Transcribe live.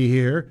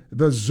here,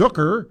 the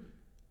Zucker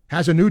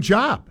has a new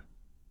job.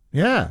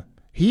 Yeah,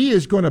 he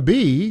is going to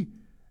be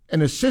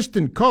an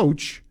assistant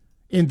coach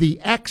in the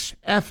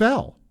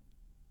XFL.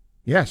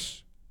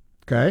 Yes,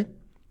 okay.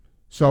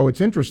 So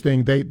it's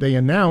interesting. They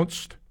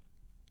announced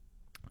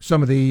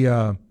some of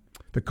the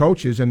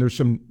coaches, and there's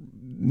some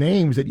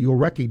names that you'll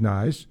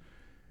recognize.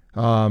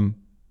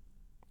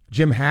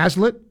 Jim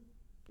Haslett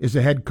is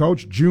the head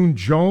coach. June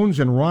Jones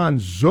and Ron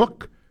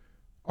Zook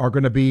are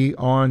going to be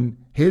on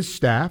his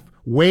staff.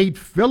 Wade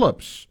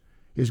Phillips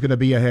is going to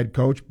be a head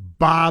coach.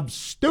 Bob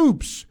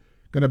Stoops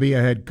going to be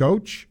a head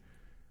coach.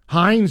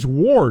 Hines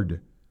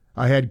Ward,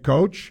 a head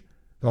coach.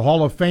 The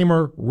Hall of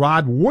Famer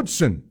Rod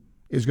Woodson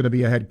is going to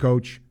be a head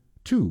coach,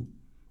 too,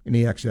 in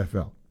the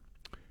XFL.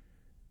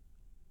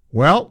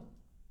 Well,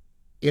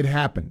 it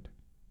happened.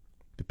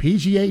 The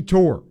PGA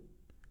Tour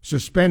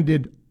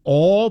suspended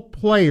all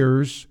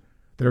players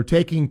that are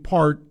taking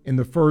part in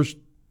the first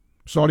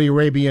Saudi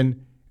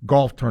Arabian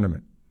golf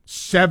tournament.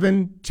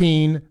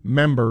 17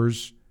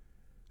 members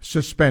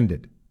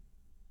suspended.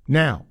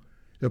 Now,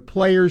 the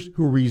players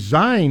who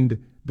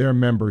resigned their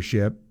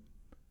membership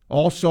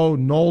also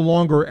no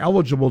longer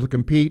eligible to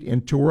compete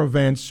in tour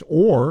events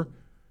or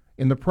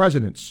in the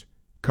President's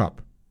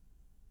Cup.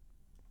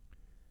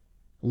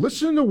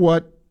 Listen to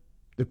what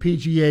the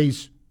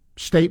PGA's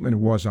statement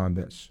was on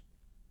this.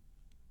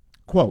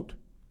 Quote,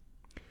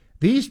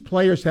 "These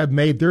players have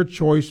made their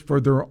choice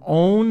for their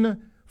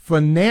own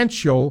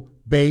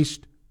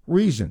financial-based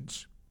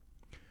reasons,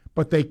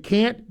 but they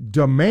can't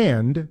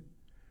demand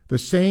the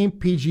same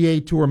PGA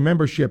Tour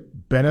membership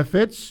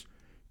benefits,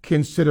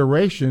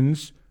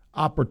 considerations,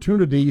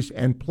 opportunities,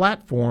 and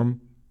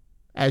platform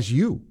as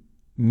you,"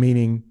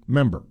 meaning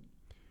member.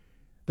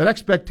 "That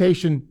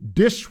expectation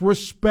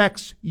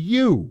disrespects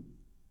you."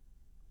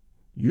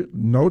 You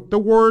note the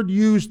word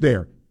used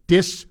there,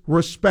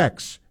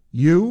 disrespects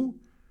you,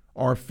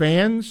 our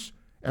fans,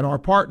 and our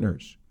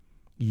partners.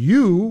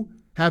 You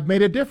have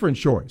made a different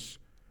choice,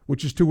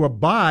 which is to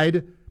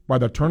abide by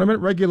the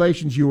tournament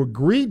regulations you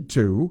agreed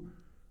to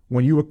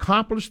when you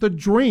accomplished the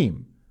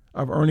dream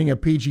of earning a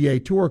PGA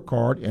Tour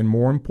card, and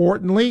more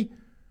importantly,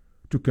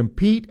 to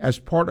compete as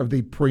part of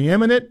the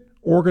preeminent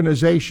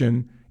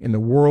organization in the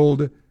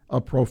world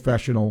of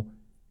professional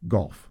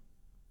golf.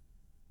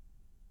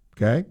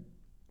 Okay?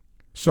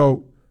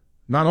 So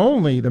not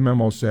only, the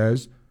memo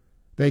says,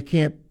 they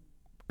can't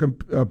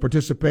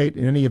participate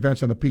in any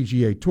events on the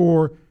PGA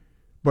Tour,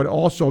 but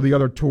also the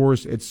other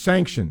tours it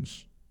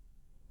sanctions.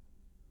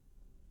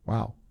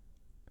 Wow.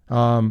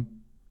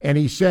 And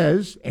he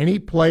says any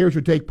players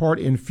who take part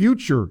in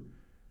future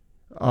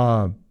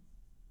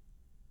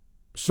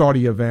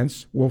Saudi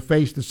events will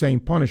face the same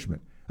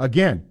punishment.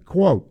 Again,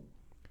 quote,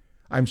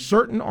 "I'm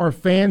certain our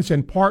fans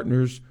and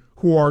partners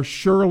who are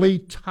surely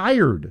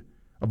tired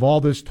of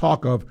all this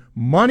talk of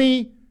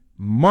money,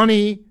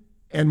 money,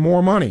 and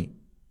more money.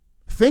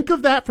 Think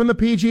of that from the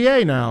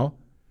PGA now.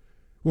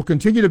 Will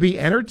continue to be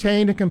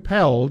entertained and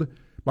compelled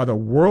by the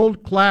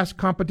world-class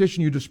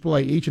competition you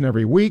display each and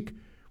every week,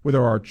 where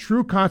there are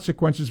true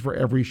consequences for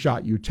every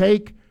shot you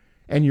take,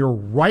 and your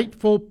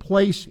rightful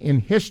place in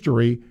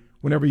history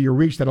whenever you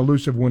reach that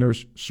elusive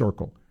winner's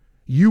circle.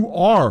 You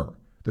are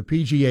the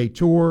PGA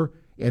Tour,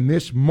 and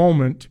this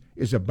moment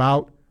is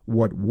about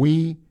what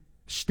we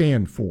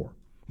stand for."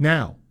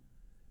 Now,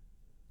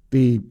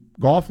 the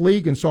Golf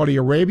League in Saudi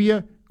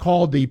Arabia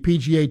called the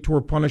PGA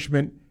Tour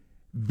punishment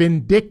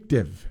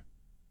vindictive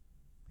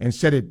and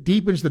said it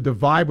deepens the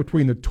divide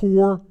between the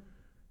tour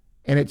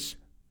and its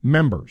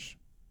members.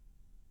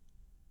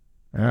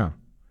 Yeah.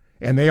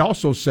 And they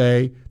also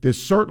say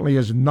this certainly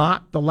is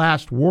not the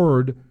last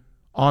word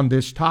on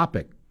this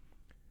topic.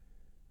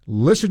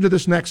 Listen to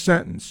this next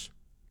sentence.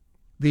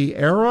 "The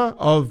era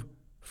of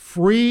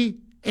free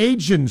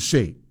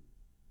agency,"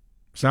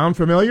 sound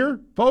familiar,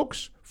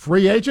 folks?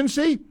 Free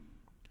agency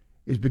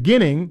is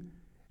beginning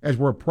as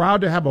we're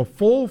proud to have a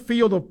full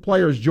field of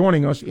players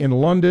joining us in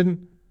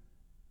London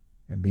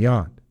and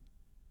beyond.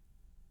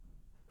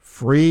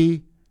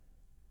 Free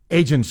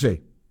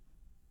agency.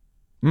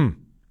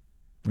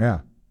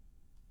 Yeah.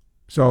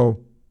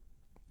 So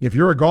if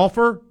you're a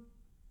golfer,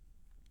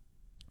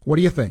 what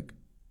do you think?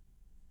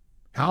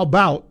 How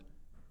about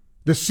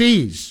the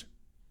C's?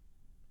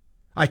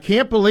 I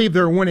can't believe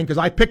they're winning because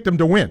I picked them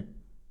to win.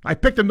 I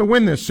picked them to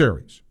win this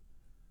series.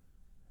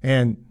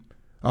 And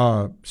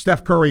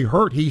Steph Curry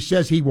hurt. He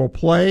says he will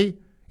play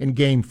in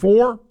Game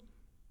 4,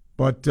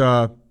 but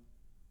the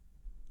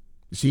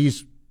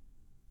C's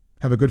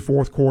have a good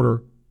fourth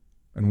quarter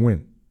and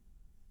win.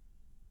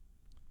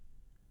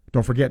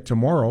 Don't forget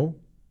tomorrow,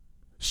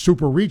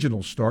 Super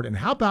Regionals start. And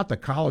how about the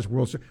College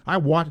World Series? I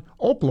watched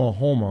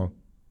Oklahoma.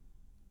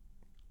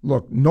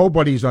 Look,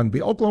 nobody's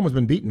unbeaten. Oklahoma's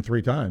been beaten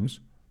 3 times,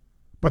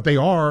 but they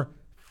are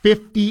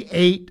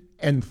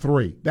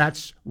 58-3.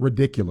 That's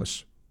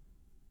ridiculous.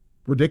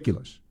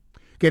 Ridiculous.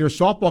 Gator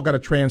softball got a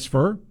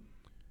transfer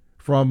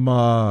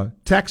from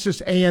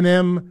Texas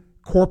A&M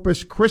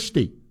Corpus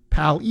Christi.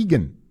 Pal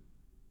Egan,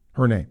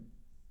 her name.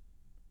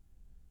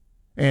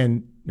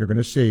 And you're going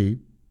to see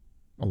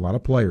a lot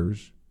of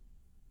players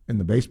in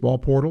the baseball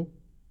portal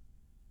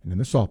and in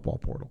the softball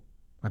portal.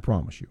 I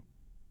promise you.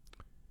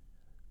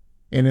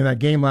 And in that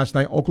game last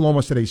night,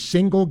 Oklahoma set a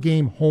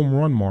single-game home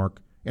run mark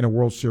in a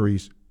World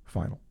Series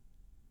final.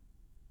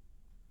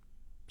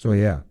 So,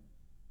 yeah.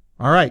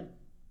 All right.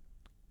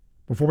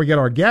 Before we get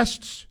our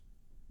guests,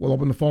 we'll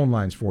open the phone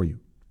lines for you.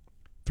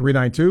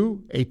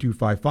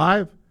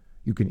 392-8255.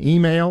 You can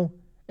email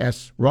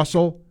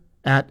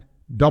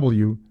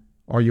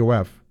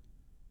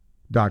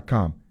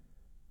srussell@wruf.com.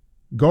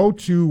 Go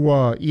to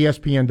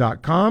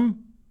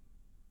ESPN.com,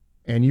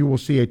 and you will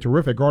see a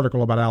terrific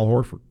article about Al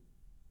Horford.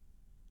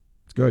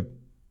 It's good.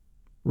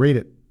 Read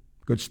it.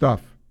 Good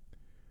stuff.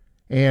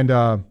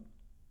 And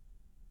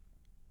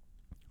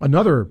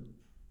another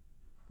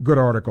good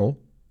article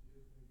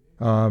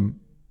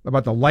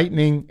about the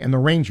Lightning and the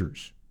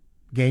Rangers.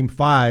 Game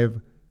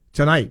 5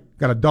 tonight.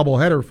 Got a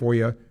doubleheader for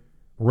you.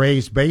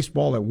 Rays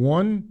baseball at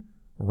 1,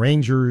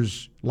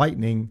 Rangers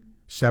Lightning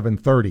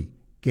 7:30.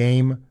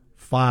 Game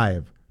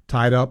 5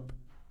 tied up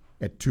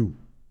at 2.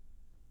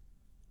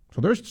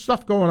 So there's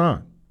stuff going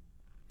on.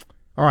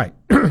 All right,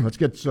 let's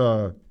get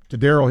to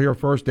Daryl here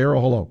first.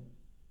 Daryl, hello.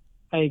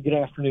 Hey, good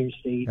afternoon,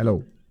 Steve.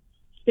 Hello.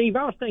 Steve,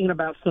 I was thinking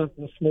about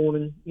something this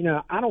morning. You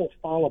know, I don't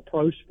follow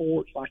pro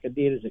sports like I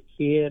did as a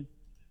kid.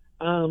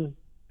 To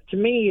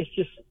me, it's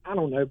just, I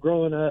don't know,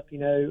 growing up, you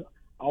know,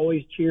 I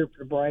always cheered for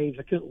the Braves.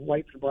 I couldn't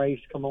wait for the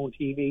Braves to come on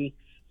TV.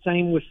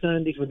 Same with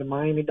Sundays with the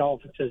Miami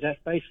Dolphins, because that's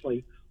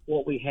basically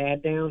what we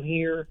had down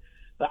here.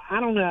 But I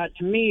don't know.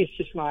 To me, it's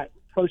just like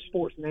pro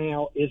sports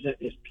now isn't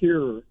as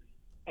pure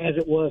as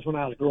it was when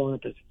I was growing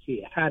up as a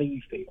kid. How do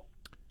you feel?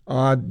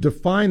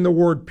 Define the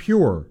word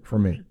pure for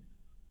me.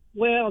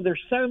 Well, there's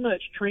so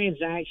much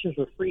transactions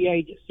with free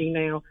agency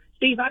now.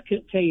 Steve, I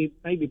couldn't tell you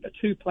maybe but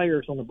 2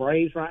 players on the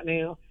Braves right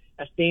now.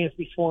 That's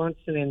Dansby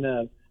Swanson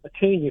and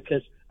Acuna,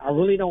 because I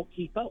really don't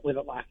keep up with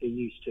it like I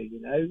used to,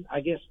 you know.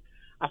 I guess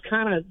I've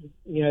kind of,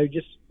 you know,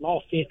 just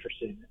lost interest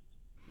in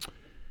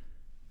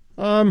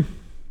it.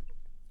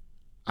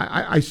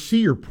 I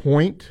see your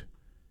point.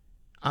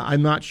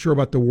 I'm not sure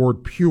about the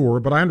word pure,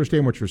 but I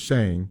understand what you're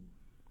saying.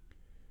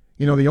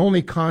 You know, the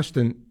only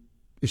constant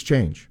is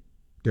change,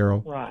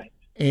 Daryl. Right.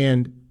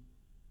 And,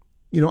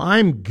 you know,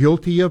 I'm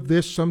guilty of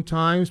this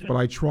sometimes, but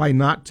I try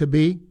not to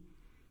be.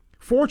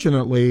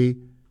 Fortunately,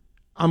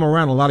 I'm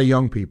around a lot of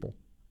young people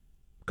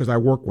because I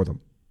work with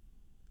them.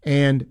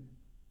 And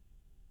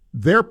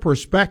their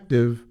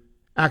perspective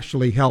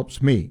actually helps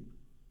me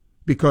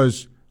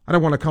because I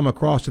don't want to come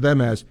across to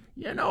them as,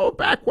 you know,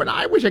 back when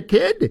I was a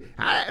kid.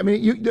 I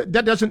mean,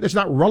 it's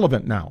not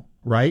relevant now,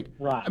 right?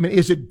 Right. I mean,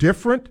 is it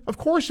different? Of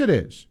course it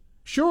is.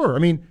 Sure. I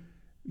mean,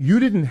 you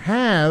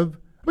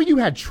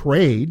had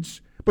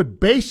trades, but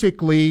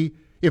basically,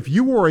 if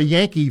you were a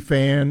Yankee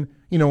fan,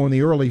 you know, in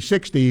the early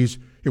 60s,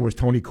 it was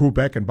Tony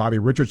Kubek and Bobby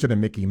Richardson and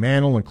Mickey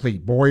Mantle and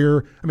Clete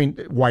Boyer. I mean,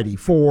 Whitey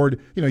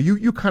Ford. You know,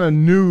 you kind of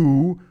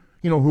knew,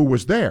 you know, who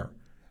was there.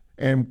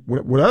 And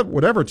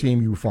whatever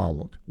team you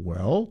followed,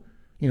 well,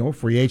 you know,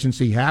 free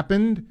agency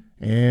happened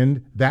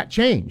and that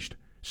changed.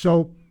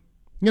 So,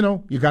 you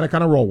know, you got to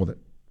kind of roll with it.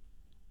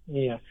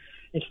 Yeah.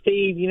 And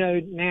Steve, you know,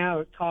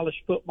 now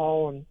college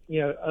football and, you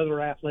know, other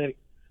athletic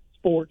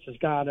sports has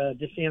got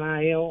this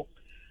NIL.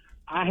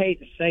 I hate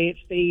to say it,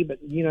 Steve,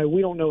 but, you know, we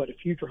don't know what the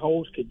future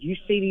holds. Could you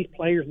see these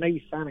players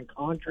maybe signing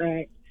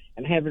contracts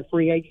and having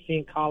free agency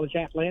in college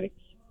athletics?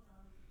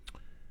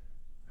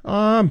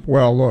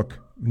 Well, look,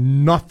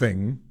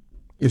 nothing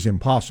is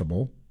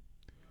impossible,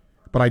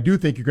 but I do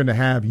think you're going to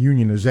have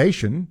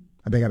unionization.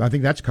 I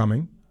think that's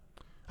coming.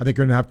 I think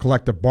you're going to have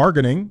collective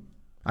bargaining.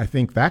 I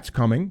think that's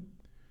coming.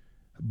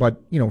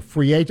 But, you know,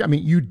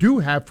 you do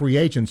have free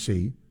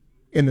agency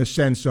in the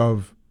sense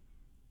of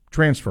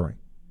transferring.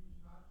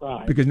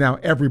 Right. Because now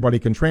everybody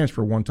can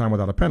transfer one time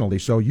without a penalty.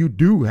 So you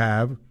do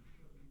have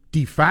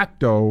de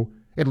facto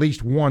at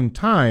least one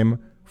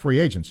time free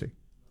agency.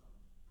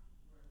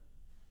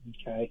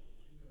 Okay.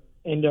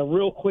 And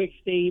real quick,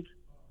 Steve,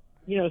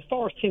 you know, as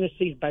far as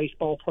Tennessee's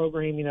baseball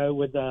program, you know,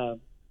 with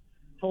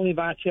Tony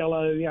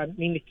Vitello, I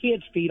mean, the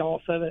kids feed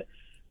off of it.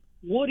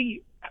 What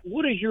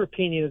is your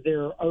opinion of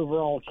their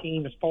overall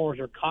team as far as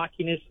their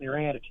cockiness and their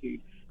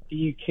attitude? Do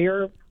you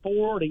care for it,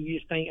 or do you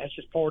just think that's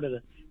just part of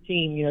the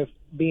team, you know,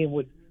 being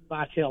with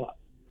Vitello?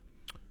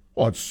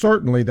 Well, it's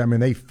certainly, I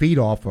mean, they feed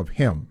off of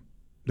him.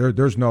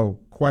 There's no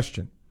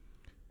question.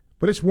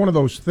 But it's one of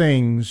those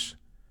things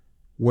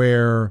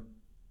where,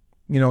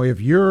 you know, if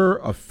you're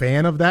a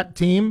fan of that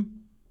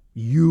team,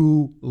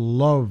 you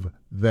love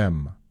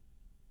them,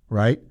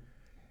 right?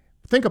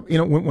 Think of, you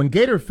know, when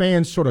Gator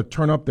fans sort of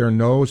turn up their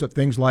nose at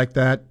things like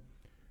that,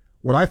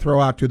 what I throw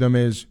out to them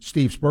is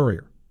Steve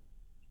Spurrier.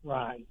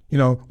 Right. You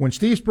know, when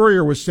Steve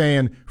Spurrier was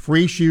saying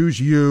free shoes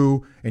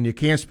you and you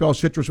can't spell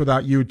citrus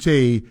without UT,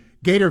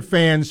 Gator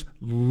fans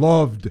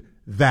loved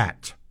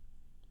that.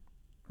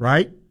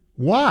 Right?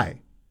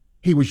 Why?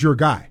 He was your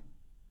guy.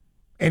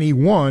 And he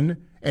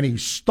won, and he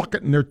stuck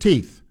it in their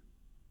teeth.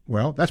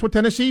 Well, that's what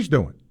Tennessee's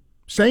doing.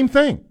 Same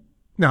thing.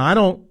 Now, I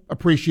don't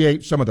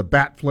appreciate some of the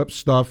bat flip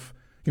stuff.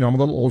 You know, I'm a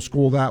little old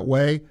school that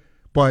way.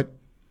 But,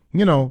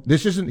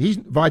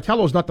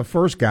 Vitello's not the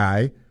first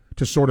guy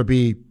to sort of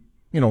be,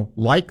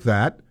 like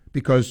that,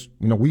 because,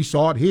 we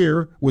saw it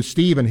here with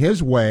Steve and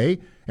his way,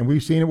 and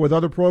we've seen it with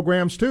other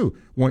programs too.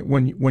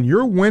 When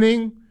you're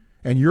winning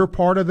and you're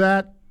part of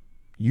that,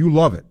 you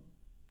love it.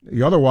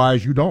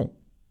 Otherwise, you don't.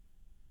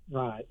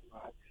 Right.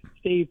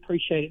 Steve,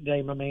 appreciate it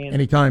today, my man.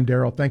 Anytime,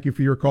 Daryl. Thank you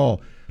for your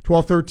call.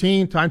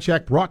 12:13, time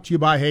check brought to you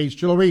by Hayes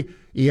Jewelry,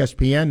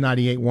 ESPN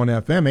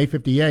 98.1 FM,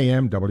 850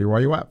 AM,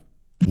 WRUF.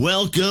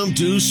 Welcome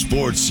to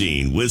Sports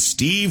Scene with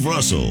Steve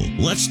Russell.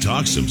 Let's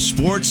talk some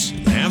sports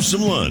and have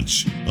some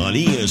lunch on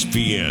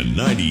ESPN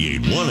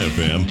 98.1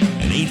 FM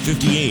and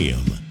 850 AM,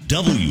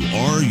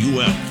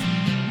 WRUF.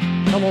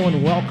 Hello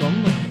and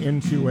welcome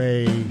into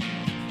a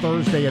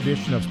Thursday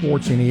edition of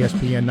Sports Scene,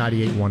 ESPN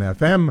 98.1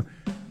 FM,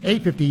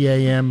 850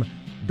 AM,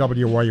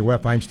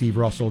 WRUF. I'm Steve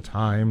Russell.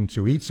 Time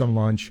to eat some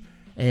lunch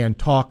and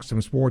talk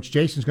some sports.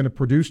 Jason's going to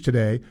produce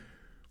today,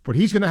 but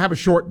he's going to have a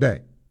short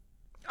day.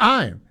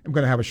 I am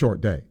going to have a short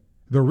day.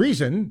 The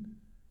reason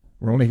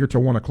we're only here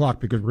till 1 o'clock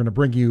because we're going to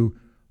bring you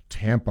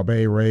Tampa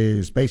Bay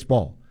Rays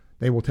baseball.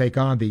 They will take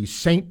on the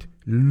St.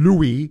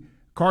 Louis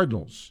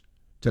Cardinals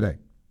today.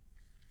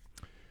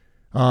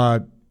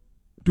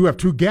 Do have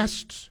two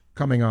guests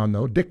coming on,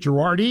 though. Dick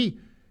Girardi,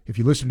 if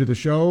you listen to the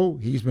show,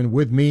 he's been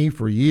with me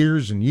for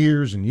years and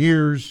years and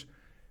years,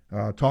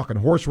 talking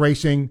horse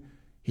racing.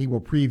 He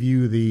will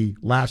preview the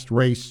last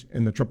race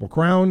in the Triple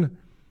Crown.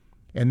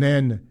 And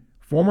then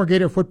former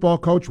Gator football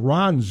coach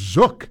Ron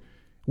Zook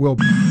will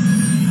be.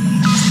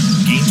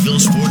 Gainesville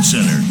Sports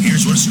Center.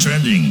 Here's what's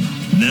trending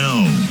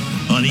now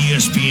on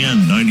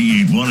ESPN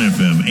 98.1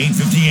 FM,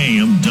 850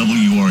 AM,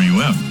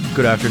 WRUF.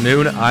 Good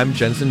afternoon. I'm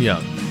Jensen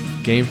Young.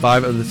 Game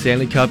 5 of the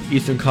Stanley Cup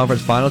Eastern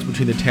Conference Finals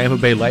between the Tampa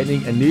Bay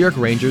Lightning and New York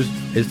Rangers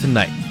is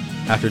tonight.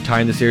 After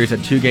tying the series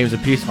at 2 games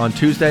apiece on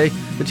Tuesday,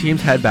 the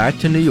teams head back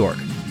to New York.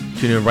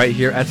 Tune in right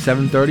here at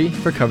 7:30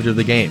 for coverage of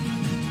the game.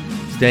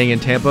 Staying in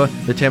Tampa,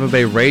 the Tampa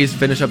Bay Rays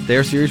finish up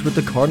their series with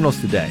the Cardinals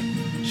today.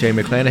 Shane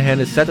McClanahan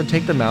is set to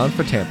take the mound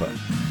for Tampa.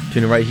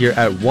 Tune in right here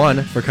at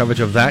 1 for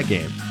coverage of that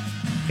game.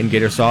 In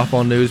Gator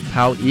softball news,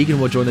 Pal Egan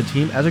will join the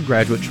team as a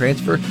graduate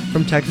transfer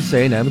from Texas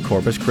A&M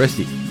Corpus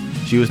Christi.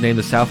 She was named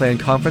the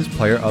Southland Conference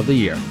Player of the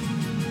Year.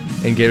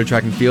 In Gator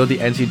track and field, the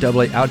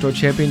NCAA Outdoor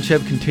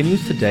Championship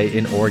continues today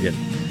in Oregon.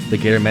 The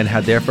Gator men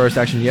had their first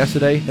action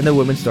yesterday, and the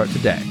women start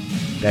today.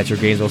 That's your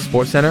Gainesville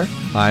Sports Center.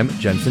 I'm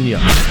Jensen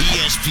Young.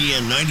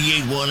 ESPN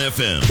 98.1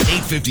 FM,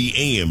 850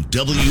 AM,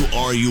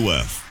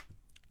 WRUF.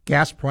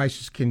 Gas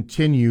prices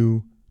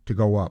continue to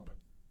go up.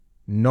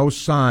 No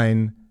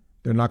sign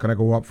they're not going to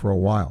go up for a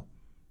while.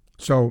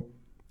 So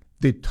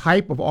the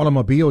type of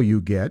automobile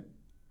you get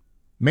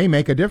may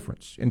make a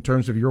difference in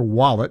terms of your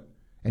wallet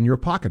and your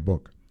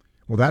pocketbook.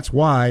 Well, that's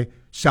why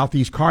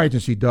Southeast Car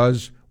Agency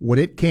does what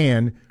it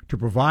can to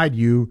provide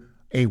you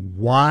a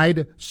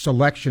wide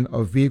selection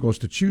of vehicles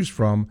to choose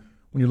from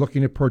when you're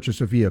looking to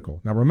purchase a vehicle.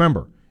 Now,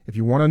 remember, if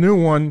you want a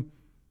new one,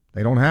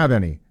 they don't have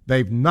any.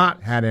 They've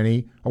not had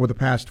any over the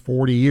past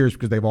 40 years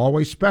because they've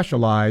always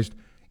specialized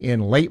in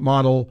late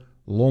model,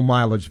 low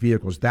mileage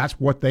vehicles. That's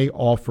what they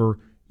offer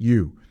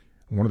you.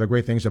 And one of the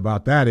great things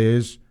about that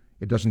is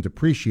it doesn't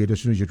depreciate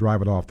as soon as you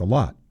drive it off the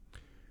lot.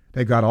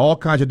 They've got all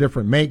kinds of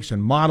different makes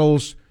and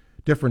models,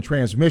 different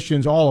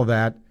transmissions, all of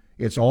that.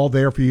 It's all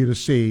there for you to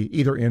see,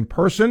 either in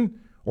person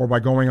or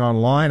by going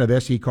online at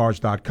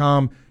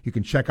secars.com. You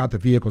can check out the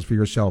vehicles for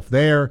yourself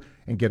there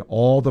and get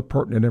all the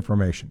pertinent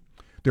information.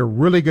 They're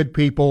really good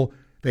people.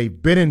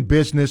 They've been in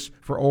business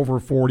for over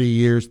 40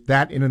 years.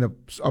 That in and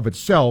of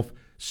itself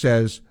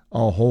says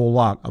a whole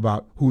lot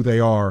about who they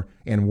are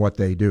and what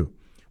they do.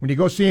 When you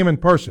go see them in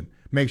person,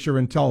 make sure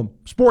and tell them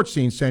Sports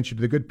Scene sent you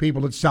to the good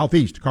people at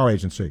Southeast Car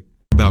Agency.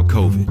 About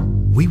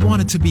COVID. We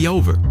want it to be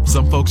over.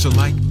 Some folks are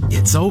like,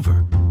 it's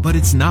over. But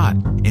it's not.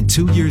 And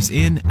 2 years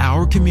in,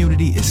 our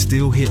community is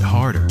still hit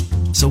harder.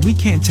 So we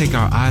can't take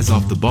our eyes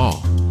off the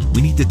ball.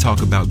 We need to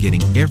talk about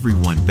getting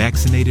everyone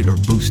vaccinated or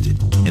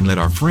boosted and let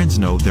our friends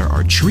know there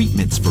are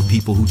treatments for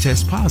people who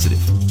test positive.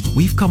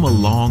 We've come a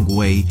long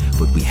way,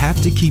 but we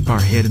have to keep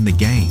our head in the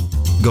game.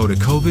 Go to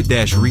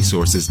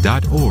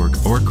covid-resources.org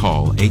or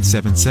call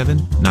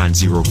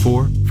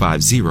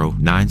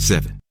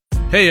 877-904-5097.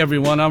 Hey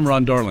everyone, I'm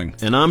Ron Darling.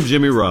 And I'm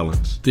Jimmy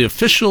Rollins. The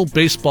official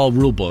baseball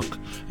rulebook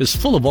is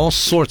full of all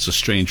sorts of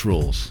strange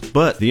rules.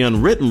 But the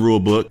unwritten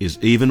rulebook is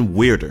even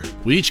weirder.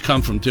 We each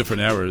come from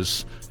different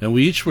eras, and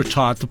we each were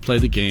taught to play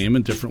the game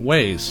in different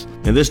ways.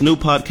 In this new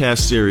podcast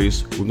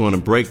series, we're going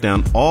to break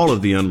down all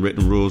of the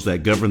unwritten rules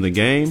that govern the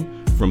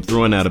game, from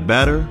throwing out a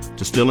batter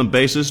to stealing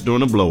bases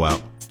during a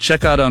blowout.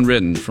 Check out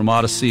Unwritten from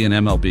Odyssey and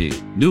MLB.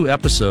 New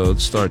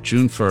episodes start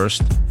June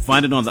 1st.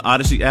 Find it on the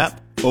Odyssey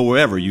app or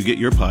wherever you get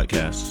your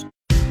podcasts.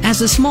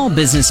 As a small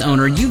business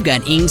owner, you've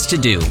got ings to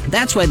do.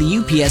 That's why the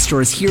UPS Store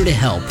is here to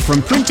help.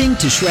 From printing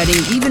to shredding,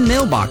 even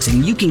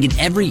mailboxing, you can get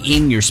every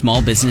ing your small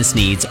business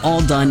needs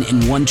all done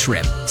in one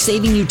trip,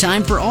 saving you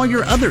time for all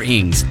your other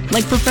ings,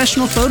 like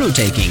professional photo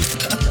taking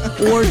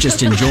or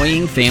just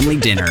enjoying family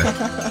dinner.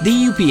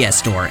 The UPS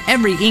Store,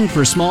 every ing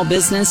for small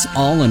business,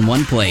 all in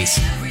one place.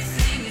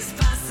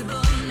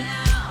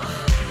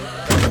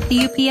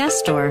 the UPS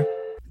Store.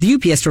 The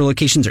UPS Store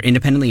locations are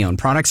independently owned.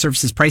 Product,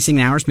 services, pricing,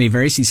 and hours may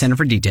vary. See Center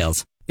for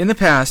details. In the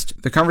past,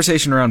 the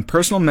conversation around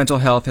personal mental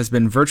health has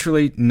been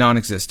virtually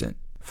non-existent.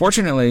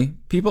 Fortunately,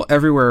 people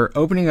everywhere are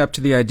opening up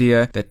to the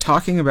idea that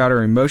talking about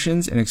our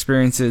emotions and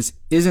experiences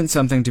isn't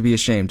something to be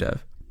ashamed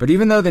of. But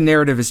even though the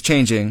narrative is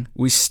changing,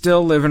 we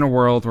still live in a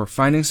world where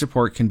finding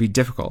support can be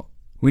difficult.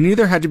 We knew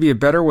there had to be a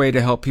better way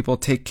to help people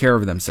take care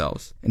of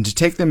themselves, and to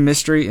take the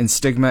mystery and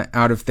stigma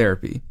out of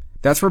therapy.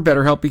 That's where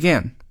BetterHelp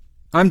began.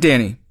 I'm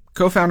Danny,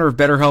 co-founder of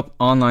BetterHelp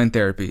Online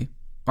Therapy.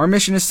 Our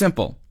mission is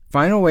simple: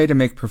 find a way to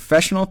make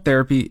professional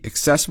therapy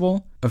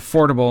accessible,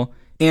 affordable,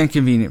 and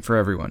convenient for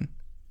everyone.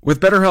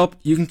 With BetterHelp,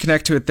 you can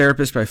connect to a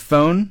therapist by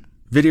phone,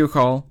 video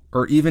call,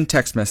 or even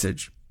text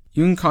message.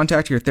 You can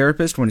contact your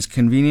therapist when it's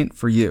convenient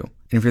for you.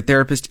 And if your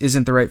therapist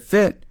isn't the right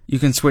fit, you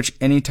can switch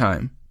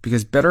anytime,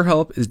 because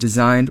BetterHelp is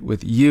designed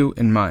with you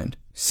in mind.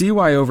 See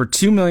why over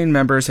 2 million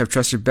members have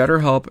trusted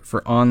BetterHelp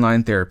for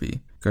online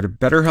therapy. Go to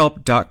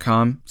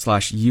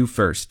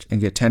betterhelp.com/youfirst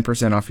and get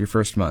 10% off your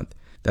first month.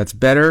 That's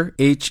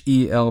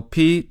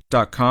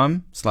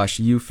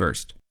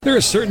betterhelp.com/youfirst. There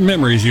are certain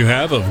memories you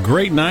have of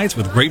great nights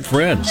with great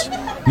friends.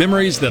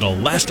 Memories that'll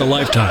last a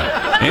lifetime.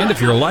 And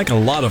if you're like a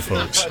lot of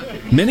folks,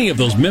 many of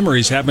those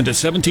memories happened at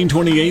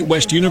 1728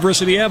 West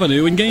University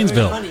Avenue in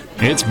Gainesville.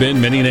 It's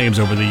been many names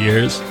over the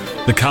years.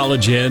 The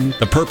College Inn,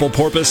 the Purple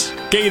Porpoise,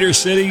 Gator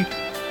City,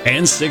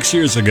 and 6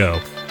 years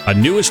ago, a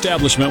new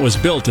establishment was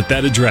built at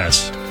that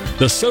address.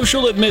 The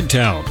Social at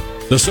Midtown.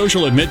 The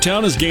Social at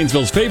Midtown is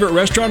Gainesville's favorite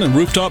restaurant and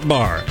rooftop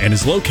bar and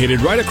is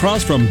located right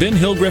across from Ben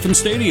Hill Griffin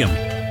Stadium.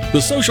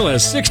 The Social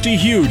has 60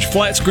 huge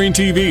flat-screen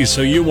TVs,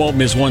 so you won't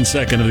miss 1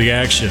 second of the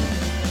action.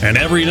 And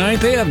every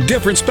night they have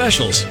different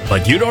specials,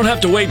 but you don't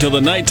have to wait till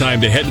the nighttime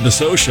to head to the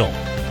Social.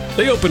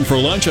 They open for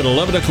lunch at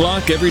 11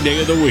 o'clock every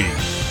day of the week.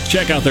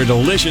 Check out their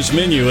delicious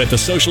menu at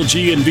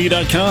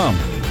thesocialgnv.com.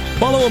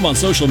 Follow them on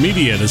social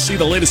media to see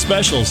the latest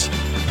specials.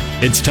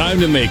 It's time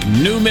to make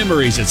new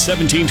memories at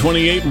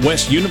 1728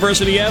 West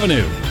University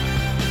Avenue.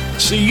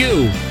 See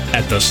you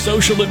at the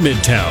Social at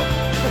Midtown.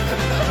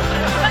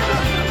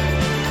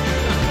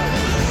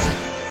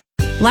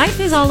 Life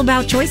is all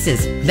about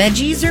choices.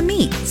 Veggies or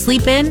meat,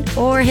 sleep in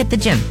or hit the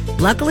gym.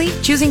 Luckily,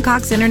 choosing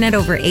Cox Internet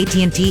over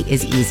AT&T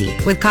is easy.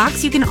 With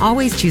Cox, you can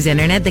always choose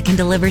internet that can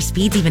deliver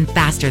speeds even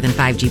faster than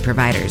 5G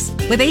providers.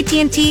 With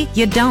AT&T,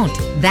 you don't.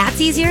 That's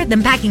easier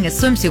than packing a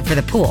swimsuit for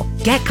the pool.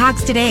 Get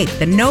Cox today,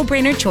 the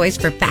no-brainer choice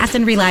for fast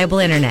and reliable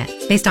internet.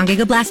 Based on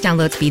Gigablast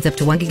download speeds up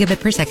to 1 gigabit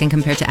per second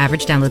compared to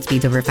average download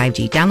speeds over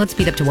 5G. Download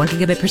speed up to 1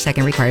 gigabit per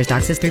second requires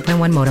DOCSIS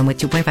 3.1 modem with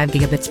 2.5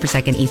 gigabits per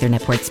second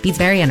Ethernet port. Speeds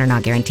vary and are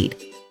not guaranteed.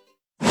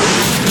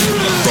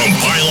 From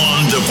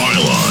pylon to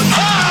pylon,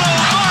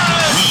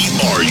 we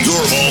are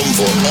your home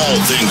for all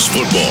things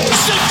football.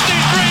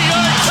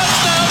 63-yard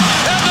touchdown,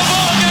 and the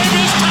ball game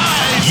is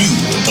tied. You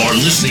are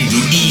listening to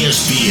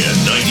ESPN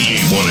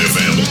 98.1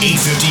 FM,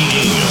 850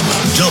 AM,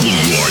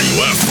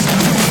 WRUF,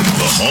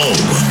 the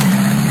home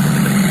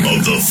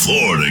of the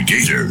Florida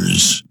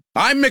Gators.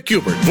 I'm Mick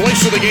Hubert,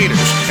 voice of the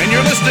Gators, and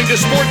you're listening to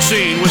Sports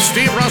Scene with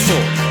Steve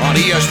Russell on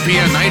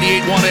ESPN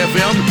 98.1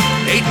 FM,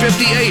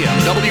 850 AM,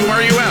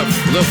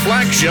 WRUF, the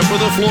flagship of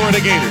the Florida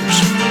Gators.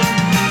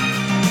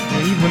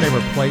 And even when they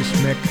replace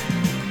Mick,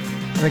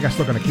 I think I'm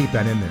still going to keep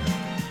that in there.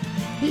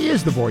 He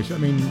is the voice. I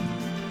mean,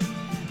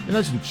 it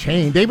doesn't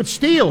change. David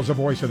Steele's the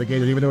voice of the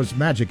Gators, even though it's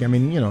Magic. I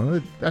mean, you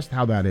know, that's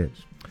how that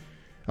is.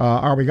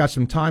 All right, we got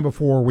some time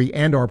before we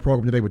end our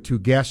program today with two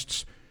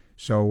guests.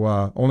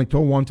 So only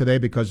till 1 today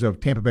because of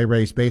Tampa Bay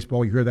Rays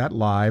baseball. You hear that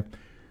live.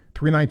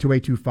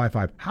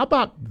 392-8255. How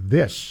about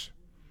this?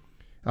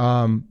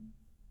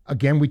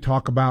 Again, we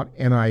talk about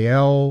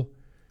NIL.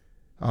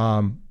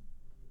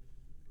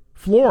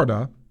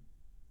 Florida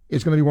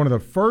is going to be one of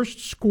the first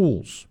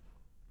schools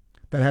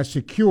that has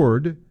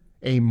secured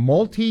a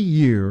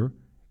multi-year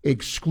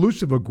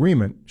exclusive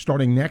agreement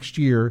starting next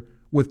year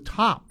with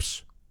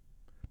Topps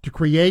to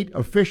create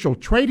official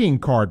trading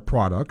card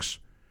products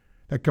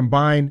that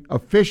combine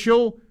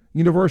official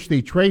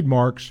university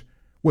trademarks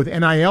with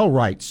NIL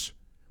rights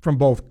from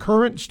both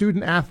current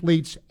student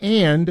athletes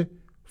and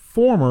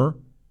former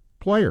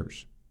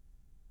players.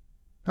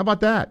 How about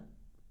that?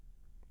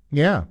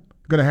 Yeah,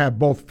 going to have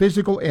both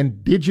physical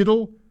and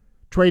digital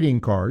trading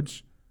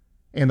cards,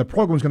 and the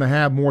program is going to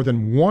have more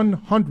than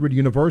 100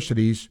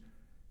 universities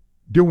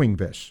doing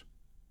this.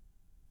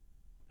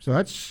 So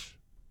that's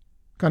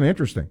kind of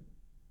interesting.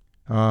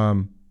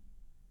 And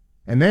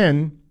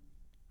then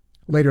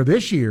later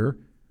this year,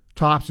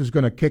 Topps is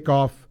going to kick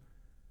off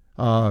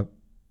a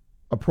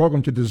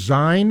program to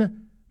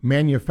design,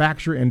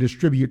 manufacture, and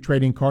distribute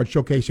trading cards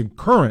showcasing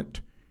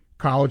current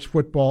college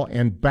football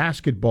and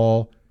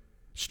basketball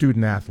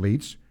student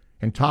athletes.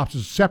 And Topps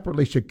has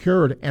separately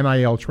secured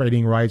NIL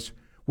trading rights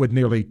with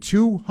nearly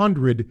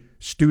 200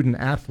 student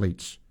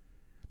athletes.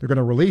 They're going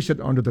to release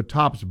it under the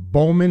Topps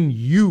Bowman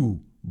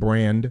U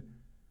brand,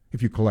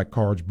 if you collect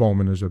cards.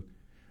 Bowman is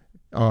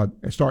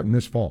starting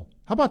this fall.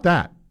 How about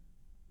that?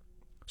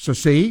 So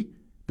see,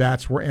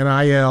 that's where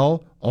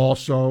NIL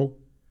also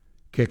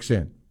kicks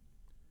in.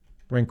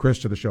 Bring Chris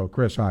to the show.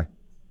 Chris, hi.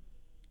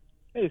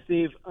 Hey,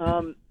 Steve.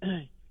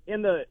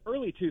 In the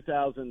early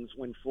 2000s,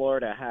 when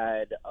Florida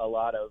had a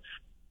lot of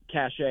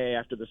cachet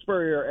after the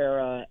Spurrier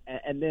era,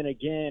 and then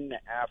again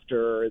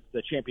after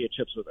the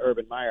championships with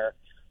Urban Meyer,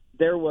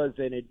 there was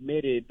an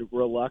admitted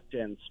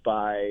reluctance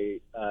by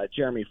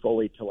Jeremy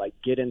Foley to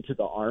get into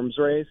the arms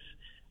race.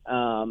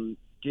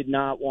 Did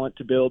not want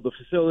to build the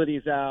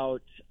facilities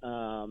out.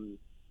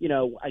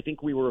 I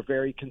think we were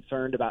very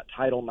concerned about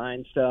Title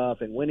IX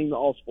stuff and winning the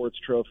All Sports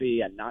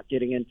Trophy and not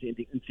getting into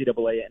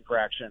NCAA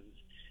infractions.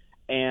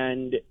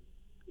 And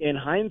in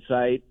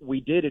hindsight, we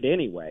did it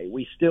anyway.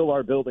 We still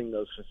are building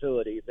those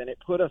facilities, and it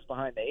put us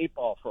behind the eight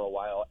ball for a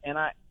while. And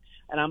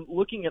I'm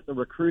looking at the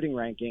recruiting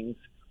rankings,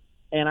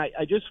 and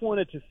I just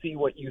wanted to see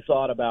what you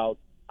thought about.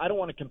 I don't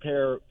want to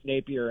compare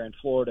Napier and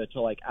Florida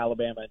to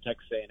Alabama and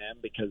Texas A&M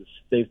because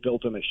they've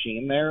built a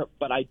machine there,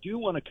 but I do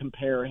want to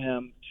compare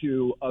him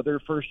to other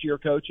first-year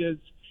coaches,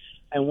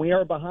 and we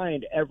are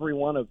behind every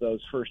one of those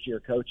first-year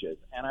coaches.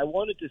 And I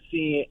wanted to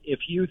see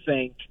if you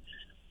think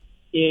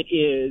it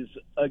is,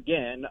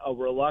 again, a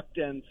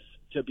reluctance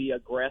to be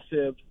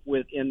aggressive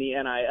within the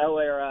NIL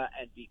era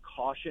and be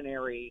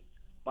cautionary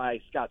by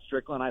Scott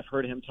Strickland. I've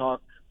heard him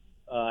talk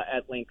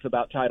at length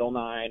about Title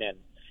IX and,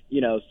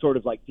 sort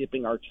of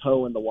dipping our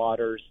toe in the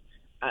waters.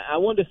 I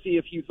wanted to see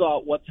if you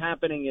thought what's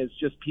happening is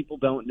just people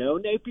don't know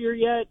Napier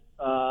yet,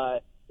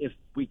 if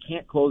we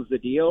can't close the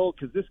deal,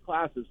 because this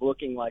class is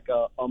looking like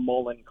a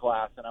Mullen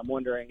class, and I'm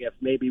wondering if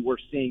maybe we're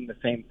seeing the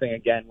same thing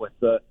again with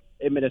the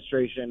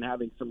administration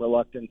having some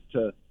reluctance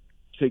to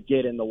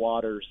get in the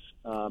waters.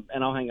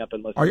 And I'll hang up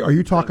and listen. Are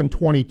you talking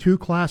 22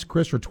 class,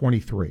 Chris, or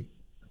 23?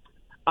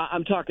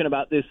 I'm talking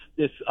about this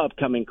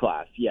upcoming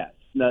class, yes.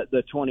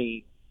 The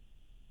 20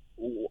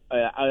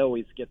 I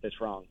always get this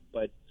wrong,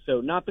 but so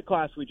not the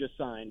class we just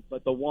signed,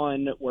 but the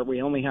one where we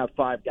only have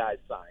 5 guys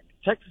signed.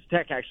 Texas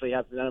Tech actually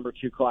has the number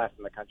 2 class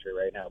in the country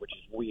right now, which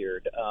is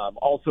weird.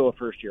 Also a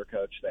first-year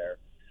coach there.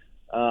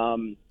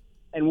 And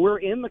we're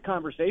in the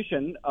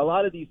conversation. A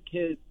lot of these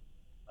kids,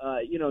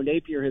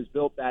 Napier has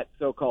built that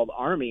so-called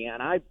army,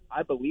 and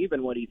I believe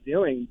in what he's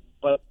doing,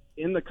 but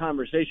in the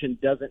conversation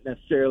doesn't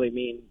necessarily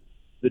mean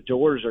the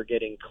doors are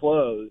getting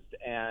closed.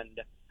 And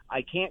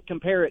I can't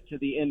compare it to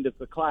the end of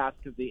the class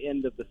because the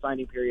end of the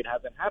signing period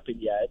hasn't happened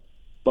yet.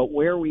 But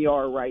where we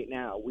are right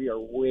now, we are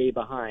way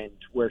behind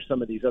where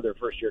some of these other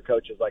first-year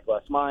coaches like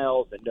Les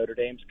Miles and Notre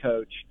Dame's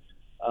coach.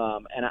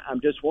 And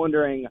I'm just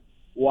wondering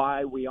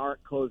why we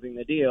aren't closing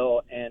the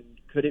deal. And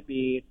could it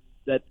be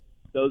that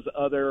those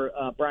other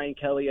Brian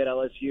Kelly at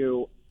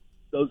LSU,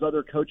 those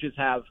other coaches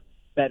have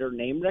better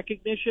name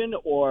recognition,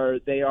 or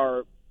they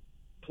are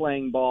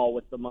playing ball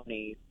with the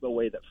money the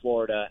way that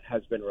Florida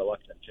has been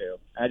reluctant to?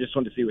 I just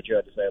wanted to see what you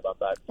had to say about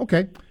that.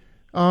 Okay.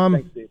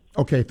 Thanks, Steve.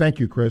 Okay, thank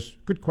you, Chris.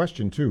 Good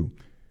question, too.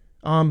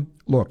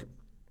 Look,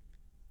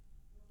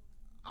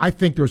 I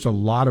think there's a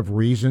lot of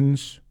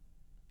reasons,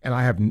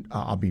 and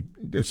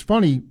it's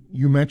funny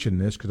you mentioned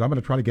this because I'm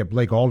going to try to get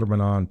Blake Alderman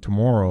on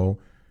tomorrow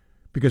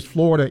because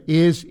Florida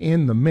is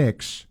in the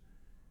mix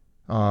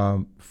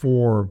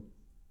for,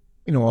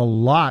 a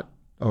lot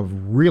of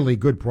really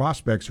good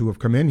prospects who have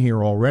come in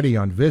here already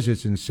on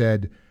visits and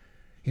said,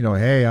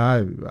 hey,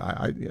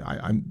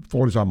 I'm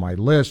Florida's on my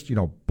list,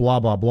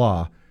 blah, blah,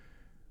 blah.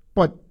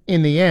 But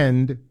in the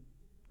end,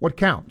 what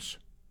counts?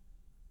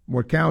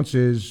 What counts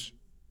is,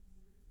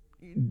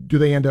 do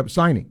they end up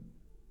signing?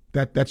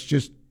 That's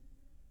just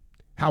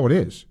how it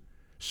is.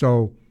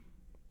 So,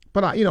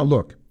 but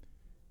look,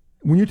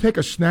 when you take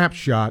a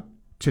snapshot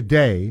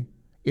today,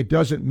 it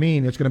doesn't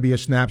mean it's going to be a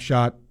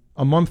snapshot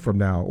a month from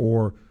now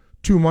or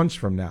 2 months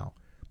from now.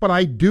 But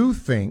I do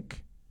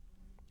think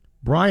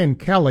Brian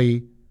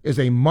Kelly is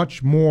a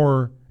much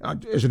more,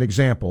 as an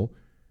example,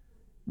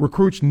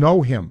 recruits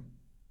know him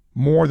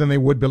more than they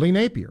would Billy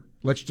Napier.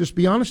 Let's just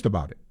be honest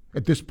about it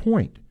at this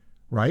point,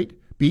 right?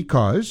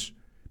 Because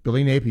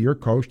Billy Napier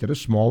coached at a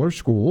smaller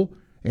school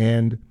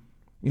and,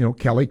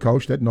 Kelly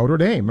coached at Notre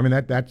Dame. I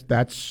mean,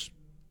 that's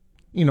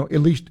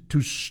at least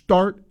to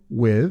start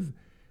with,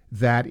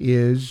 that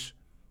is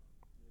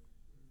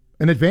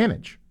an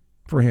advantage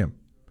for him.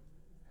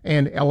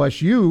 And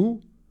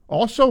LSU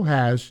also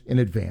has an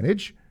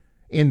advantage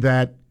in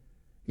that,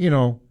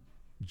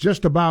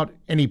 just about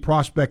any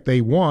prospect they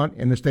want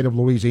in the state of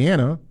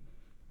Louisiana,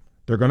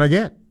 they're going to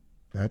get.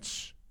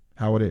 That's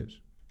how it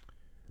is.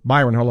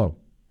 Byron, hello.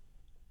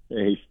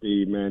 Hey,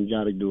 Steve, man,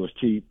 got to do a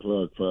cheap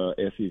plug for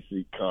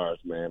SEC Cars,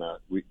 man.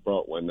 We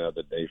brought one the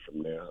other day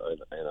from there,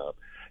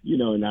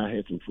 and I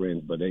had some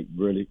friends, but they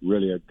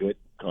really a good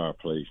car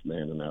place,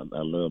 man, and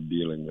I love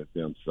dealing with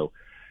them. So,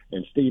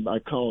 and Steve, I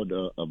called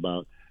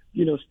about,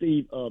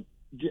 Steve,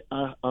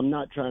 I'm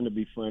not trying to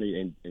be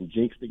funny and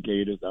jinx the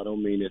Gators. I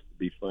don't mean this to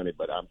be funny,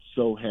 but I'm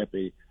so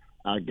happy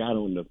I got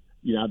on the,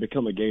 I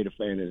become a Gator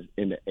fan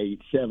in the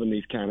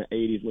 70s, kind of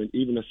 80s, when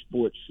even the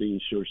sports scene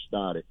sure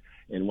started.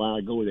 And while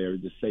I go there,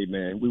 to say,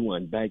 man, we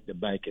won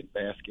back-to-back in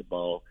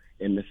basketball.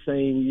 In the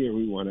same year,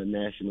 we won a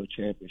national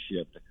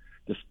championship,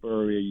 the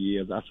Spurrier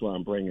years. That's why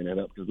I'm bringing that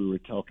up, because we were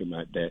talking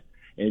about that.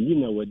 And, you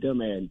know, with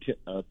them adding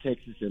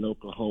Texas and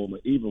Oklahoma,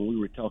 even we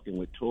were talking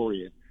with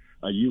Torian,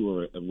 you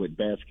were with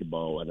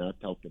basketball, and I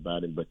talked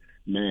about it. But,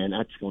 man,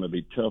 that's going to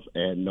be tough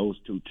adding those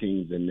two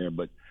teams in there.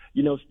 But,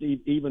 you know,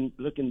 Steve, even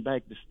looking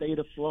back, the state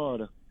of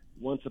Florida,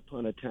 once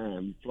upon a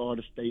time,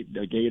 Florida State,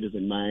 the Gators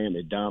in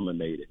Miami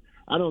dominated.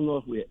 I don't know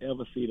if we'll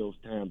ever see those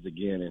times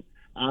again, and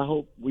I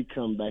hope we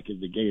come back as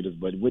the Gators.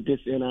 But with this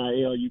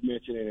NIL you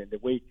mentioned and the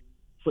way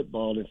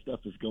football and stuff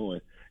is going,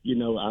 you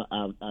know,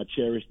 I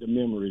cherish the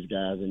memories,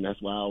 guys, and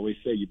that's why I always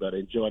say you better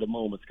enjoy the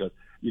moments because,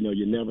 you know,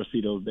 you never see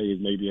those days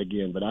maybe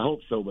again. But I hope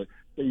so. But,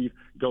 Steve,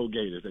 go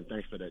Gators, and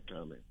thanks for that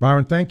comment.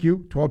 Byron, thank you.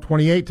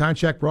 12:28, time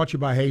check brought to you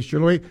by Hayes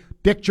Jewelry.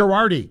 Dick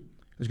Girardi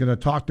is going to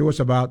talk to us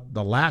about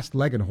the last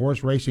leg in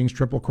horse racing's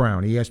Triple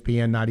Crown,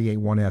 ESPN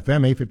 98.1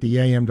 FM, 850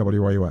 AM,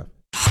 WRUF.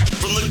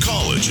 From the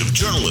College of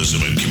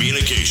Journalism and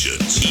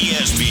Communications,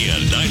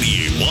 ESPN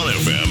 98.1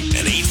 FM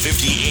and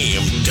 850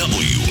 AM,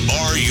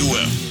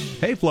 WRUF.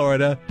 Hey,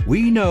 Florida,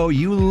 we know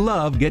you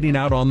love getting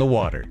out on the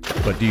water.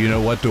 But do you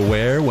know what to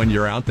wear when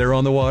you're out there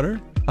on the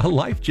water? A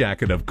life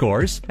jacket, of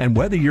course. And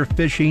whether you're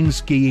fishing,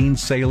 skiing,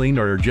 sailing,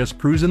 or just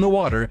cruising the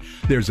water,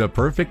 there's a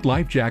perfect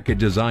life jacket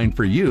designed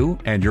for you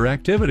and your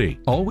activity.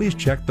 Always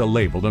check the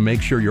label to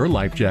make sure your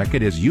life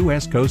jacket is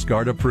U.S. Coast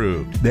Guard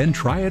approved. Then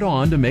try it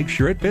on to make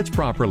sure it fits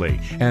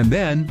properly. And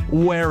then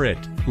wear it.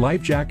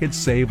 Life jackets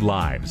save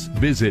lives.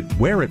 Visit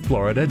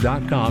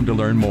wearitflorida.com to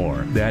learn more.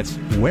 That's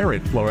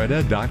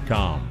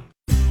wearitflorida.com.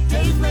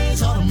 Dave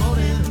Mays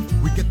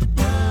Automotive, we get the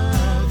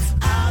bugs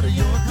out of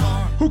your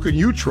car. Who can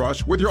you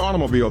trust with your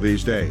automobile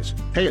these days?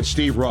 Hey, it's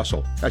Steve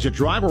Russell. As you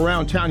drive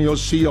around town, you'll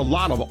see a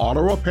lot of auto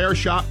repair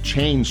shop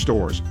chain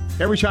stores.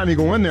 Every time you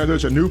go in there,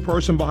 there's a new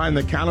person behind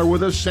the counter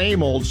with the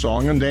same old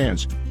song and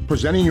dance,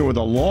 presenting you with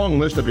a long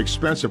list of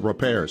expensive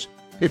repairs.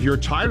 If you're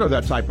tired of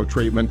that type of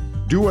treatment,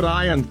 do what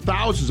I and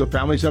thousands of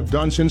families have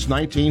done since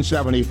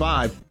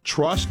 1975.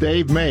 Trust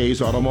Dave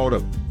Mays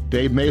Automotive.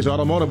 Dave Mays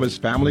Automotive is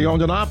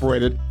family-owned and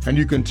operated, and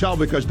you can tell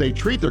because they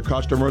treat their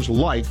customers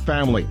like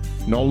family.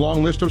 No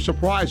long list of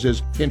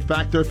surprises. In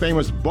fact, their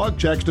famous bug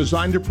checks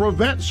designed to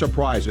prevent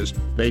surprises.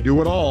 They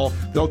do it all.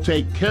 They'll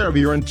take care of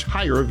your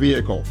entire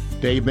vehicle.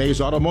 Dave Mays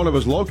Automotive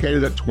is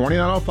located at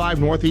 2905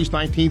 Northeast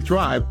 19th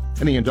Drive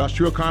in the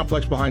industrial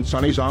complex behind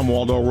Sonny's on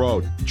Waldo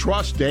Road.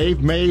 Trust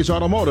Dave Mays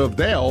Automotive.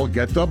 They'll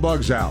get the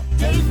bugs out.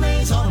 Dave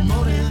Mays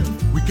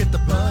Automotive, we get the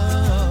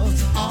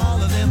bugs,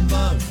 all of them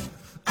bugs,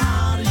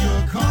 out of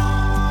your car.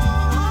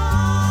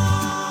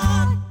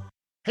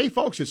 Hey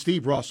folks, it's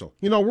Steve Russell.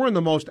 You know, we're in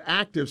the most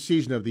active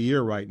season of the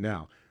year right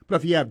now. But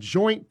if you have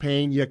joint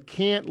pain, you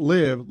can't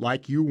live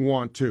like you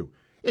want to.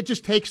 It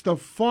just takes the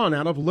fun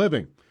out of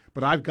living.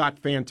 But I've got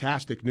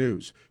fantastic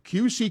news.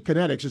 QC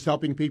Kinetics is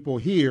helping people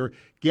here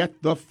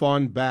get the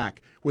fun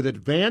back with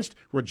advanced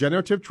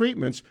regenerative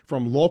treatments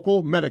from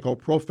local medical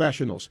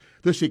professionals.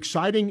 This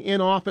exciting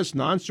in-office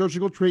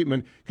non-surgical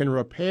treatment can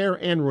repair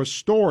and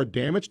restore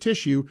damaged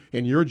tissue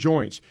in your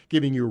joints,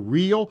 giving you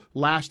real,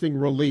 lasting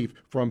relief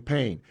from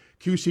pain.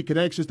 QC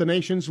Kinetics is the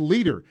nation's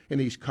leader in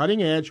these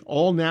cutting-edge,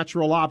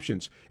 all-natural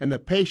options, and the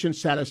patient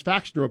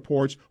satisfaction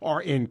reports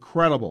are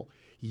incredible.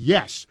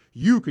 Yes,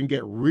 you can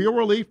get real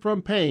relief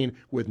from pain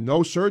with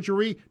no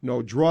surgery,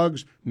 no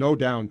drugs, no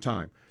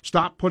downtime.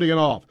 Stop putting it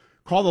off.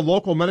 Call the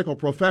local medical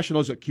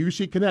professionals at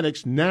QC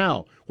Kinetics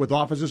now with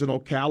offices in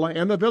Ocala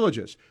and the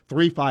Villages.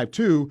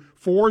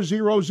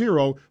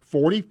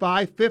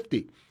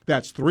 352-400-4550.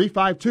 That's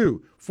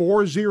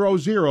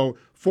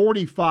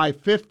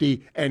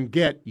 352-400-4550 and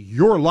get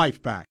your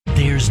life back.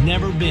 There's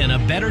never been a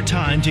better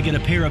time to get a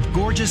pair of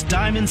gorgeous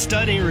diamond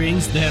stud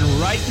earrings than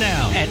right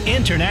now at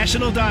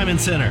International Diamond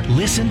Center.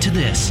 Listen to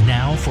this.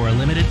 Now, for a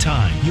limited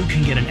time, you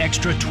can get an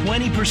extra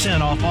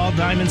 20% off all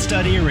diamond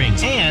stud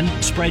earrings and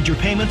spread your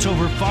payments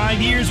over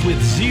 5 years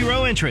with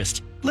 0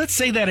 interest. Let's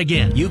say that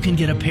again. You can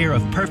get a pair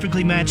of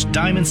perfectly matched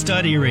diamond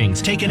stud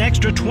earrings, take an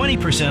extra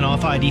 20%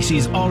 off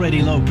IDC's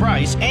already low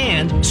price,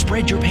 and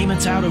spread your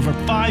payments out over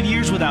 5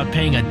 years without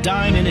paying a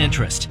dime in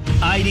interest.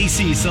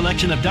 IDC's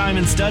selection of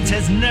diamond studs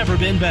has never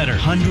been better.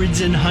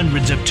 Hundreds and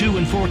hundreds of 2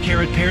 and 4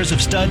 carat pairs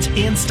of studs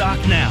in stock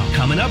now.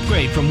 Come and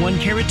upgrade from 1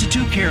 carat to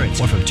 2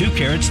 carats or from 2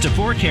 carats to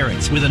 4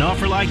 carats. With an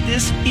offer like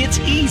this, it's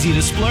easy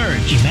to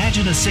splurge.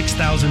 Imagine a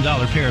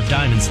 $6,000 pair of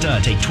diamond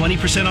studs. Take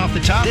 20% off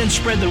the top, then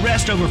spread the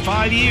rest over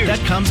 5 years. That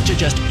comes to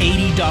just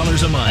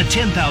 $80 a month. A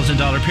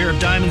 $10,000 pair of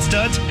diamond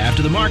studs,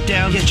 after the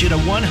markdown, gets you to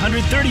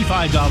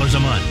 $135 a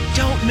month.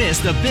 Don't miss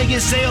the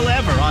biggest sale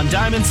ever on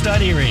diamond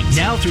stud earrings.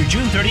 Now through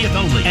June 30th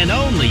only, and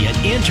only at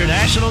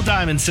International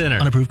Diamond Center.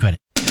 On approved credit.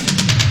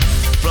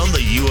 From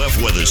the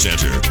UF Weather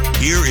Center,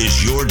 here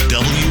is your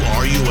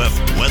WRUF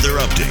weather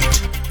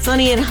update.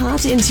 Sunny and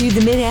hot into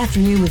the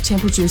mid-afternoon with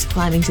temperatures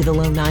climbing to the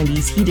low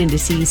 90s, heat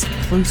indices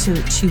closer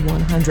to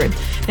 100.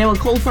 Now, a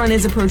cold front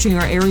is approaching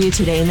our area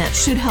today, and that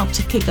should help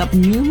to kick up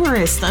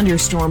numerous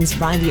thunderstorms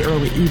by the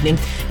early evening,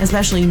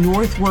 especially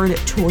northward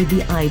toward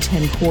the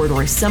I-10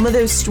 corridor. Some of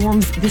those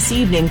storms this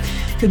evening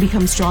could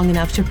become strong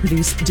enough to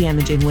produce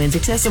damaging winds.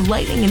 Excessive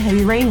lightning and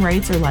heavy rain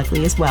rates are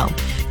likely as well.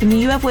 From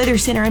the UF Weather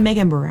Center, I'm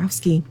Megan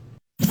Borowski.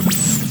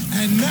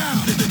 And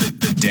now,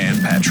 Dan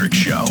Patrick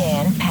Show.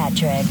 Dan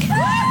Patrick.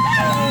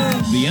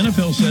 The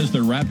NFL says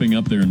they're wrapping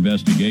up their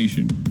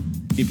investigation.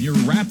 If you're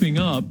wrapping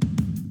up,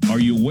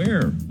 are you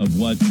aware of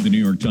what the New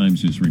York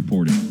Times is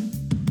reporting?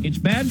 It's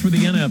bad for the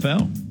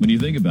NFL when you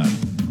think about it.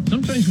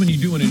 Sometimes when you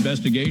do an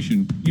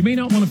investigation, you may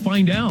not want to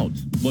find out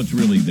what's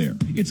really there.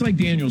 It's like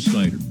Daniel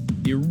Snyder.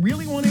 You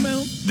really want him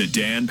out? The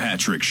Dan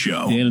Patrick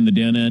Show. Dan and the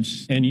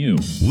Danettes and you.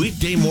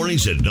 Weekday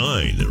mornings at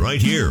 9, right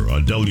here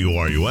on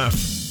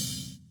WRUF.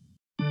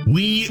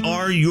 We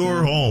are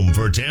your home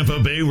for Tampa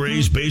Bay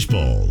Rays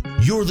baseball.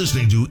 You're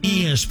listening to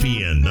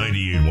ESPN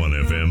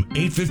 98.1 FM,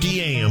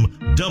 850 AM,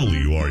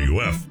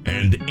 WRUF,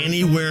 and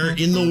anywhere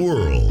in the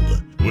world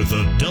with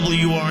the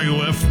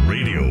WRUF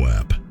radio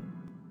app.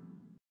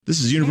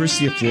 This is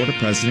University of Florida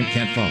President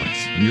Kent Fox,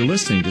 and you're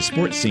listening to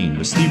Sports Scene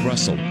with Steve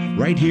Russell,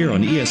 right here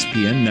on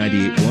ESPN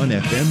 98.1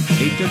 FM,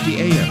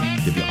 850 AM,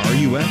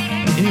 WRUF,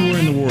 and anywhere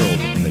in the world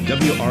on the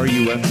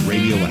WRUF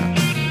radio app.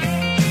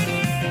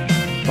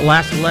 The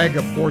last leg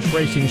of horse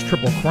racing's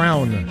Triple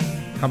Crown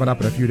coming up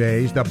in a few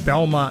days, the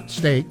Belmont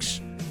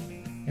Stakes.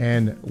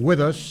 And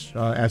with us,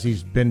 as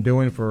he's been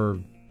doing for,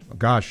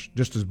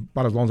 just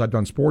about as long as I've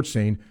done Sports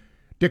Scene,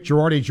 Dick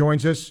Girardi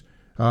joins us.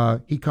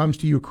 He comes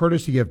to you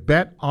courtesy of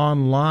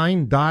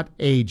betonline.ag.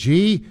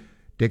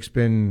 Dick's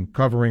been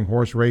covering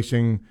horse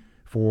racing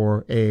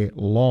for a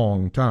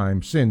long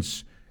time,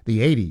 since the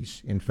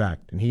 80s, in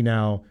fact. And he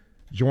now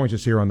joins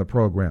us here on the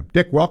program.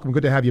 Dick, welcome.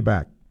 Good to have you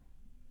back.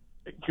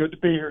 Good to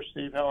be here,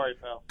 Steve. How are you,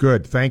 pal?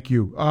 Good, thank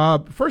you.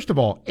 First of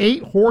all,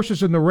 8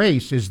 horses in the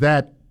race. Is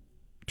that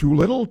too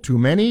little, too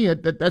many?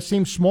 That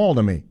seems small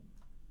to me.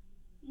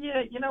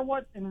 Yeah, you know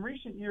what? In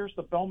recent years,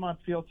 the Belmont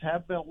fields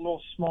have been a little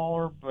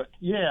smaller, but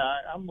yeah,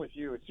 I'm with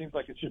you. It seems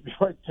like it should be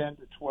like 10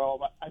 to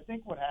 12. I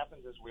think what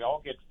happens is we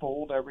all get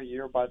fooled every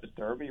year by the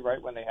Derby,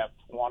 right, when they have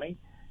 20.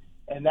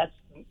 And that's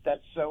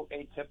so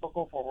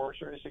atypical for horse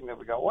racing that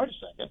we go, wait a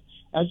second,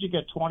 as you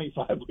get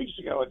 25 weeks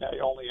ago and now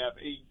you only have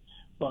 8.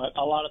 But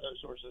a lot of those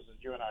horses, as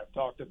you and I have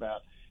talked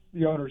about,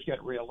 the owners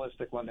get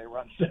realistic when they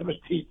run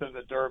 17th in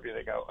the Derby.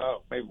 They go,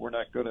 oh, maybe we're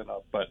not good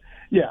enough. But,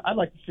 yeah, I'd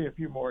like to see a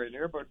few more in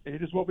here, but 8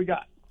 is what we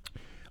got.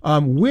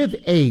 With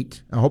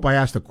 8, I hope I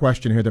asked a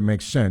question here that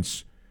makes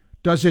sense.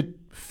 Does it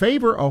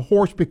favor a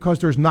horse because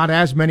there's not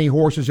as many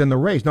horses in the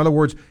race? In other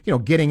words,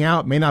 getting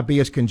out may not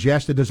be as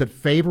congested. Does it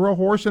favor a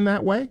horse in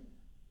that way?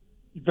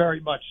 Very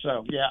much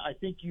so. Yeah, I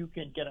think you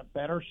can get a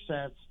better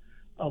sense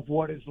of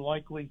what is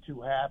likely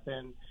to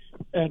happen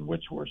and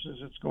which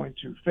horses it's going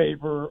to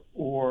favor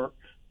or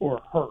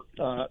hurt.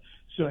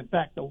 So, in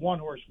fact, the one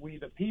horse, We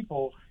the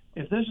People,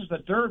 if this is the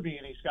Derby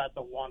and he's got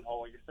the one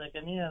hole, you're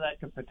thinking, yeah, that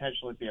could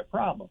potentially be a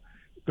problem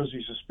because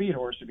he's a speed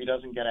horse. If he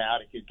doesn't get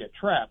out, he could get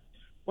trapped.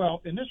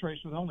 Well, in this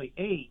race with only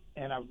 8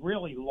 and a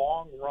really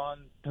long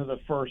run to the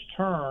first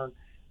turn,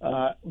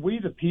 We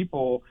the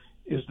People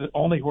is the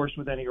only horse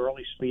with any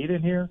early speed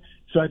in here.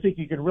 So I think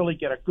you can really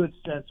get a good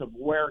sense of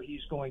where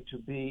he's going to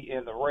be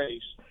in the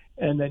race,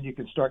 and then you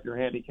can start your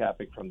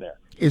handicapping from there.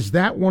 Is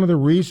that one of the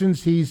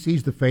reasons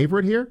he's the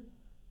favorite here?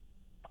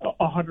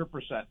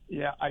 100%.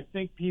 Yeah, I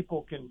think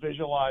people can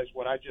visualize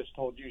what I just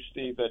told you,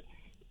 Steve, that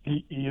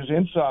he is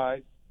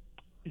inside.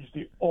 He's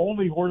the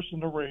only horse in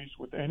the race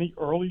with any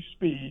early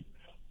speed.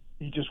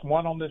 He just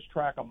won on this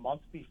track a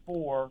month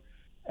before,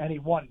 and he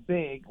won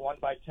big, won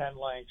by 10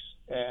 lengths.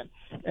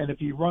 And if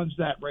he runs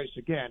that race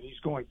again, he's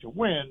going to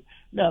win.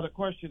 Now, the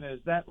question is,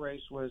 that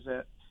race was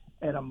at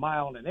 1.1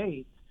 miles.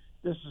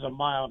 This is 1.5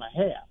 miles.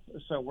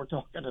 So we're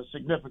talking a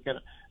significant,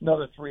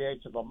 another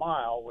 3/8 of a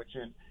mile, which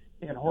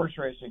in horse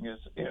racing is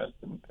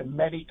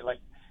many,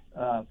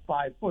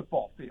 5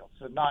 football fields.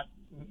 So not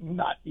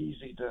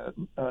easy to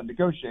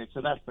negotiate.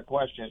 So that's the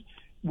question.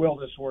 Will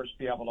this horse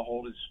be able to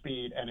hold his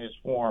speed and his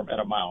form at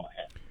 1.5 miles?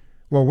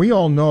 Well, we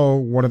all know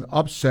what an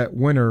upset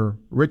winner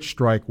Rich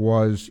Strike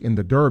was in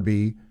the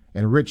Derby,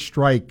 and Rich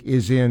Strike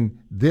is in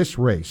this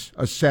race.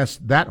 Assess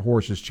that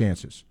horse's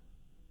chances.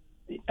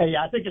 Hey,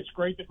 I think it's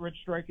great that Rich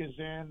Strike is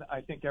in.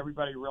 I think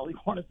everybody really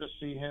wanted to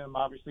see him,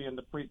 obviously, in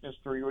the Preakness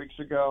 3 weeks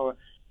ago.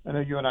 I know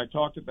you and I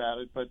talked about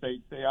it, but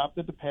they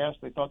opted to pass.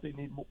 They thought they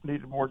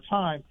needed more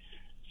time.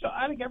 So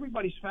I think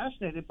everybody's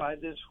fascinated by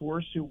this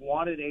horse who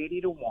wanted 80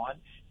 to 1.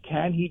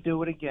 Can he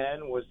do it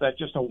again? Was that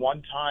just a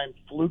one-time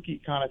fluky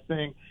kind of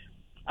thing?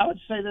 I would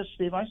say this,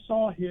 Steve. I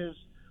saw his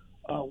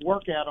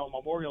workout on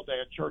Memorial Day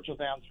at Churchill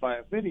Downs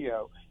via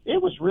video. It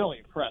was really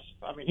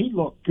impressive. I mean, he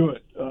looked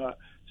good.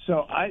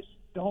 So I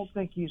don't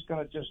think he's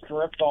going to just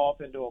drift off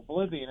into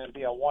oblivion and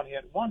be a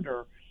one-hit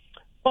wonder.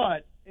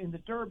 But in the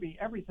Derby,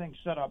 everything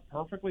set up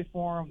perfectly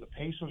for him. The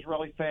pace was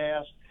really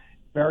fast,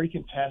 very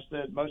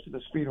contested. Most of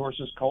the speed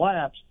horses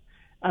collapsed.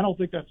 I don't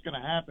think that's going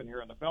to happen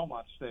here in the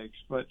Belmont Stakes,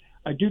 but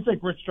I do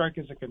think Rich Strike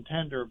is a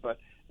contender, but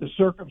the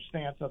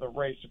circumstance of the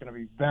race is going to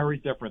be very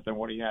different than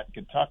what he had in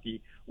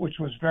Kentucky, which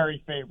was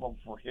very favorable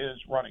for his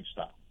running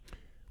style.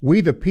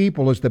 We the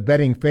People is the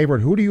betting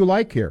favorite. Who do you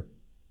like here?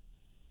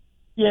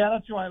 Yeah,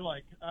 that's who I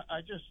like.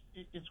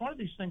 It's one of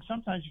these things,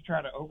 sometimes you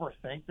try to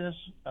overthink this.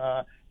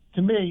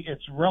 To me,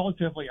 it's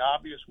relatively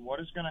obvious what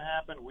is going to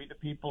happen. We the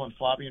People and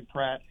Flavien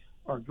Prat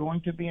are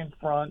going to be in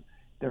front.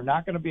 They're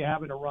not going to be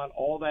having to run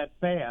all that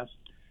fast.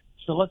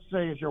 So let's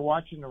say as you're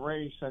watching the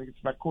race, I think it's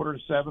about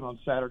 6:45 on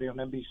Saturday on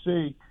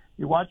NBC,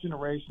 you're watching the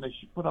race and they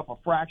should put up a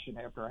fraction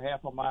after a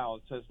half a mile.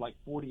 It says like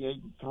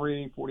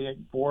 48.3,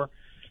 48.4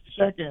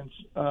 seconds.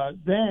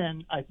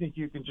 Then I think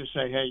you can just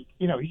say, hey,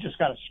 he just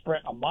got to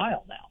sprint a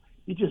mile now.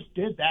 He just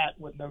did that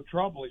with no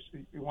trouble.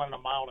 He went a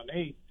mile and an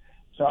eighth.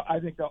 So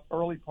I think the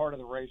early part of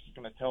the race is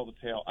going to tell the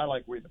tale. I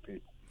like We the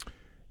People.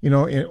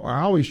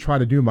 I always try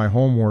to do my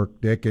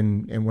homework, Dick,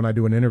 and when I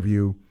do an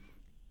interview,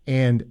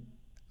 and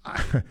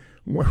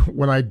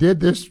when I did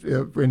this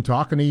in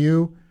talking to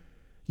you,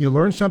 you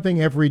learn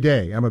something every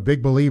day. I'm a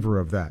big believer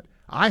of that.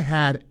 I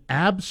had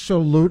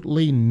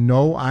absolutely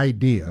no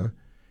idea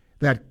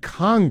that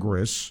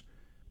Congress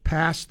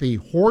passed the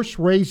Horse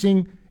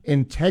Racing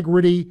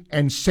Integrity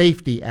and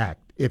Safety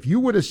Act. If you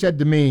would have said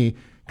to me,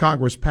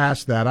 Congress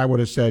passed that, I would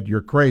have said,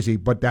 you're crazy,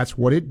 but that's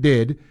what it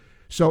did.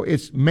 So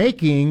it's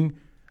making,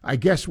 I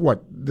guess,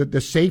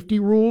 the safety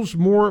rules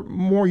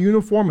more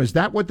uniform? Is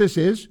that what this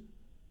is?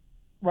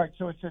 Right.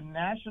 So it's a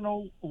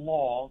national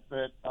law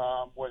that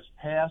was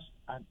passed,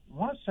 I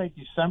want to say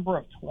December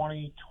of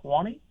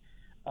 2020,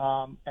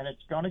 and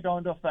it's going to go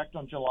into effect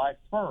on July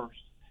 1st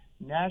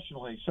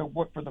nationally. So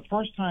for the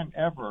first time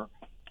ever,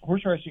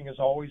 horse racing has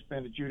always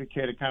been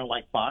adjudicated kind of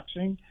like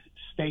boxing,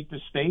 state to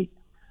state.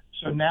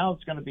 So now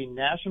it's going to be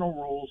national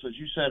rules. As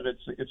you said,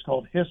 it's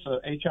called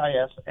HISA,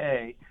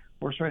 H-I-S-A,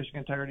 Horse Racing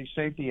Integrity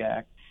Safety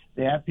Act.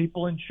 They have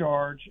people in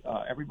charge.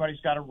 Everybody's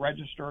got to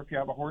register if you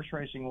have a horse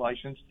racing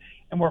license.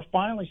 And we're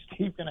finally,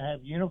 Steve, going to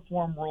have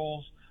uniform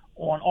rules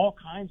on all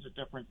kinds of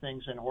different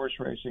things in horse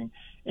racing,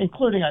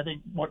 including, I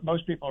think, what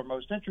most people are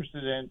most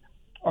interested in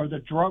are the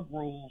drug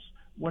rules,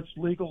 what's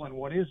legal and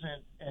what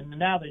isn't. And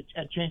now it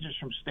changes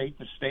from state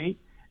to state.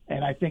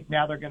 And I think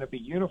now they're going to be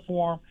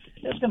uniform.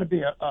 There's going to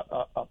be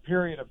a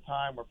period of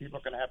time where people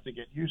are going to have to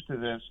get used to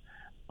this.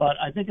 But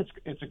I think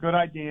it's a good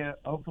idea.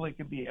 Hopefully it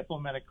can be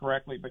implemented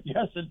correctly. But,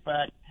 yes, in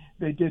fact,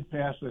 they did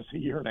pass this a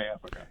year and a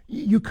half ago.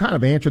 You kind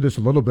of answered this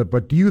a little bit,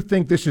 but do you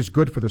think this is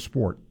good for the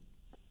sport?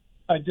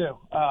 I do.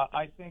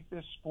 I think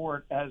this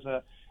sport has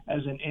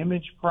an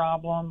image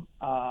problem,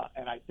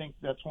 and I think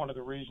that's one of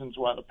the reasons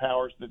why the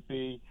powers that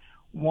be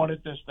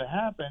wanted this to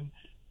happen.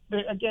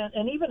 Again,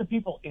 and even the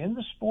people in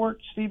the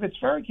sport, Steve, it's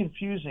very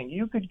confusing.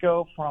 You could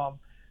go from,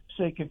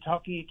 say,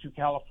 Kentucky to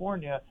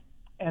California,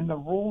 and the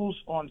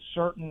rules on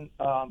certain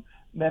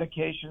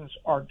medications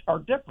are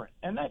different,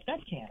 and that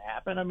can't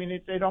happen. I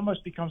mean, it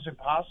almost becomes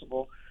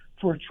impossible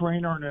for a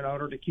trainer and an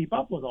owner to keep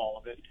up with all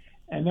of it.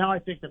 And now I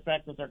think the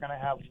fact that they're going to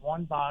have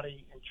one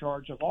body in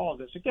charge of all of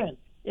this, again,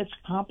 it's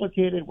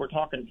complicated. We're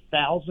talking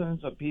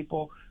thousands of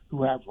people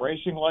who have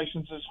racing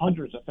licenses,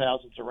 hundreds of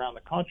thousands around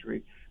the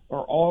country,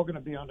 are all going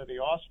to be under the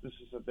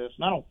auspices of this.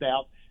 And I don't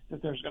doubt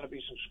that there's going to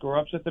be some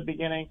screw-ups at the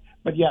beginning.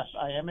 But, yes,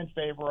 I am in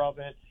favor of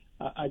it.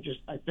 I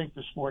think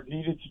the sport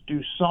needed to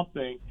do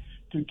something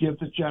to give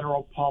the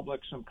general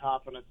public some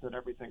confidence that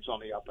everything's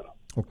on the up and up.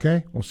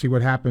 Okay, we'll see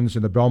what happens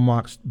in the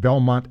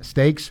Belmont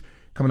Stakes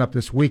coming up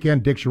this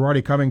weekend. Dick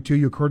Girardi coming to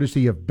you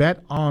courtesy of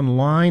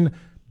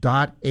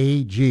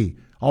betonline.ag.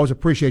 Always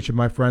appreciate you,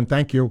 my friend.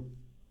 Thank you.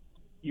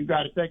 You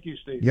got it. Thank you,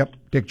 Steve. Yep,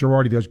 Dick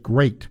Girardi does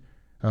great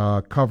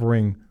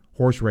covering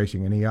horse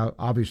racing, and he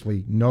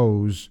obviously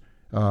knows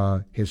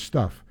his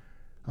stuff.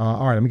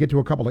 All right, let me get to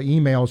a couple of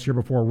emails here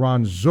before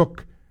Ron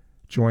Zook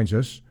joins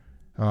us.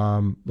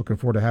 Looking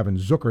forward to having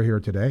Zucker here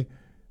today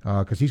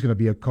because he's going to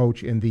be a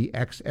coach in the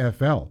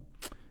XFL.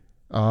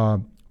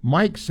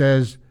 Mike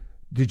says,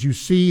 did you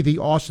see the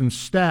awesome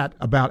stat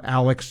about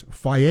Alex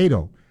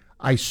Faedo?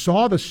 I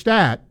saw the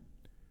stat,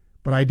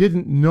 but I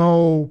didn't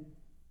know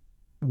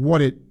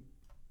what it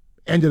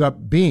ended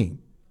up being.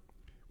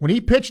 When he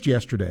pitched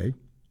yesterday,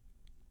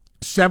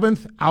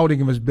 7th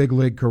outing of his big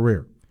league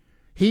career,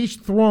 he's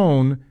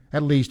thrown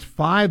at least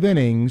 5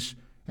 innings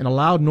and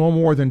allowed no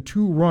more than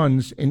 2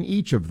 runs in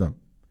each of them.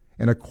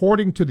 And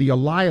according to the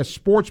Elias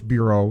Sports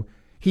Bureau,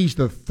 he's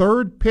the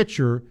 3rd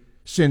pitcher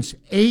since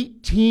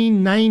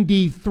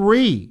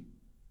 1893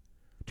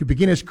 to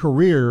begin his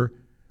career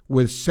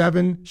with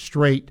 7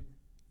 straight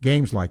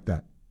games like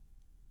that.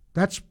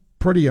 That's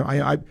pretty.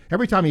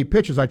 Every time he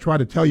pitches, I try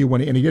to tell you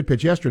and he did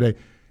pitch yesterday,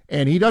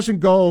 and he doesn't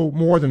go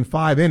more than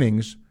 5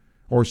 innings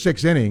or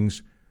 6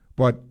 innings,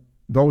 but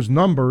those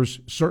numbers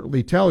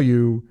certainly tell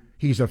you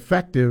he's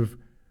effective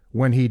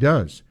when he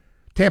does.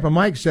 Tampa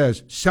Mike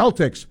says,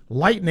 Celtics,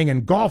 Lightning,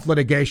 and golf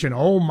litigation.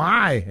 Oh,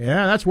 my.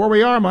 Yeah, that's where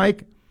we are,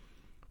 Mike.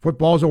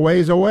 Football's a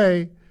ways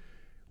away.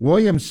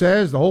 Williams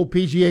says the whole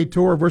PGA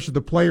Tour versus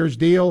the Players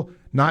deal,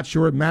 not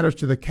sure it matters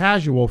to the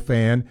casual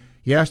fan.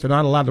 Yes, they're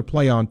not allowed to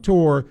play on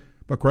tour,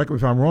 but correct me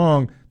if I'm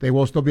wrong, they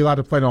will still be allowed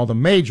to play in all the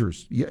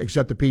majors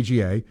except the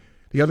PGA.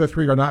 The other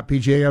 3 are not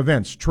PGA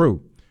events.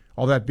 True.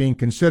 All that being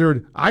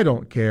considered, I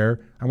don't care.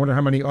 I wonder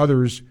how many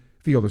others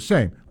feel the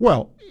same.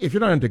 Well, if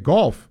you're not into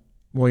golf,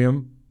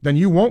 William, then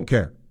you won't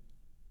care.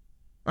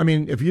 I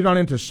mean, if you're not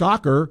into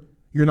soccer,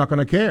 you're not going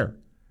to care.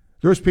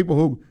 There's people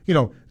who,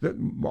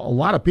 a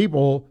lot of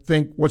people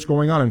think what's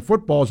going on in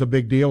football is a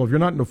big deal. If you're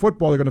not into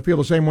football, they're going to feel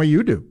the same way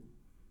you do.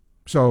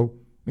 So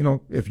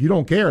if you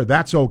don't care,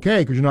 that's okay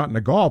because you're not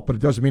into golf, but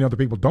it doesn't mean other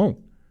people don't.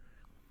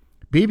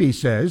 BB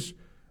says,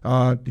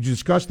 did you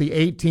discuss the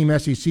 8-team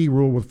SEC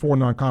rule with 4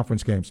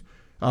 non-conference games?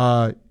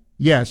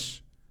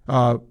 Yes,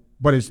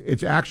 but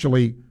it's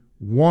actually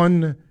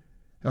 1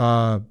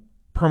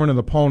 permanent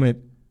opponent,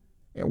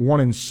 1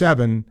 and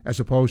 7, as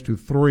opposed to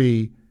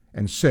 3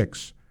 and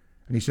 6.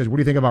 And he says, what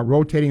do you think about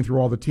rotating through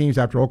all the teams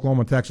after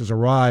Oklahoma and Texas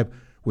arrive,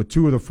 with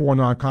 2 of the 4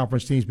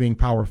 non-conference teams being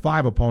Power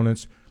 5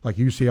 opponents like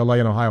UCLA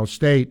and Ohio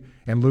State,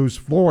 and lose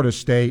Florida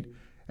State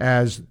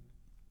as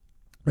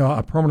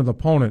a permanent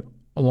opponent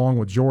along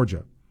with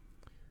Georgia?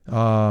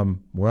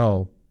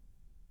 Well,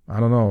 I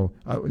don't know.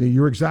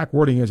 Your exact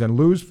wording is, and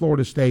lose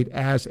Florida State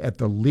as at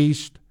the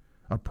least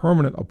a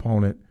permanent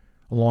opponent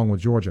along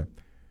with Georgia.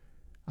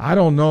 I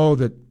don't know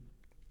that.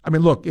 I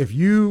mean, look, if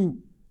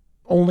you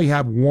only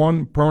have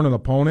 1 permanent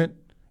opponent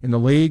in the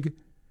league,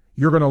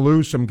 you're going to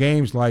lose some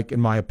games like,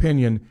 in my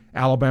opinion,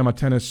 Alabama,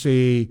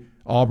 Tennessee,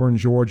 Auburn,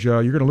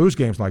 Georgia. You're going to lose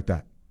games like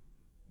that.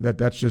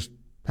 That's just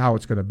how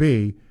it's going to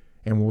be,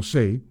 and we'll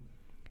see.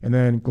 And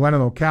then Glenn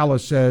in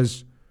Ocala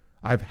says,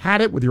 I've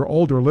had it with your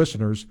older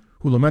listeners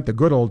who lament the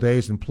good old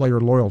days and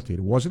player loyalty. It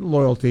wasn't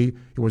loyalty.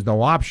 It was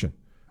no option.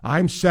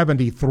 I'm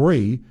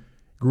 73,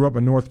 grew up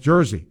in North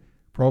Jersey.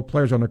 Pro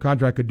players under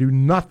contract could do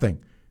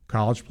nothing.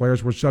 College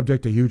players were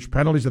subject to huge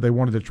penalties if they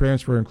wanted to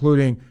transfer,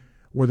 including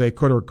where they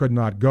could or could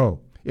not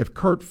go. If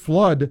Curt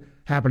Flood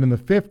happened in the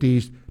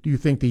 50s, do you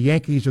think the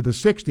Yankees of the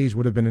 60s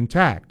would have been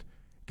intact?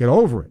 Get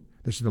over it.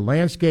 This is the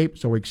landscape,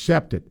 so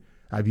accept it.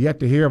 I've yet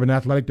to hear of an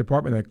athletic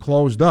department that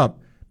closed up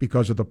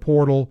because of the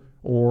portal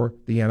or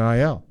the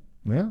NIL.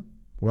 Yeah,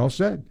 well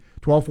said.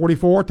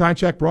 1244, time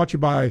check brought to you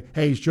by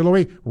Hayes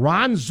Jewelry.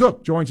 Ron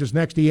Zook joins us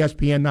next,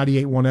 ESPN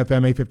 98.1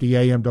 FM, 850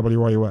 AM,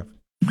 WRUF.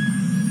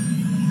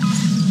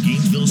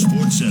 Gainesville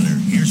Sports Center.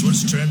 Here's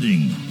what's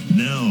trending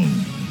now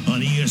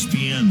on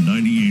ESPN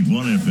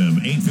 98.1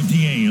 FM,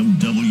 850 AM,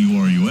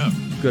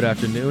 WRUF. Good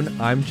afternoon.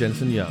 I'm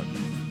Jensen Young.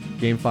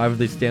 Game 5 of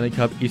the Stanley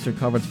Cup Eastern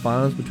Conference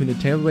Finals between the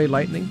Tampa Bay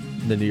Lightning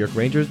and the New York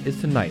Rangers is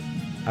tonight.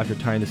 After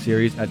tying the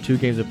series at 2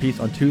 games apiece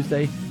on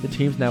Tuesday, the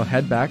teams now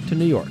head back to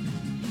New York.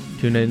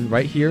 Tune in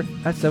right here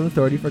at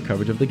 7:30 for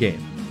coverage of the game.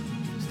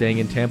 Staying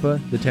in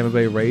Tampa, the Tampa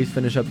Bay Rays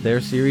finish up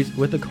their series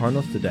with the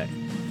Cardinals today.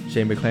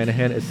 Shane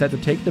McClanahan is set to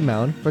take the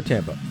mound for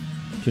Tampa.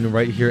 Tune in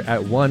right here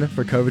at 1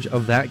 for coverage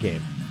of that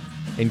game.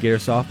 In Gator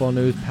softball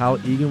news, Pal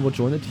Egan will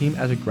join the team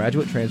as a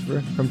graduate transfer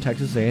from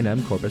Texas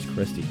A&M Corpus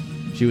Christi.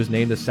 She was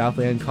named the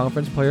Southland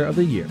Conference Player of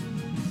the Year.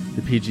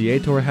 The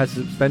PGA Tour has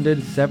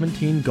suspended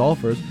 17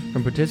 golfers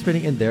from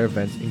participating in their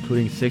events,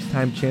 including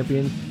 6-time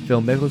champion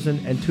Phil Mickelson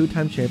and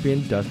 2-time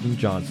champion Dustin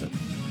Johnson.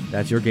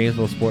 That's your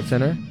Gainesville Sports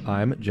Center.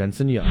 I'm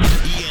Jensen Young.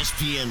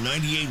 ESPN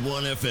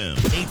 98.1 FM,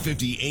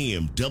 850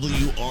 AM,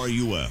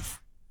 WRUF.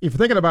 If you're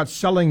thinking about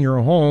selling your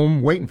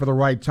home, waiting for the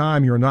right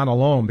time, you're not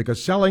alone,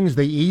 because selling's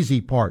the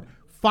easy part.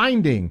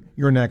 Finding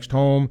your next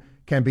home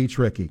can be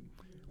tricky.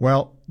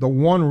 Well, the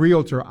one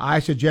realtor I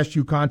suggest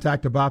you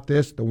contact about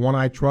this, the one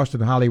I trust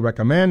and highly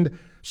recommend,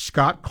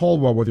 Scott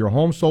Caldwell with your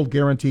Home Sold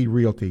Guaranteed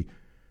Realty.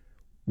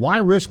 Why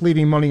risk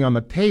leaving money on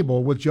the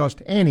table with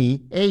just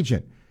any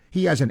agent?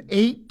 He has an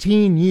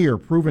 18-year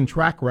proven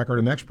track record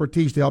and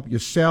expertise to help you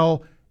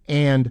sell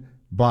and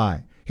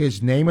buy.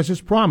 His name is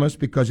his promise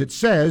because it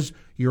says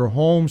your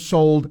Home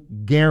Sold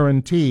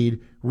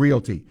Guaranteed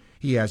Realty.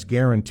 He has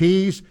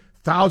guarantees,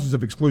 thousands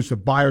of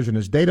exclusive buyers in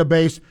his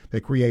database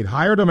that create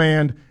higher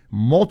demand,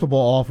 multiple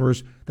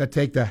offers that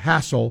take the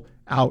hassle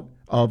out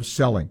of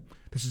selling.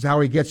 This is how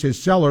he gets his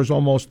sellers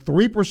almost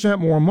 3%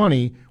 more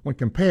money when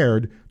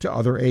compared to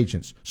other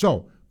agents.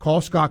 So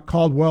call Scott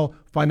Caldwell,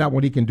 find out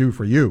what he can do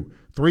for you.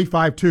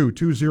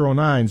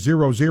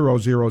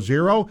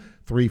 352-209-0000,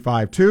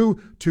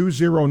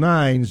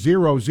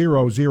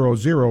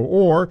 352-209-0000,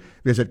 or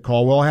visit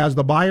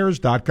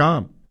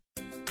CaldwellHasTheBuyers.com.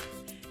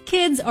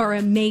 Kids are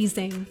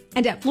amazing,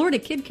 and at Florida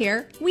Kid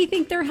Care, we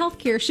think their health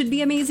care should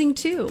be amazing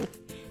too.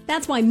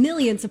 That's why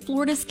millions of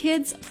Florida's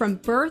kids from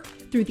birth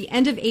through the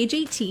end of age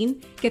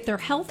 18 get their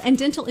health and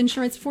dental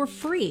insurance for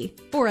free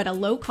or at a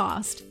low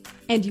cost.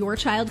 And your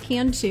child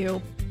can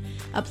too.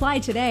 Apply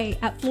today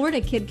at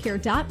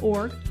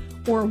floridakidcare.org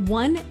or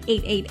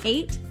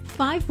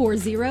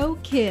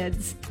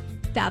 1-888-540-KIDS.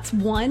 That's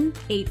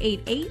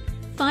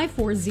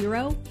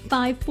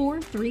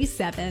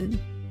 1-888-540-5437.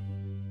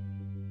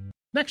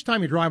 Next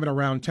time you're driving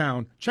around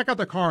town, check out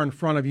the car in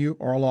front of you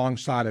or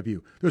alongside of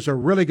you. There's a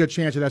really good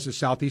chance it has a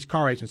Southeast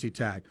Car Agency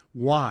tag.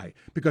 Why?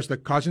 Because the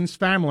Cousins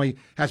family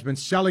has been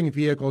selling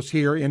vehicles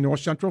here in North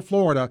Central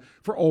Florida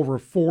for over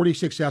 40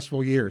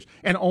 successful years.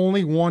 And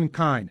only one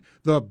kind,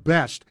 the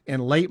best in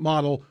late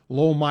model,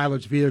 low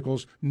mileage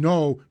vehicles,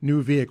 no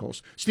new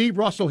vehicles. Steve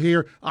Russell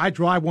here. I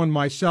drive one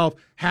myself,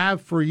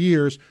 have for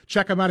years.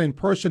 Check them out in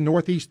person,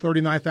 Northeast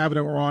 39th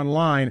Avenue, or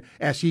online,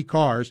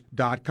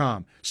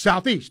 secars.com.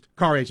 Southeast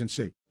Car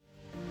Agency.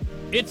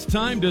 It's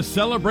time to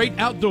celebrate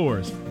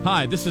outdoors.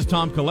 Hi, this is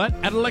Tom Collette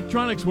at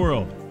Electronics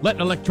World. Let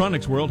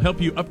Electronics World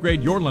help you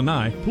upgrade your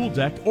lanai, pool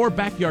deck, or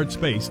backyard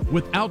space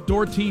with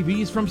outdoor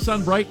TVs from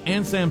Sunbright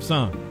and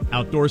Samsung.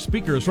 outdoor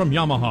speakers from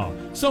Yamaha,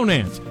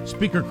 Sonance,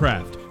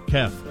 Speakercraft,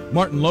 Kef,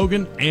 Martin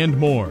Logan, and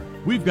more.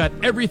 We've got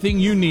everything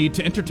you need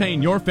to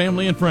entertain your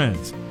family and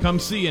friends. Come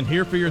see and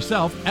hear for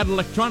yourself at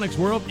Electronics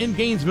World in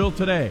Gainesville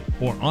today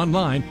or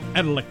online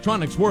at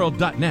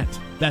electronicsworld.net.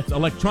 That's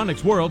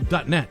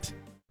electronicsworld.net.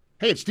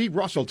 Hey, it's Steve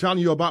Russell telling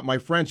you about my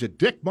friends at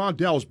Dick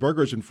Mondell's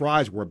Burgers and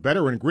Fries, where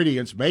better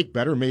ingredients make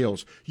better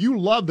meals. You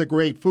love the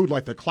great food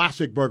like the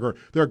classic burger,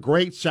 their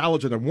great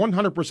salads, and the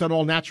 100%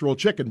 all-natural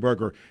chicken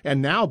burger.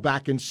 And now,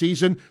 back in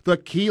season, the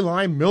key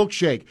lime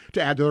milkshake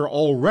to add to their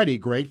already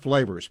great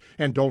flavors.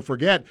 And don't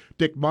forget,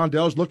 Dick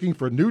Mondell's looking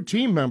for new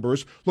team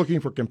members, looking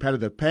for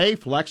competitive pay,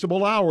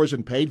 flexible hours,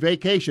 and paid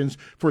vacations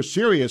for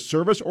serious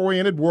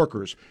service-oriented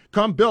workers.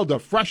 Come build the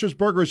freshest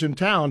burgers in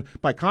town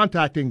by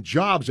contacting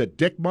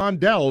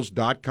jobs@dickmondells.com.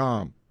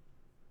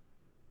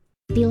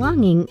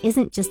 Belonging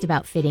isn't just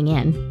about fitting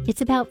in,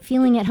 it's about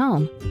feeling at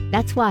home.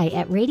 That's why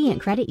at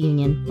Radiant Credit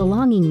Union,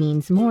 belonging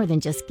means more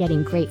than just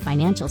getting great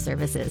financial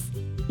services.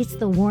 It's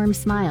the warm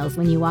smiles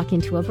when you walk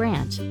into a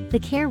branch, the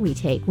care we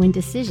take when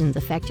decisions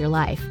affect your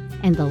life,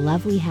 and the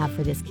love we have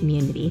for this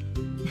community.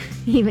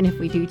 Even if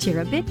we do cheer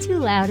a bit too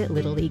loud at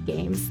Little League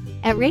games.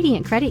 At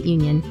Radiant Credit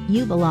Union,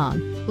 you belong.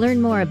 Learn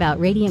more about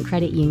Radiant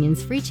Credit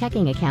Union's free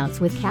checking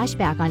accounts with cash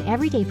back on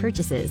everyday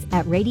purchases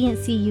at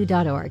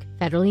radiantcu.org.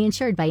 Federally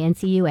insured by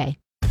NCUA.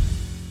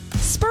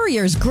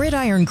 Spurrier's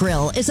Gridiron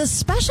Grill is a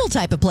special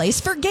type of place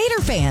for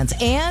Gator fans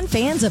and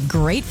fans of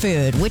great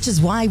food, which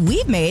is why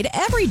we've made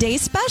every day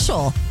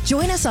special.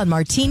 Join us on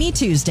Martini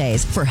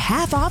Tuesdays for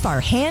half off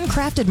our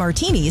handcrafted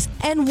martinis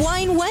and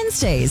Wine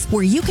Wednesdays,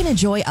 where you can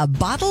enjoy a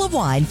bottle of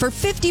wine for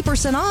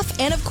 50% off.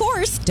 And of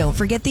course, don't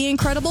forget the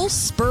incredible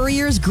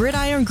Spurrier's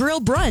Gridiron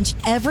Grill brunch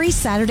every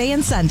Saturday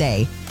and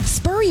Sunday.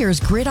 Spurrier's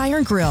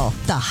Gridiron Grill,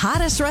 the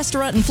hottest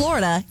restaurant in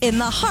Florida in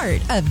the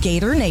heart of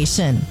Gator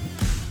Nation.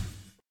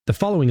 The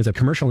following is a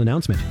commercial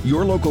announcement.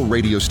 Your local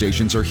radio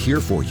stations are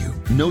here for you.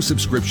 No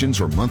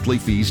subscriptions or monthly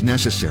fees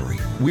necessary.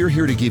 We're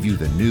here to give you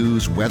the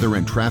news, weather,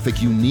 and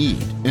traffic you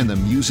need, and the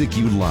music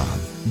you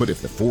love. But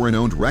if the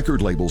foreign-owned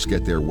record labels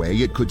get their way,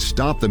 it could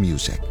stop the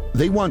music.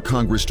 They want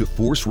Congress to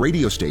force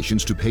radio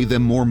stations to pay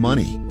them more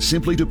money,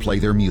 simply to play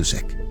their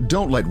music.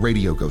 Don't let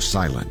radio go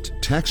silent.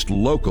 Text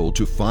LOCAL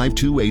to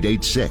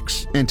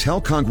 52886 and tell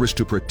Congress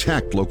to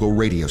protect local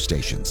radio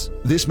stations.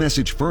 This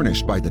message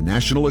furnished by the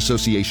National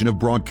Association of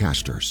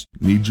Broadcasters.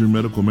 Need your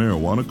medical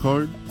marijuana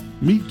card?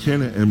 Meet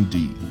Canna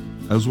MD.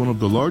 As one of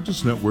the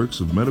largest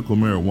networks of medical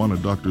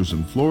marijuana doctors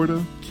in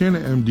Florida, Canna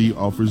MD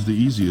offers the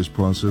easiest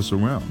process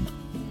around.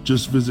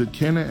 Just visit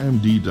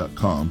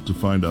cannamd.com to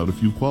find out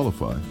if you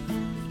qualify.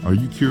 Are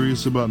you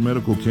curious about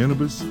medical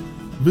cannabis?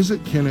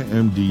 Visit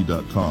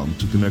cannamd.com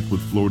to connect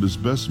with Florida's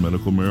best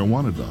medical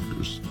marijuana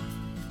doctors.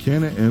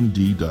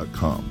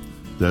 cannamd.com.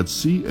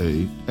 That's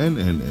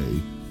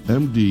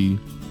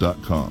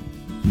CANNAMD.com.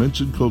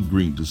 Mention code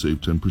GREEN to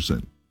save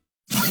 10%.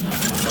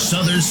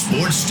 Southern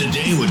Sports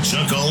Today with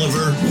Chuck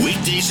Oliver,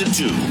 weekdays at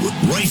 2,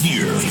 right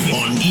here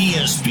on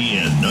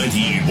ESPN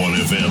 98.1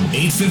 FM,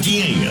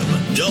 850 AM,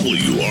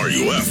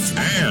 WRUF,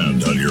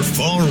 and on your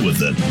phone with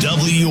the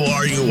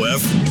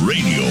WRUF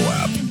radio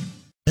app.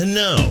 And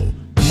now,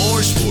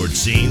 more Sports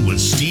Scene with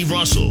Steve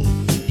Russell,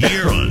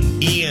 here on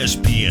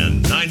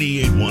ESPN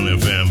 98.1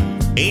 FM,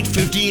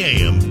 850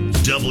 AM,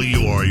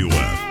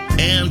 WRUF,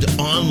 and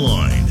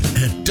online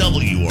at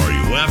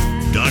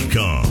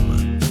WRUF.com.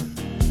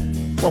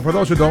 Well, for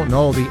those who don't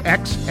know, the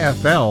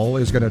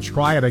XFL is going to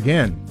try it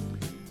again.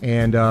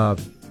 And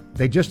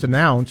they just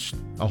announced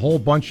a whole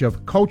bunch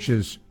of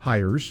coaches'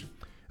 hires.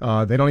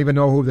 They don't even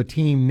know who the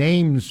team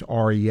names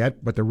are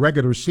yet, but the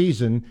regular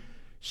season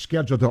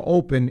scheduled to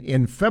open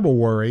in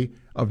February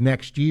of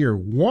next year.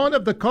 One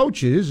of the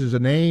coaches is a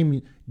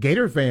name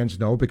Gator fans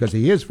know because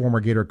he is former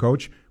Gator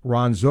coach,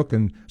 Ron Zook,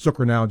 and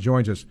Zooker now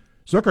joins us.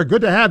 Zooker,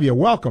 good to have you.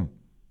 Welcome.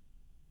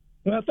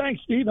 Well,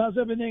 thanks, Steve. How's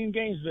everything in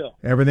Gainesville?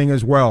 Everything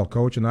is well,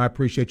 Coach, and I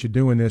appreciate you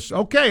doing this.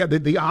 Okay,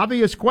 the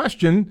obvious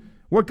question,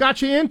 what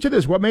got you into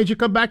this? What made you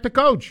come back to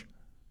coach?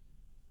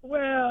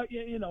 Well,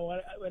 you know,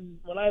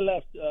 when I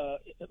left,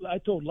 I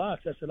told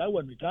Locks, I said I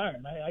wasn't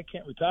retiring. I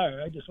can't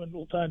retire. I just went a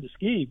little time to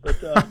ski. But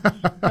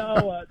now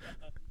the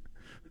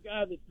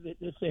guy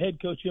that's the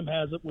head coach, Jim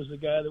Haslett, was the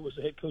guy that was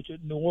the head coach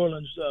at New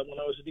Orleans when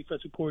I was the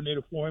defensive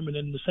coordinator for him, and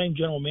then the same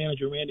general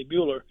manager, Randy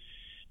Mueller.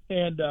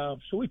 And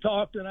so we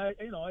talked, and I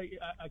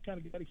kind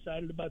of got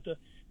excited about the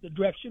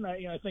direction.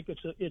 I think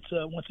it's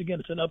once again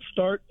it's an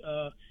upstart.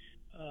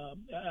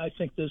 I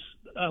think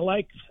I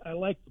like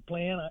the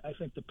plan. I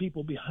think the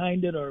people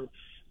behind it are,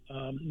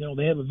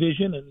 they have a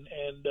vision,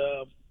 and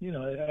I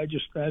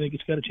think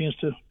it's got a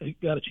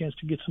chance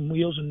to get some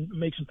wheels and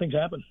make some things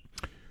happen.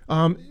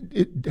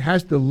 It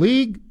has the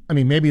league. I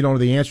mean, maybe you don't know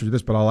the answer to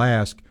this, but I'll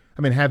ask.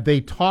 I mean, have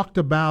they talked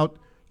about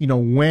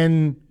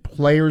when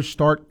players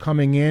start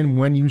coming in,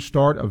 when you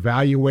start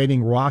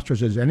evaluating rosters?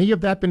 Has any of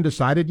that been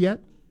decided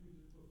yet?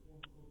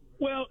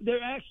 Well,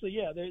 they're actually,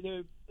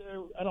 they're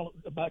I don't know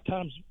about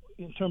times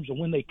in terms of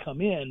when they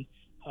come in.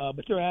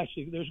 But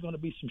there's going to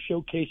be some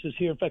showcases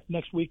here. In fact,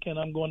 next weekend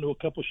I'm going to a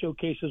couple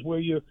showcases where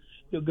you'll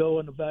go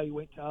and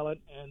evaluate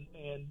talent,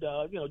 and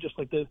just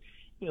like they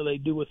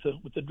do with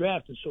the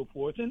draft and so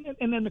forth. And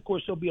then of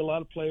course there'll be a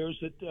lot of players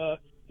that the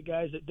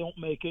guys that don't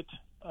make it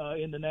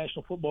in the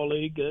National Football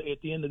League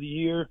at the end of the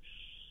year.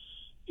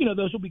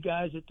 Those will be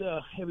guys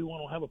that everyone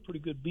will have a pretty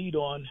good beat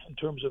on in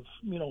terms of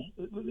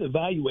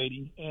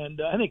evaluating.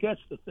 And I think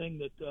that's the thing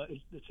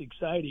that's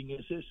exciting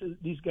is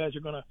these guys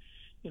are going to.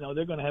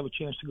 They're going to have a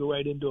chance to go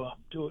right into a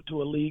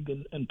league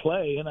and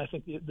play. And I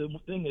think the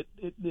thing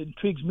that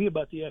intrigues me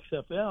about the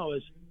XFL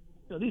is,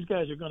 these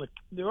guys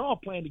they're all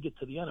playing to get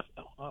to the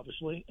NFL,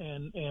 obviously.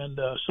 And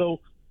so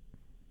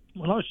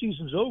when our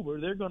season's over,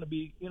 they're going to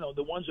be,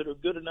 the ones that are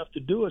good enough to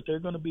do it, they're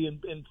going to be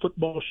in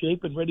football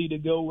shape and ready to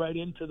go right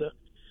into the,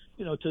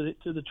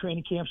 to the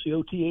training camps, the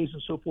OTAs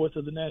and so forth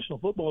of the National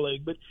Football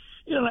League. But,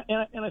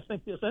 and I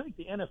think the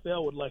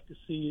NFL would like to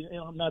see,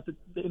 not that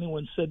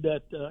anyone said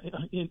that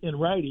in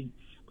writing,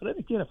 but I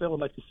think the NFL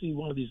would like to see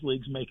one of these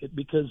leagues make it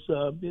because,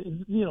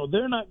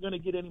 they're not going to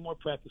get any more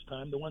practice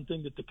time. The one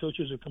thing that the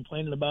coaches are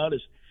complaining about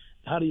is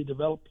how do you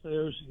develop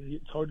players?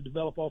 It's hard to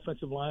develop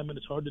offensive linemen.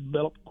 It's hard to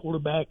develop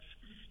quarterbacks.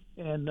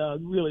 And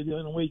really the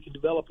only way you can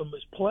develop them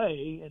is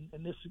play.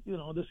 And this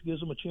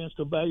gives them a chance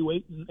to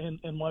evaluate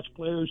and watch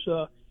players,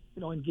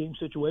 in game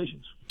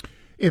situations.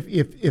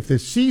 If the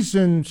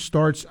season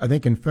starts, I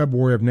think in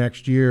February of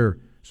next year,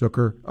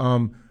 Zucker,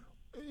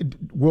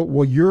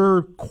 will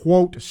your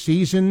quote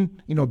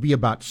season, be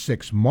about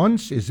 6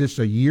 months? Is this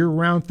a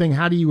year-round thing?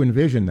 How do you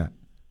envision that?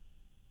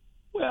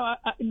 Well, I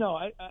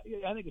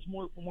think it's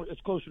more.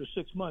 It's closer to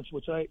 6 months,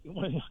 which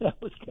that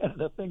was kind of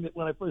the thing that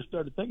when I first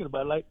started thinking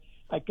about it,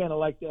 I kind of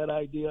like that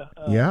idea.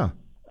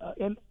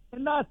 And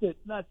not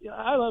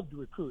I love to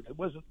recruit. It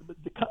wasn't, but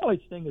the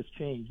college thing has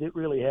changed. It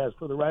really has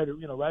for the right or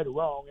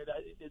wrong.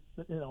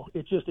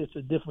 It's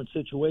a different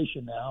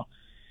situation now.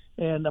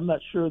 And I'm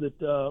not sure that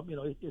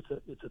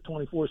it's a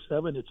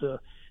 24/7. It's a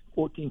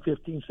 14,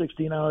 15,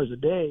 16 hours a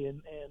day,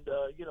 and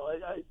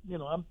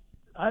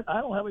I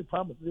don't have any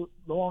problem with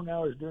the long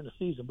hours during the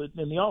season, but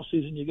in the off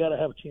season you got to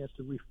have a chance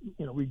to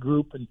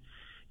regroup and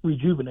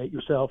rejuvenate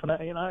yourself. And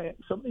I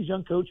some of these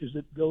young coaches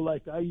that go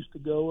like I used to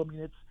go,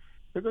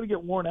 they're going to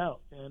get worn out,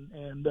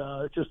 and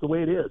it's just the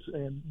way it is.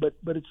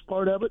 But it's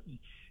part of it. And,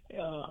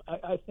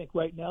 I think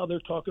right now they're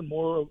talking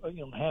more,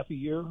 half a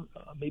year,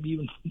 maybe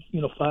even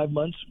 5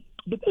 months.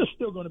 But there's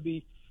still going to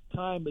be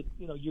time that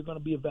you're going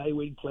to be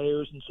evaluating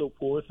players and so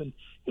forth, and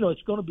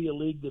it's going to be a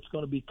league that's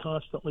going to be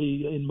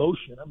constantly in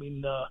motion.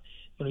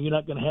 You're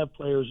not going to have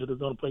players that are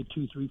going to play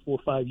 2, 3, 4,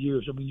 5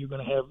 years. You're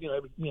going to have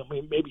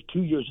maybe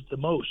 2 years at the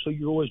most. So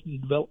you're always in a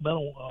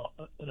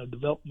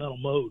developmental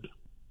mode.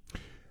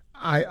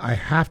 I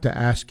have to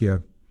ask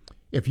you,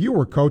 if you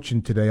were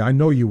coaching today, I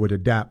know you would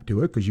adapt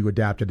to it because you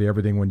adapted to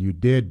everything when you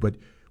did, but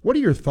what are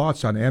your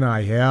thoughts on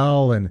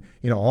NIL and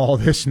all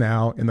this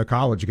now in the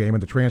college game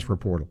and the transfer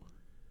portal?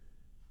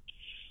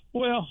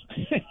 Well,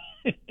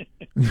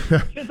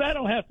 since I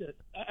don't have to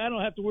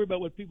worry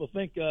about what people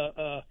think.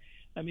 As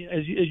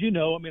you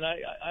know,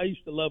 I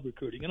used to love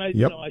recruiting, and I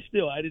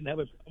didn't have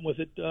a problem with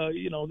it.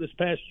 This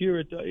past year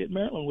at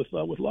Maryland with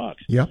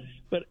Locks. Yeah.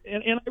 But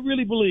and I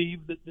really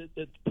believe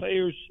that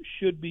players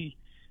should be.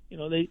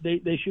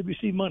 They should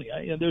receive money.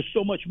 There's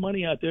so much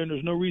money out there, and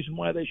there's no reason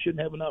why they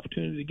shouldn't have an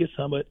opportunity to get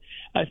some. But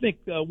I think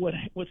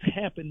what's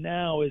happened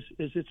now is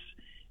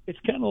it's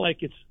kind of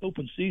like it's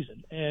open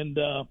season, and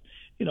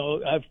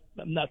I've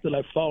not that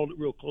I've followed it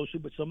real closely,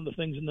 but some of the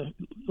things in the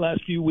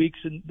last few weeks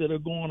that are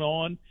going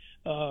on.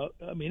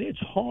 It's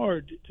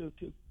hard to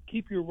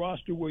keep your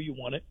roster where you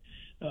want it.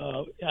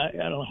 I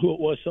don't know who it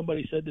was.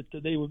 Somebody said that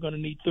they were going to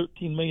need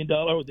 $13 million.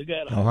 They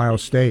got Ohio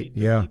State,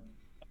 yeah.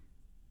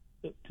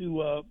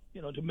 To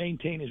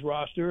maintain his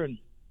roster, and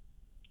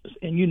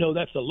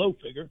that's a low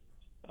figure.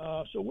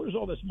 So where's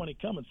all this money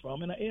coming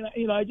from?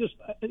 And I just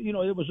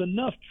there was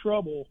enough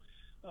trouble,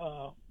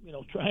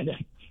 trying to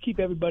keep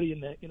everybody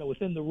in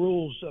within the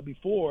rules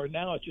before.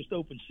 Now it's just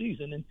open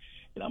season, and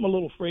I'm a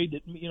little afraid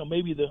that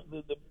maybe the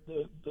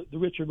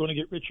rich are going to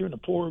get richer and the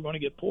poor are going to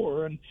get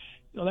poorer, and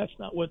that's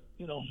not what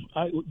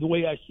the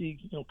way I see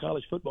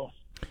college football.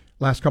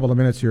 Last couple of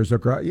minutes here,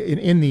 Zucker.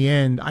 In the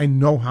end, I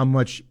know how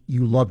much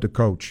you love to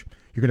coach.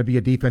 You're going to be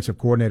a defensive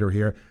coordinator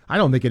here. I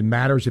don't think it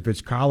matters if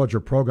it's college or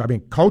program.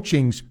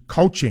 Coaching's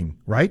coaching,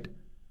 right?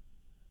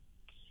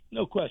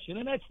 No question,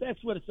 and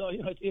that's what it's all.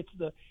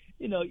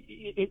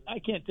 I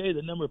can't tell you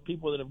the number of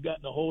people that have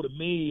gotten a hold of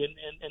me,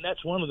 and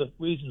that's one of the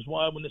reasons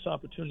why when this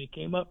opportunity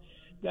came up,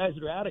 guys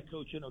that are out of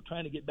coaching are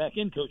trying to get back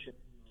in coaching.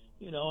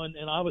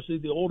 And obviously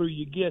the older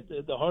you get,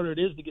 the harder it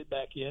is to get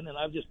back in. And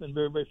I've just been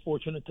very, very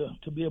fortunate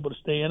to be able to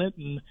stay in it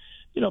and,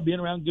 being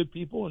around good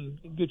people and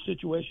good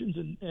situations.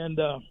 And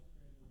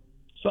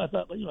so I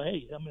thought,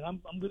 hey,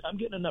 I'm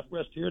getting enough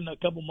rest here in a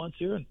couple months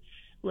here and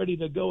ready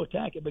to go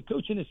attack it. But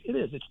coaching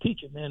it's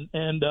teaching.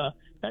 And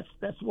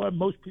that's why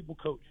most people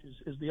coach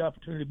is the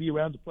opportunity to be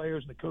around the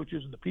players and the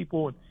coaches and the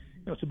people. And,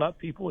 it's about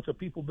people. It's a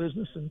people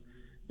business. And,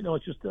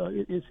 it's just,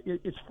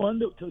 it's fun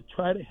to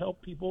try to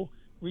help people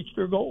reach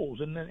their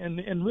goals.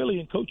 And really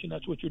in coaching,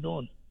 that's what you're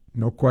doing.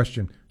 No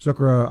question.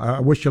 Zucker, I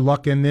wish you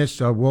luck in this.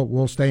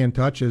 We'll stay in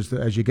touch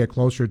as you get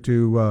closer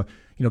to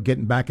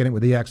getting back in it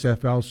with the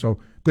XFL. So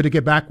good to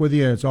get back with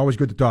you. It's always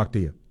good to talk to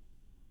you.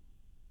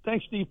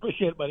 Thanks, Steve.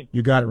 Appreciate it, buddy.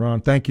 You got it,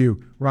 Ron. Thank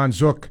you. Ron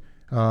Zook,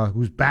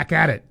 who's back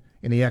at it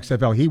in the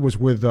XFL. He was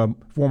with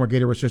former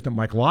Gator assistant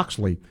Mike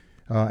Loxley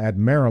at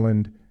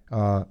Maryland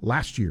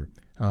last year.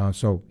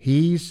 So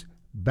he's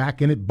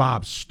back in it.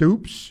 Bob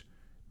Stoops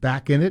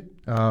back in it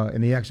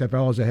in the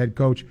XFL as a head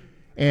coach.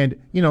 And,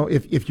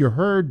 if you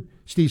heard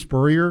Steve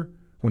Spurrier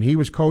when he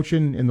was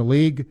coaching in the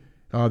league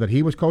that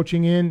he was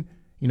coaching in,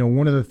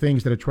 one of the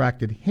things that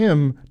attracted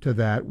him to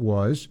that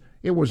was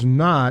it was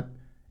not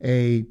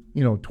a,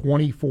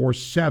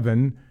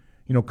 24/7,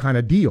 kind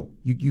of deal.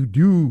 You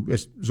do,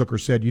 as Zucker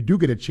said, you do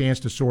get a chance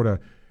to sort of,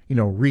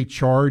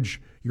 recharge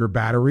your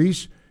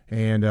batteries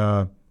and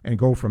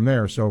go from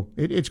there. So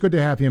it's good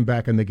to have him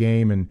back in the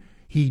game, and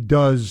he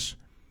does,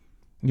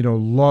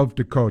 love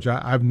to coach.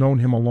 I've known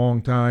him a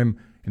long time,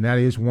 and that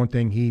is one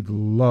thing he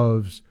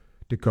loves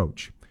to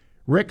coach.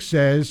 Rick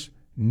says,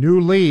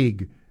 new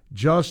league,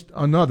 just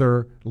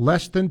another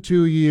less than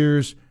 2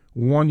 years,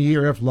 1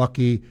 year if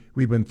lucky.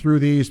 We've been through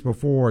these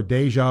before,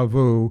 deja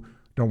vu.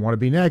 Don't want to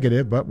be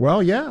negative, but,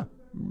 well, yeah,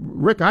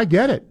 Rick, I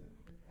get it.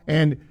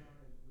 And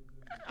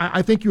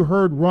I think you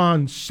heard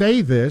Ron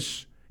say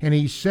this, and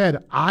he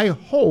said, I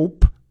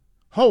hope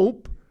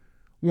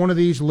one of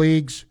these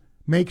leagues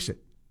makes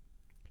it.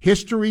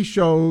 History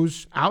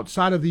shows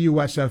outside of the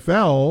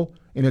USFL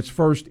in its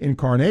first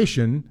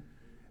incarnation,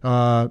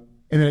 and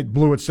then it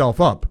blew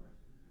itself up.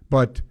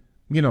 But,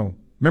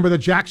 remember the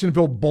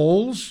Jacksonville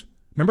Bulls?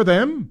 Remember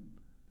them?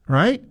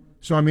 Right?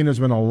 So, there's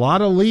been a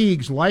lot of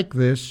leagues like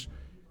this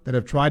that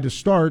have tried to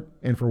start,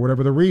 and for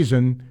whatever the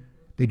reason,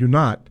 they do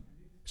not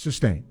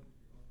sustain.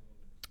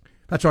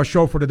 That's our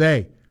show for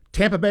today.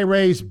 Tampa Bay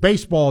Rays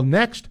baseball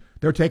next.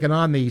 They're taking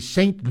on the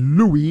St.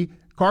 Louis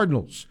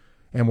Cardinals.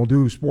 And we'll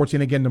do Sports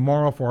In again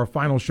tomorrow for our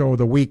final show of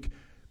the week,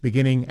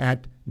 beginning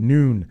at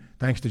noon.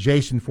 Thanks to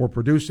Jason for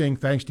producing.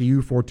 Thanks to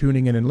you for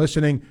tuning in and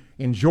listening.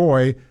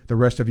 Enjoy the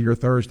rest of your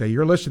Thursday.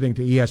 You're listening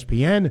to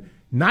ESPN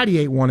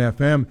 98.1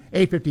 FM,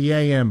 850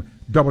 AM,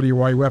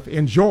 WYUF.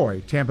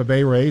 Enjoy Tampa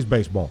Bay Rays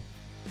baseball.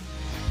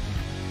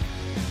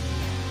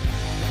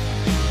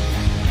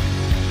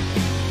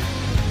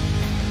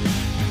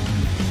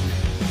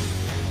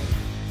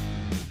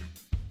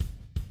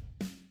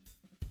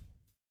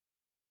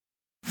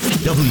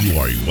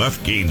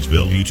 WRUF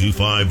Gainesville,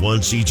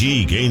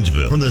 U251CG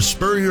Gainesville, from the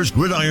Spurrier's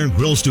Gridiron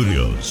Grill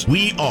Studios.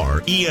 We are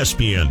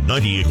ESPN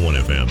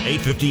 98.1 FM,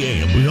 850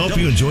 AM. We hope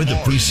you enjoyed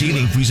the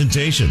preceding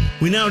presentation.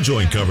 We now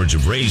join coverage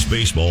of Rays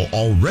baseball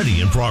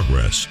already in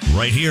progress,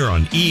 right here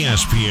on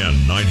ESPN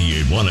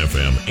 98.1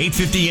 FM,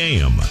 850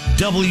 AM,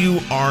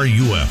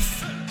 WRUF.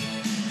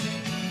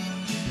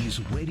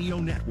 Radio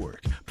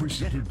Network,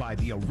 presented by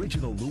the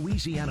original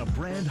Louisiana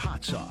brand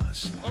hot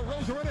sauce.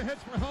 Rosarena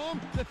hits for home.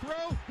 The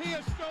throw, he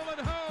has stolen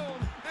home,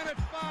 and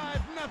it's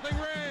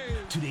 5-0 Rays.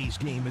 Today's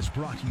game is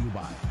brought to you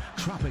by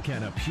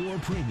Tropicana Pure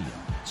Premium.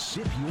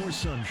 Sip your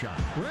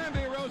sunshine. Randy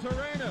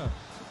Rosarena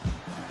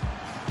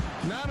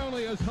not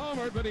only has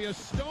homered, but he has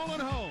stolen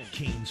home.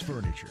 Canes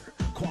Furniture.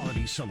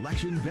 Quality,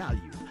 selection, value.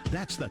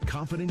 That's the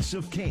confidence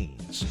of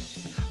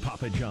Canes.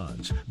 Papa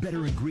John's.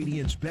 Better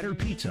ingredients, better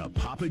pizza.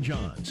 Papa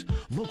John's.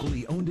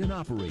 Locally owned and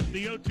operated.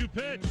 The 0-2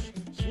 pitch.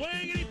 Swing,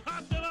 and he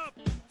popped it up.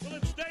 Will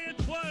it stay in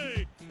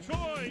play?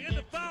 Troy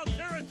into foul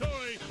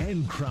territory.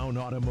 And Crown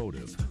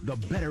Automotive. The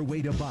better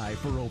way to buy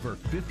for over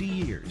 50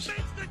 years.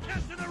 Makes the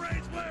catch and the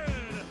Rays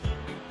win.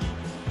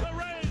 The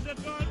Rays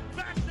have gone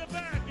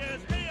back-to-back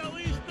as AL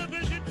East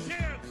Division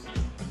champs.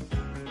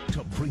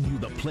 To bring you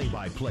the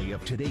play-by-play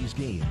of today's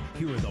game,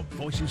 here are the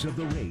voices of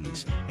the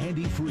Rays,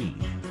 Andy Freed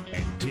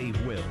and Dave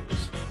Wills.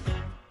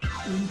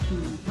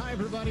 Hi,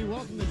 everybody.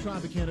 Welcome to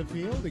Tropicana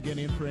Field. Again,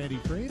 in for Andy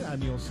Freed, I'm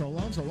Neil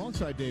Solondz,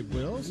 alongside Dave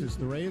Wills, as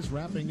the Rays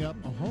wrapping up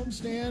a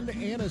homestand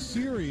and a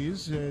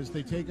series as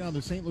they take on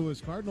the St. Louis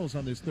Cardinals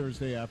on this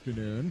Thursday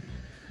afternoon.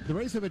 The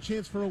Rays have a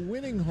chance for a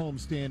winning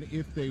homestand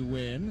if they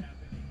win.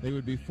 They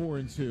would be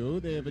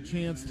 4-2. They have a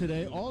chance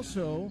today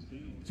also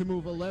to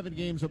move 11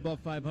 games above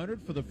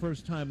 500 for the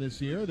first time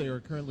this year. They are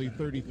currently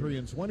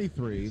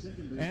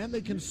 33-23, and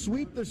they can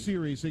sweep the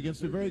series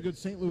against a very good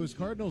St. Louis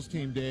Cardinals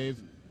team,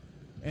 Dave.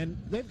 And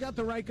they've got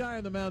the right guy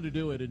on the mound to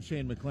do it in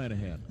Shane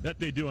McClanahan. That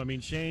they do.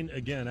 Shane,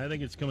 again, I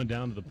think it's coming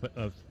down to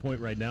the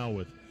point right now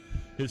with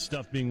his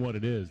stuff being what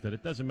it is, that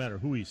it doesn't matter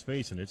who he's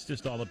facing. It's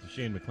just all up to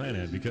Shane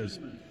McClanahan, because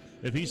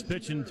if he's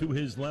pitching to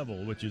his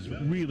level, which is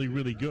really,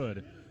 really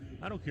good,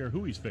 I don't care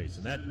who he's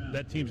facing.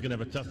 That team's going to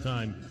have a tough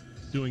time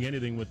doing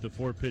anything with the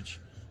 4-pitch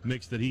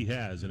mix that he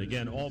has. And,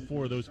 again, all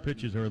 4 of those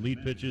pitches are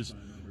elite pitches.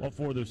 All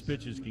 4 of those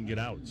pitches can get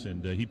outs,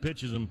 and he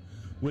pitches them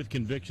with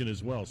conviction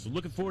as well. So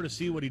looking forward to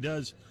see what he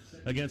does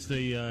against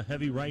a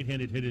heavy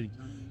right-handed hitting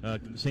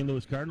St.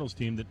 Louis Cardinals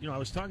team that, I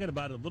was talking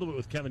about it a little bit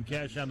with Kevin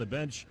Cash on the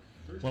bench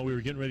while we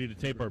were getting ready to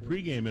tape our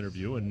pregame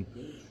interview, and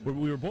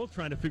we were both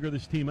trying to figure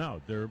this team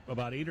out. They're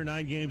about 8 or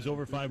 9 games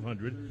over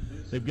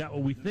 500. They've got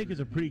what we think is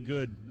a pretty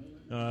good,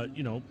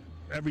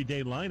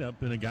 everyday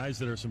lineup, and guys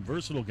that are some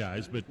versatile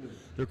guys, but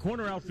their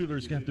corner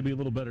outfielders have to be a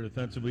little better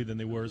defensively than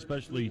they were,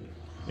 especially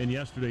in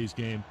yesterday's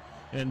game.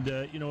 And,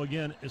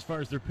 again, as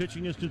far as their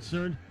pitching is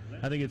concerned,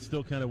 I think it's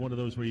still kind of one of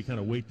those where you kind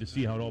of wait to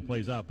see how it all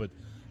plays out. But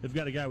they've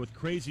got a guy with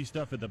crazy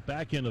stuff at the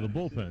back end of the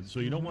bullpen, so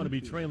you don't want to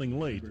be trailing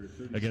late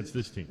against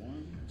this team.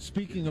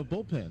 Speaking of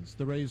bullpens,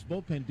 the Rays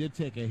bullpen did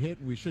take a hit,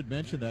 and we should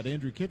mention that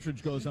Andrew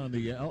Kittredge goes on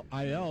the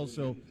IL,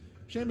 so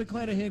Shane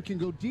McClanahan can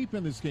go deep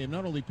in this game,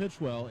 not only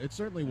pitch well, it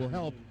certainly will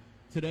help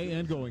today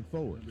and going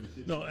forward.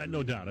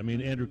 No doubt. I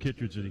mean, Andrew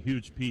Kittredge is a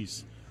huge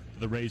piece of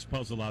the Rays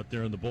puzzle out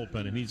there in the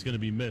bullpen, and he's going to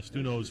be missed.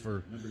 Who knows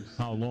for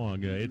how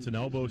long? It's an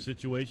elbow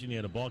situation. He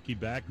had a bulky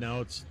back. Now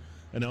it's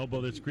an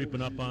elbow that's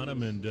creeping up on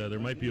him, and there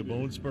might be a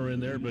bone spur in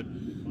there. But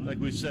like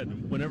we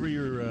said, whenever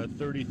you're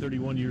 30,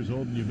 31 years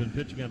old and you've been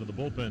pitching out of the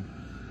bullpen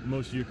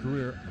most of your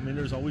career, I mean,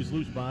 there's always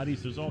loose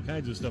bodies. There's all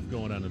kinds of stuff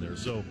going on in there.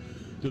 So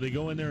do they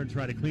go in there and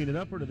try to clean it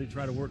up, or do they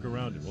try to work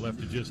around it? We'll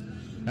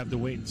have to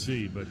wait and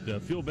see. But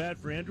feel bad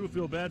for Andrew,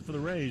 feel bad for the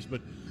Rays, but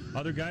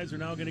other guys are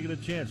now going to get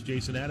a chance.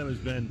 Jason Adam has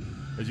been,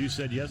 as you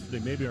said yesterday,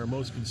 maybe our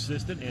most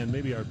consistent and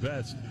maybe our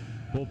best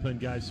bullpen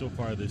guys so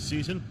far this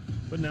season.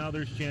 But now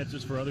there's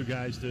chances for other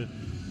guys to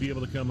be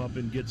able to come up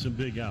and get some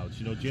big outs.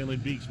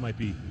 Jalen Beeks might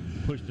be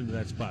pushed into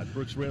that spot.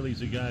 Brooks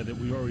Raley's a guy that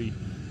we already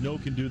know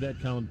can do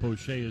that. Colin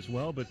Poche as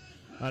well. But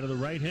out of the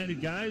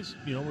right-handed guys,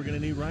 we're going to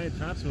need Ryan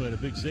Thompson, who had a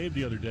big save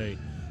the other day,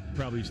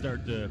 probably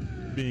start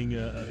being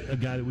a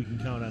guy that we can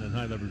count on in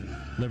high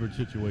leverage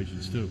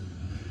situations too.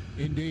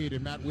 Indeed,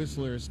 and Matt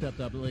Whistler has stepped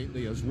up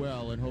lately as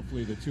well, and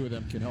hopefully the two of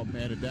them can help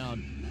man it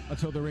down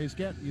until the Rays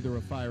get either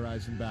a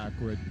Feyereisen back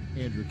or an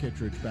Andrew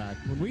Kittredge back.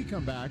 When we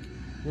come back,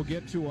 we'll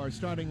get to our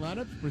starting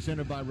lineups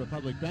presented by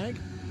Republic Bank.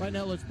 Right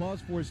now, let's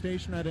pause for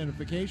station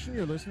identification.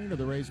 You're listening to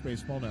the Rays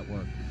Baseball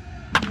Network.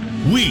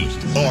 We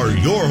are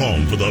your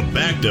home for the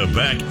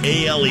back-to-back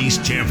AL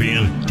East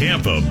champion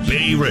Tampa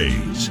Bay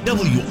Rays.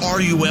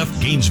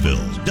 WRUF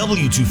Gainesville,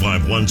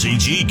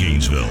 W251CG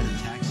Gainesville.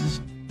 Taxes,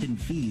 hidden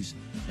fees,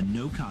 and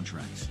no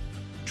contracts.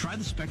 Try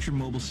the Spectrum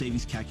Mobile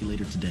Savings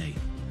Calculator today,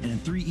 and in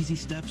 3 easy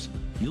steps,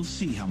 you'll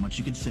see how much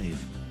you could save.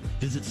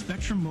 Visit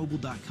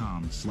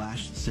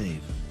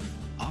SpectrumMobile.com/save.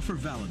 Offer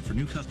valid for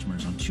new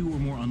customers on 2 or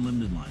more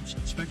unlimited lines.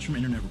 Spectrum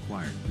Internet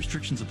required.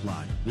 Restrictions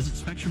apply. Visit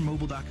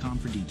SpectrumMobile.com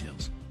for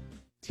details.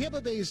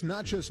 Tampa Bay is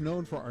not just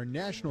known for our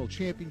national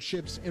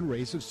championships and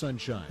rays of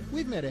sunshine.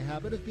 We've made a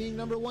habit of being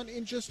number one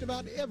in just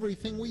about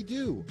everything we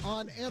do,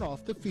 on and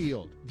off the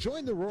field.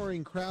 Join the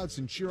roaring crowds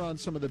and cheer on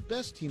some of the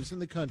best teams in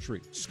the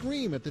country.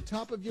 Scream at the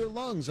top of your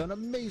lungs on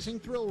amazing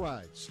thrill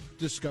rides.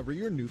 Discover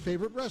your new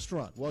favorite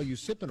restaurant while you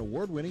sip an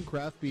award-winning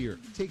craft beer.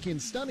 Take in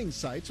stunning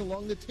sights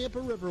along the Tampa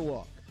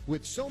Riverwalk.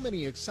 With so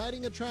many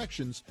exciting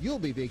attractions, you'll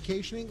be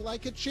vacationing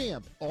like a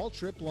champ all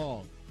trip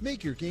long.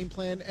 Make your game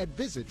plan at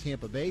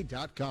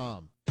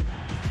visitTampaBay.com.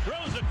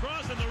 Throws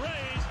across, and the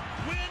Rays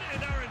win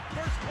and are in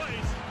first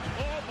place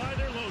all by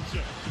their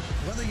lonesome.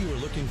 Whether you are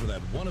looking for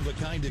that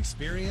one-of-a-kind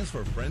experience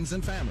for friends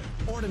and family,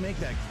 or to make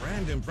that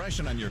grand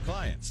impression on your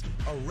clients,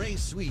 a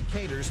Rays suite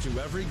caters to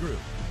every group.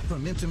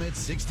 From intimate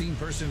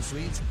 16-person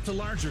suites to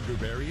larger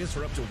group areas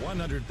for up to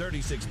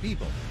 136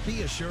 people,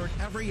 be assured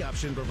every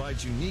option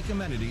provides unique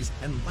amenities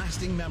and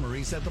lasting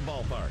memories at the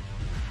ballpark.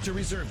 To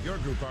reserve your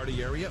group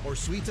party area or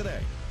suite today,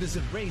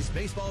 visit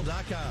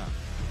RaysBaseball.com.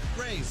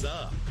 Rays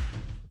up!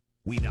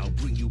 We now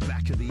bring you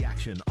back to the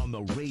action on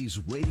the Rays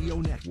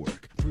Radio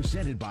Network,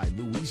 presented by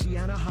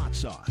Louisiana Hot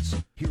Sauce.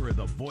 Here are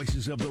the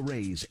voices of the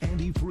Rays,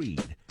 Andy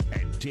Freed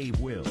and Dave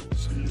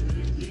Wills.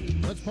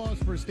 Let's pause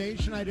for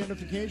station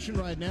identification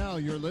right now.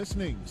 You're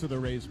listening to the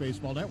Rays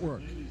Baseball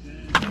Network.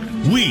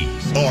 We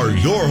are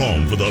your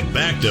home for the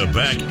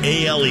back-to-back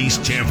AL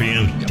East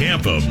champion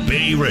Tampa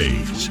Bay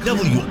Rays.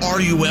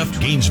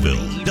 WRUF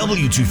Gainesville,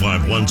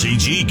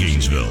 W251CG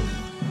Gainesville.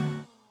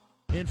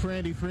 In for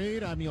Andy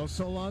Freed, I'm Neil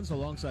Solondz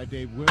alongside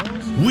Dave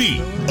Wills. We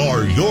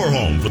are your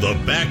home for the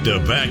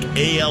back-to-back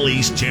AL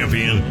East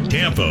champion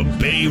Tampa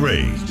Bay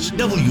Rays.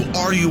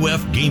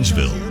 WRUF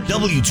Gainesville,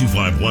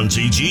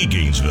 W251CG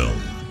Gainesville.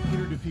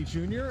 Peter DeFee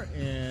Jr.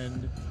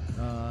 and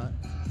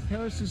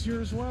Harris is here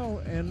as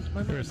well. And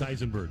Harris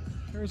Eisenberg.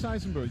 Harris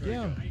Eisenberg,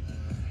 yeah.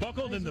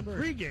 Buckled in the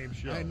pregame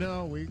show. I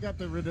know. We got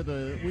rid of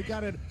the. We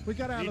got out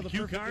of the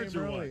cue perfect cards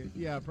game or early. what?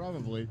 Yeah,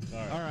 probably.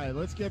 All right.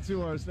 Let's get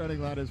to our starting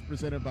lineups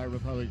presented by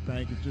Republic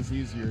Bank. It's just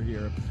easier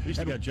here. At least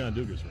you got John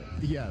Dugas right.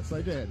 Yes,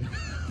 I did.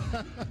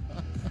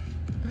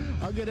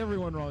 I'll get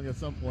everyone wrong at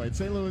some point.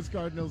 St. Louis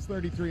Cardinals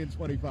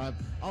 33-25.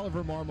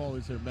 Oliver Marmol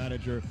is their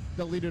manager.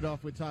 They'll lead it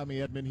off with Tommy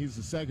Edman. He's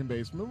the second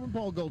baseman. When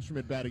Paul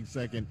Goldschmidt batting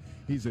second,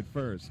 he's at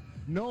first.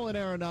 Nolan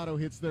Arenado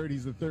hits third.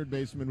 He's the third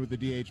baseman with the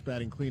DH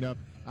batting cleanup.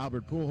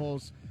 Albert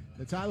Pujols.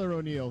 Tyler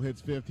O'Neill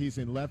hits fifth. He's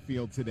in left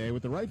field today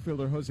with the right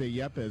fielder Jose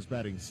Yepes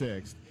batting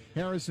sixth.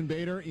 Harrison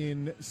Bader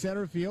in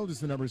center field is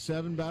the number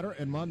 7 batter,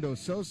 and Mondo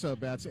Sosa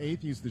bats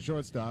 8th. He's the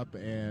shortstop,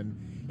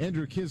 and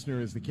Andrew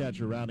Kisner is the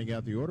catcher rounding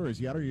out the order as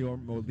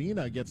Yadier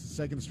Molina gets the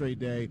second straight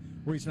day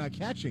where he's not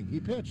catching. He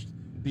pitched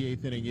the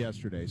 8th inning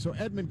yesterday. So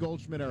Edman,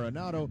 Goldschmidt,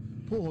 Arenado,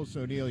 Pujols,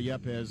 O'Neill,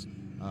 Yepes,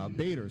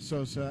 Bader,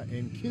 Sosa,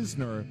 and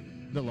Kisner,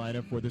 the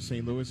lineup for the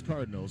St. Louis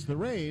Cardinals. The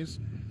Rays,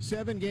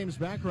 7 games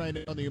back right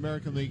now on the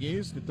American League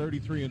East at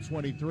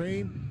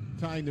 33-23,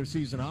 tying their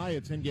season high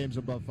at 10 games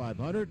above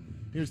 500.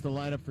 Here's the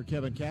lineup for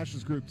Kevin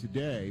Cash's group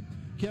today.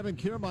 Kevin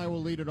Kiermaier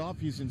will lead it off.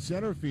 He's in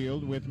center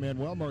field with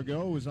Manuel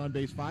Margot, who was on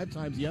base 5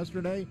 times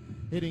yesterday,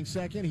 hitting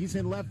second. He's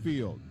in left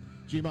field.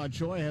 Ji-Man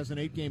Choi has an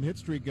 8-game hit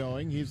streak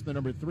going. He's the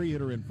number 3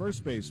 hitter and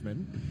first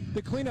baseman.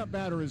 The cleanup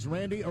batter is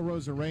Randy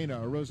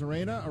Arozarena.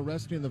 Arozarena,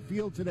 arrested in the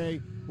field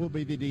today, will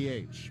be the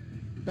DH.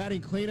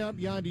 Batting cleanup,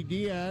 Yandy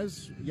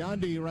Diaz.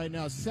 Yandy right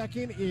now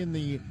second in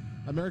the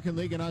American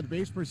League in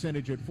on-base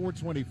percentage at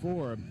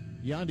 .424.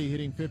 Yandy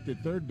hitting 5th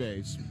at third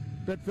base.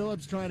 Brett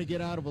Phillips, trying to get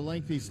out of a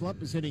lengthy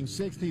slump, is hitting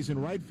 6th. He's in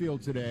right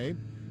field today.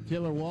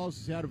 Taylor Walls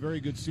has had a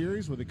very good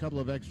series with a couple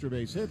of extra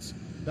base hits.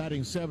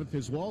 Batting 7th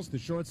is Walls, the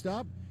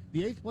shortstop.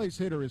 The 8th place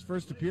hitter, his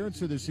first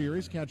appearance of the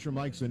series, catcher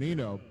Mike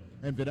Zunino.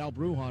 And Vidal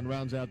Brujan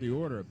rounds out the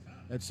order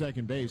at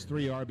second base,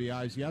 3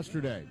 RBIs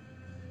yesterday.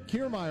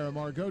 Kiermaier,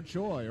 Margot,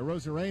 Choi,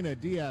 Arozarena,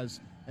 Diaz,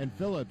 and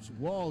Phillips,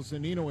 Walls,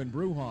 Zunino, and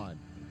Brujan.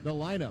 The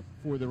lineup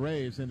for the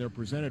Rays, and they're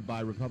presented by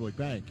Republic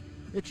Bank.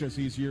 It's just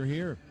easier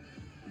here.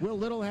 Will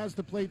Little has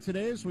the plate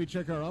today as we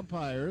check our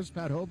umpires.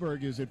 Pat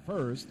Hoberg is at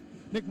first.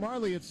 Nick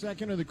Marley at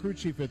second, and the crew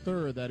chief at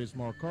third. That is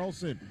Mark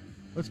Carlson.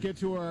 Let's get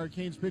to our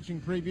Canes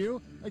pitching preview.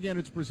 Again,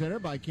 it's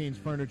presented by Canes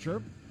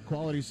Furniture.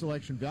 Quality,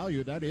 selection,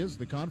 value. That is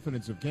the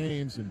confidence of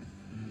Canes. And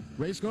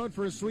Rays going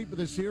for a sweep of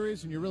the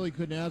series, and you really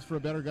couldn't ask for a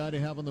better guy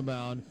to have on the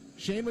mound.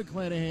 Shane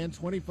McClanahan,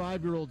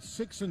 25-year-old,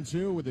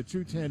 6-2 with a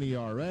 2.10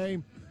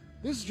 ERA.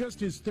 This is just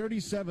his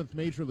 37th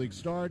Major League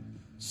start,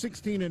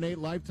 16-8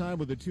 lifetime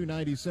with a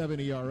 2.97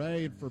 ERA.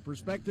 And for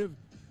perspective,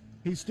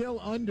 he's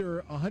still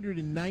under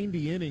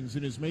 190 innings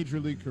in his Major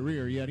League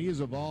career, yet he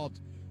has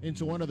evolved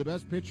into one of the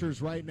best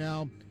pitchers right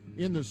now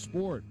in the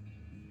sport.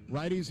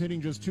 Righties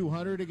hitting just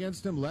 200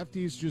 against him,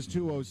 lefties just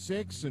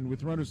 206, and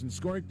with runners in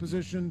scoring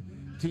position,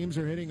 teams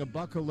are hitting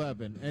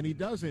 $111. And he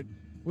does it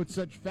with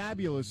such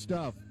fabulous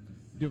stuff,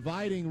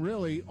 dividing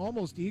really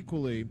almost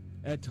equally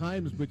at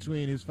times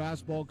between his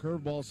fastball,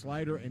 curveball,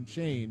 slider, and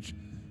change.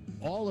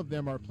 All of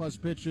them are plus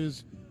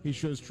pitches. He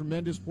shows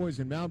tremendous poise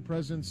and mound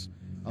presence,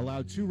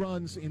 allowed 2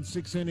 runs in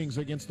 6 innings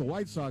against the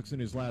White Sox in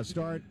his last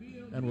start,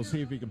 and we'll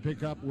see if he can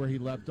pick up where he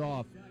left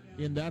off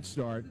in that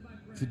start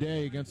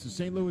today against the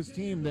St. Louis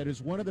team that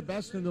is one of the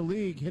best in the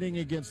league hitting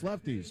against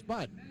lefties.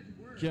 But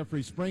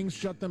Jeffrey Springs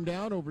shut them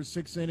down over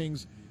 6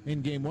 innings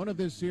in Game 1 of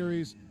this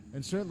series,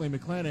 and certainly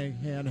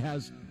McClanahan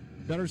has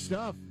better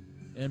stuff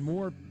and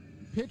more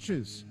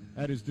pitches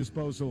at his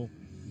disposal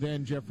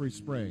than Jeffrey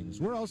Springs.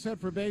 We're all set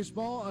for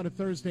baseball on a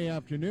Thursday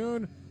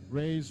afternoon.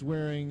 Rays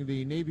wearing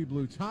the navy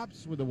blue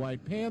tops with the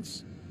white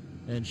pants,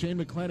 and Shane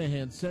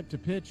McClanahan set to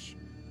pitch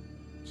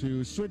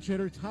to switch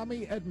hitter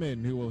Tommy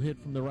Edman, who will hit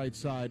from the right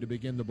side to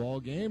begin the ball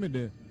game and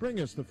to bring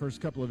us the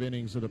first couple of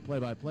innings of the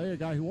play-by-play. A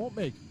guy who won't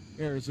make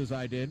errors as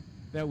I did,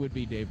 that would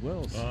be Dave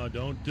Wills.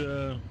 Don't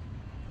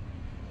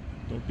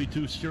be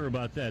too sure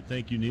about that.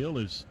 Thank you, Neil.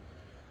 As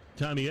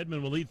Tommy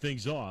Edman will lead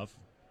things off.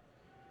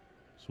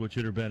 Switch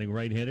hitter batting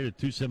right-handed at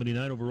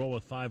 279 overall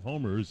with 5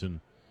 homers. And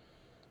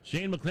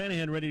Shane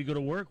McClanahan ready to go to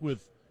work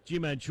with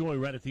Ji-Man Choi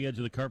right at the edge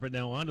of the carpet,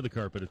 now onto the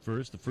carpet at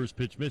first. The first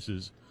pitch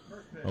misses.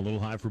 A little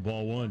high for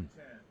ball 1.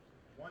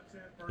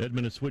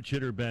 Edman, a switch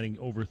hitter, batting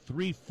over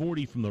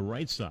 340 from the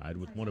right side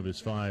with one of his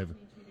 5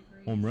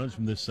 home runs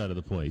from this side of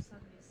the plate.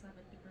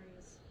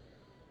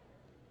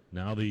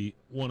 Now the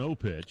 1-0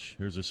 pitch.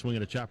 Here's a swing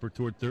and a chopper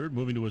toward third.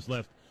 Moving to his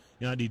left,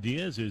 Yandy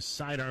Diaz. His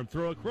sidearm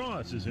throw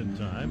across is in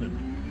time,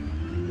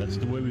 and that's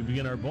the way we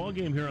begin our ball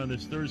game here on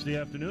this Thursday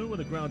afternoon with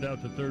a ground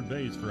out to third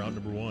base for out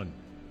number 1.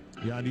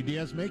 Yandy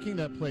Diaz making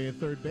that play at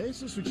third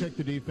base as we check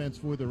the defense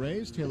for the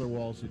Rays. Taylor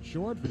Walls at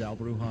short, Vidal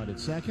Brujan at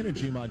second, and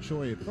Ji-Man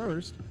Choi at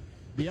first.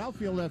 The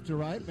outfield left to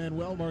right,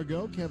 Manuel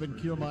Margot, Kevin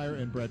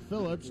Kiermaier, and Brett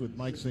Phillips, with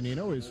Mike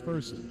Zunino, his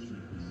first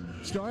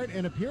start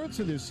and appearance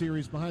in this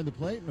series behind the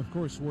plate, and of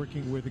course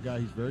working with a guy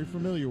he's very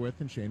familiar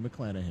with in Shane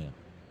McClanahan.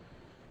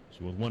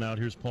 So with 1 out,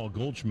 here's Paul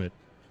Goldschmidt.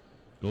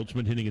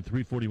 Goldschmidt hitting at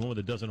 341 with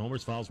a dozen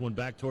homers, fouls 1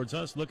 back towards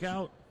us. Look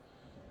out.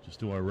 Just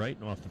to our right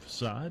and off the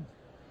facade.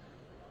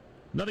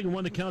 Nothing in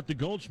 1 to count to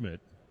Goldschmidt.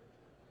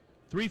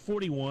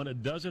 341, a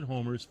dozen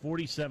homers,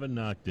 47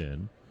 knocked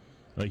in.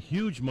 A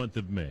huge month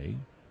of May.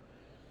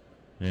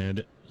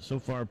 And so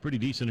far pretty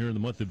decent here in the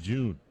month of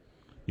June.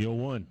 The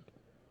 0-1.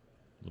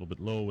 A little bit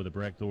low with a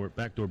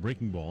backdoor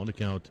breaking ball, and the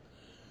count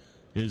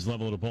is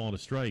level at a ball and a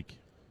strike.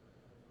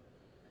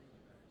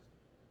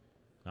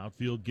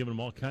 Outfield giving them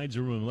all kinds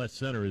of room in left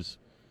center as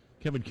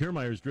Kevin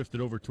Kiermaier's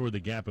drifted over toward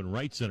the gap in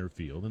right center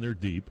field, and they're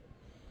deep,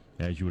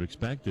 as you would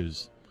expect,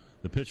 as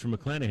the pitch from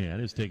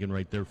McClanahan is taken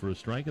right there for a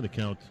strike, and the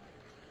count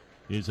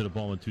is at a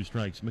ball and 2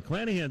 strikes.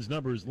 McClanahan's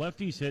numbers,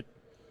 lefties hit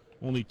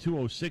only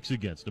 206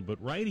 against him.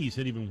 But righties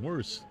hit even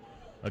worse,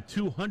 a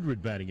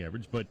 200 batting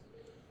average. But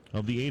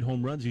of the 8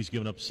 home runs he's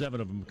given up,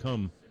 7 of them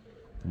come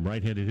from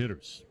right-handed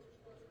hitters.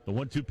 The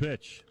 1-2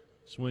 pitch,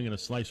 swing and a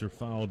slicer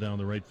foul down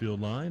the right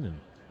field line, and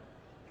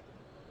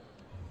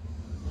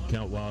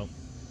count while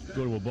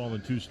go to a ball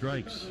and 2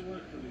 strikes.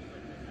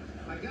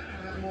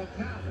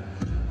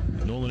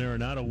 Nolan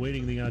Arenado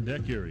waiting in the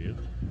on-deck area.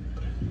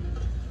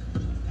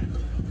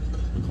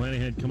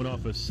 McClanahan coming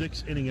off a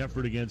 6-inning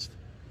effort against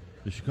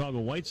the Chicago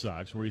White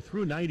Sox, where he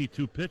threw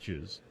 92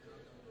 pitches,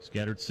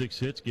 scattered 6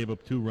 hits, gave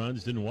up 2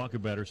 runs, didn't walk a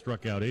batter,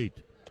 struck out 8.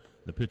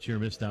 The pitch here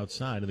missed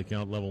outside, and the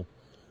count level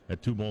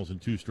at 2 balls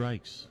and 2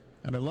 strikes.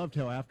 And I loved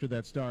how after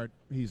that start,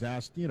 he's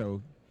asked,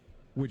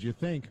 would you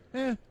think,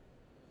 I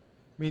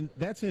mean,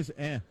 that's his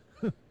A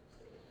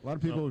lot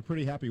of people were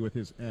pretty happy with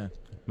his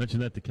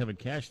Mentioned that to Kevin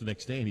Cash the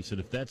next day, and he said,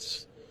 if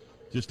that's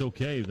just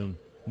okay, then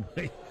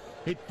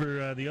hate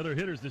for the other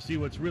hitters to see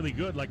what's really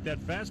good, like that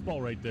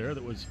fastball right there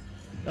that was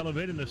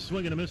elevated in a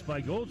swing and a miss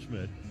by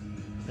Goldschmidt.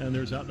 And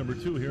there's out number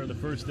 2 here in the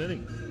first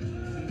inning.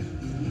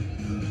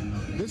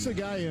 This is a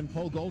guy in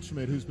Paul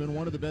Goldschmidt who's been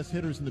one of the best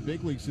hitters in the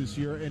big leagues this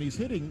year, and he's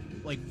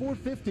hitting like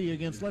 .450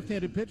 against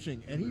left-handed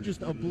pitching, and he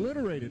just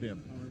obliterated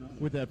him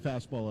with that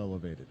fastball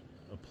elevated.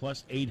 A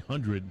plus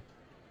 800,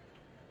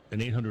 an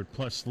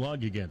 800-plus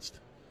slug against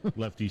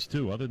lefties,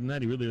 too. Other than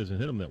that, he really doesn't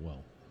hit them that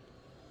well.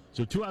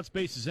 So 2 outs,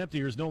 bases empty.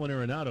 Here's Nolan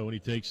Arenado, and he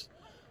takes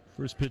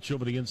first pitch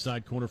over the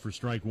inside corner for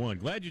strike 1.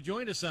 Glad you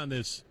joined us on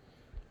this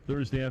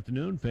Thursday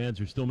afternoon. Fans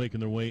are still making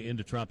their way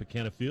into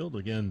Tropicana Field.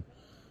 Again,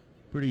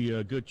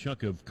 pretty good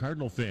chunk of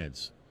Cardinal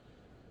fans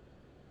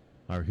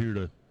are here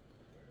to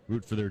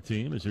root for their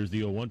team, as there's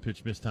the 0-1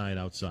 pitch missed high and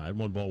outside.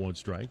 1 ball, 1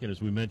 strike. And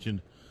as we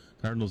mentioned,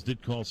 Cardinals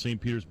did call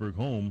St. Petersburg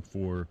home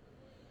for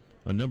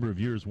a number of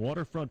years.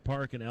 Waterfront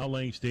Park and Al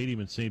Lang Stadium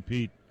in St.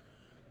 Pete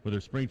were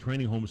their spring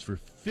training homes for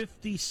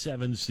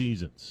 57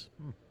 seasons.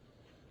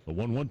 A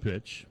 1-1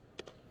 pitch.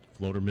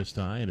 Floater missed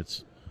high, and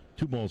it's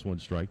 2 balls, 1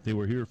 strike. They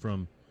were here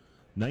from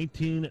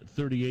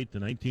 1938 to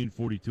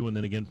 1942, and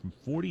then again from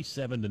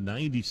 47 to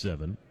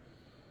 97.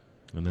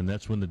 And then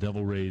that's when the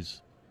Devil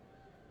Rays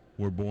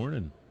were born,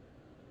 and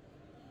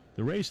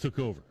the Rays took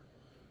over.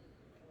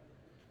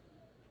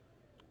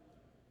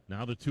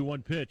 Now the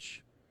 2-1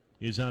 pitch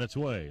is on its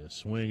way. A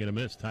swing and a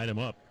miss tied him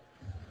up.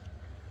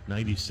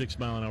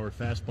 96-mile-an-hour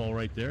fastball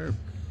right there.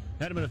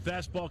 Had him in a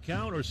fastball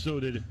count, or so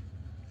did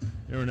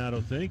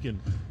Arenado think, and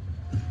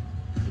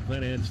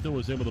McClanahan still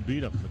was able to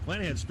beat him.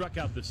 McClanahan struck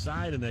out the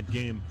side in that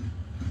game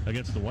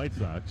against the White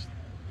Sox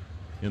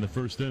in the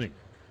first inning.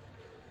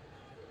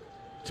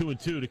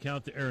 2-2 to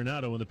count to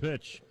Arenado in the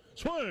pitch.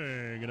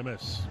 Swing and a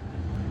miss.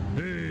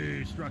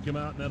 He struck him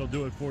out, and that'll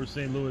do it for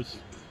St. Louis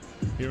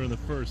here in the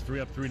first. 3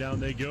 up, 3 down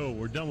they go.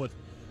 We're done with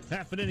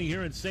half an inning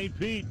here in St.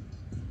 Pete.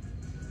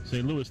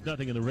 St. Louis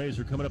nothing, and the Rays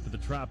are coming up at the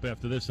Trop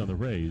after this on the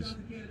Rays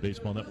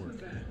Baseball Network.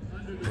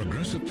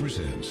 Progressive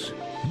presents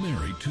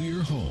Married to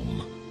Your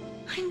Home.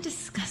 I'm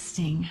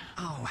disgusting.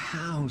 Oh,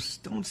 House,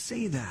 don't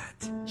say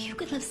that. You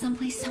could live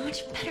someplace so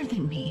much better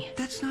than me.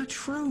 That's not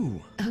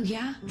true. Oh,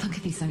 yeah? Look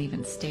at these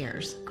uneven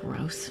stairs.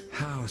 Gross.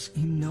 House,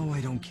 you know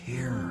I don't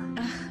care.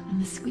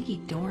 And the squeaky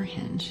door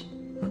hinge.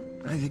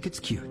 I think it's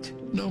cute.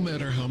 No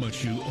matter how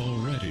much you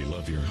already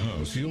love your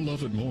house, you'll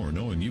love it more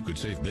knowing you could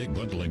save big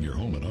bundling your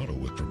home and auto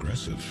with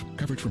Progressive.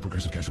 Coverage from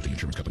Progressive Casualty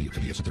Insurance Company,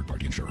 affiliates, and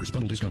third-party insurers.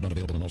 Bundle discount not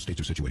available in all states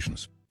or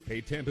situations.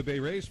 Hey, Tampa Bay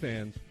Rays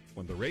fans,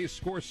 when the Rays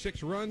score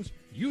 6 runs,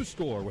 you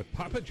score with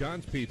Papa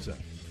John's Pizza.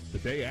 The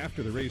day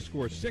after the Rays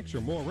score 6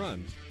 or more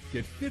runs,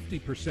 get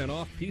 50%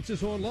 off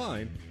pizzas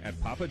online at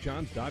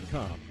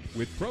papajohns.com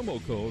with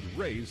promo code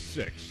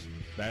RAYS6.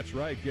 That's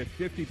right, get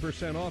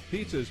 50% off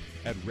pizzas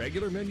at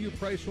regular menu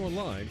price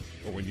online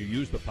or when you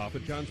use the Papa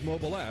John's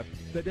mobile app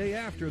the day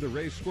after the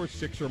Rays score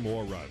 6 or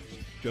more runs.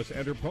 Just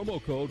enter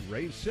promo code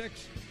RAYS6.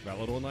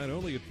 Valid online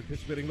only at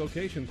participating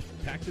locations.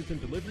 Taxes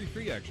and delivery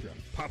free extra.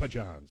 Papa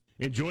John's.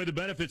 Enjoy the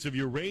benefits of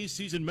your Rays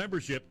season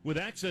membership with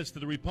access to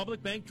the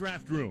Republic Bank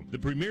Draft Room, the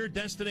premier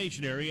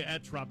destination area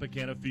at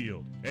Tropicana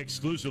Field.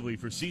 Exclusively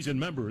for season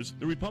members,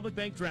 the Republic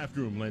Bank Draft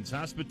Room lends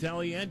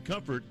hospitality and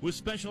comfort with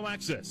special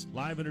access,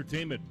 live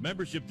entertainment,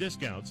 membership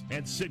discounts,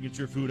 and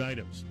signature food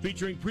items,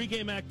 featuring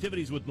pregame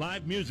activities with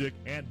live music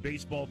and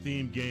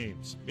baseball-themed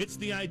games. It's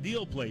the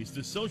ideal place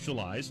to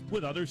socialize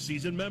with other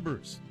season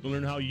members. To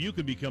learn how you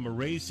can become a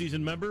Rays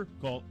season member,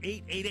 call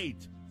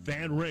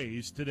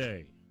 888-FAN-RAYS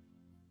today.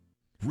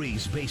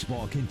 Rays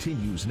baseball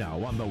continues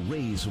now on the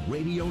Rays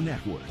Radio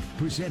Network,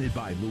 presented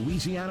by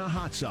Louisiana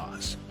Hot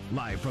Sauce.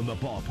 Live from the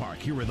ballpark,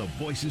 here are the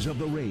voices of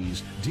the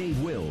Rays,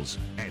 Dave Wills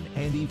and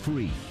Andy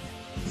Freed.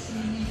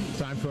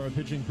 Time for our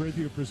pitching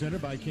preview presented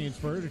by Canes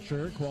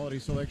Furniture. Quality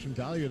selection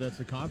value, that's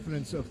the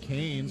confidence of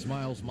Canes.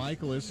 Miles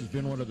Michaelis has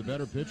been one of the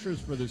better pitchers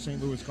for the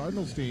St. Louis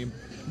Cardinals team.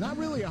 Not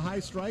really a high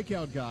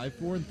strikeout guy,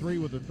 4-3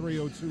 with a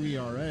 3.02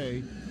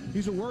 ERA.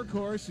 He's a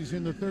workhorse. He's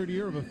in the third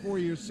year of a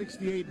 4-year,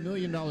 $68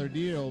 million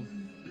deal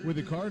with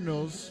the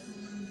Cardinals.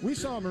 We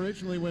saw him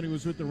originally when he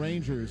was with the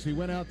Rangers. He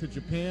went out to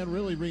Japan,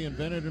 really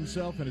reinvented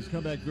himself, and has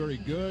come back very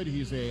good.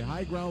 He's a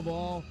high ground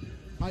ball,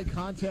 high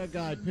contact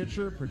guy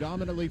pitcher,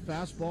 predominantly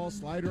fastball,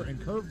 slider, and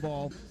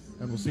curveball.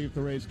 And we'll see if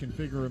the Rays can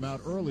figure him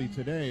out early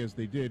today, as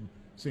they did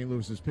St.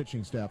 Louis's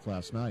pitching staff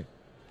last night.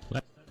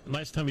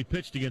 Last time he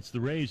pitched against the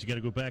Rays, you got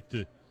to go back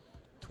to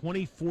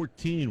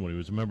 2014 when he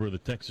was a member of the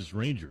Texas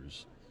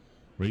Rangers.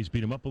 Rays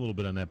beat him up a little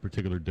bit on that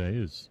particular day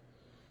as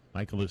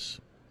Michaelis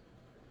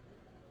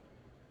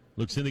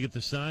looks in to get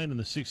the sign, and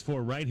the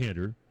 6'4"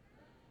 right-hander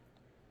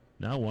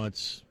now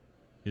wants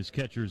his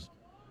catchers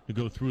to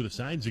go through the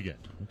signs again.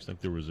 Looks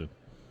like there was a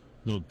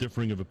little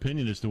differing of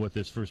opinion as to what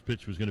this first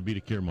pitch was going to be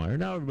to Kiermaier.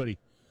 Now everybody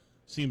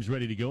seems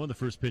ready to go, and the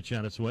first pitch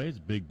on its way. It's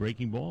a big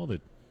breaking ball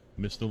that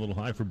missed a little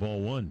high for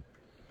ball one.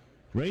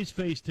 Rays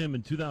faced him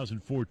in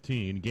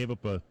 2014, gave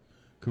up a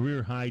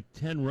career-high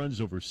 10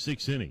 runs over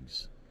 6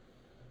 innings,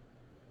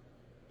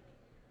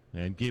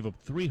 and gave up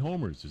 3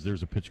 homers as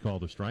there's a pitch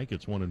called a strike.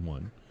 It's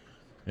 1-1.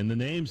 And the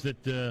names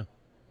that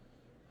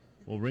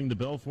will ring the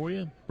bell for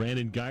you: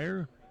 Brandon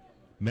Guyer,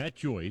 Matt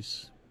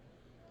Joyce,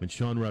 and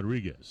Sean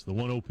Rodriguez. The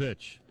 1-0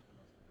 pitch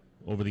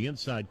over the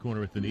inside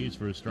corner at the knees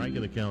for a strike,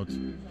 and the count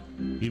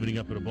evening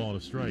up at a ball and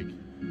a strike.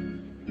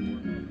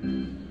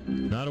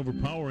 Not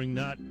overpowering,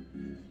 not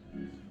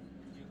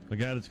a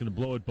guy that's going to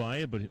blow it by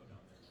you, but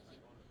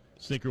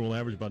sinker will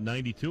average about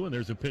 92, and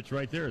there's a pitch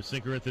right there, a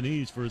sinker at the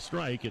knees for a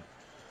strike at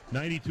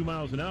 92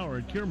 miles an hour,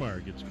 and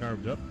Kiermaier gets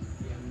carved up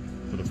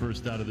for the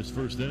first out of this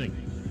first inning.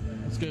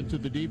 Let's get to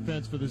the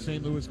defense for the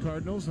St. Louis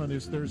Cardinals on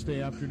this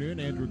Thursday afternoon.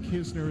 Andrew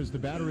Kisner is the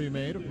battery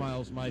mate of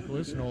Miles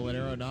Michaelis. Nolan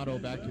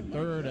Arenado back to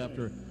third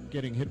after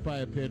getting hit by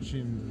a pitch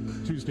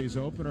in Tuesday's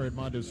opener.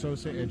 Edmundo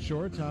Sosa at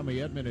short, Tommy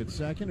Edman at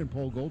second, and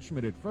Paul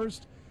Goldschmidt at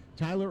first.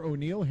 Tyler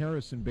O'Neill,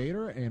 Harrison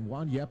Bader, and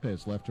Juan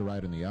Yepes left to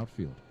right in the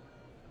outfield.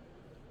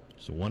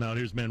 So one out.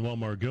 Here's Manuel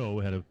Margot.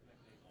 Had a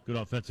good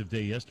offensive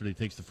day yesterday.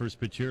 Takes the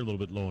first pitch here, a little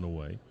bit low and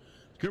away.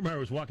 Kiermaier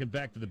was walking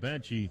back to the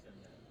bench. He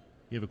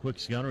gave a quick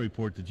scouting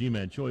report to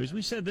G-Man Choi. As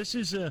we said, this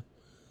is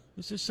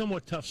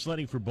somewhat tough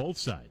sledding for both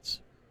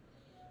sides.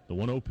 The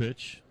 1-0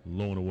 pitch,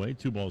 low and away,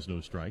 2 balls,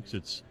 no strikes.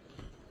 It's,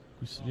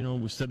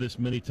 we've said this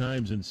many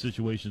times in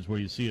situations where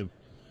you see a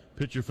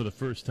pitcher for the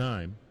first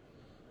time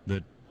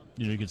that,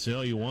 you can say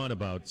all you want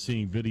about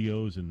seeing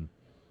videos and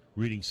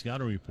reading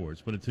scouting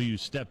reports, but until you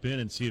step in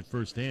and see it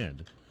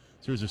firsthand.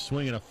 So there's a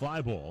swing and a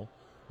fly ball,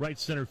 right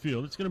center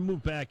field. It's going to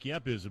move back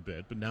Yepes a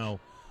bit, but now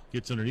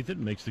gets underneath it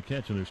and makes the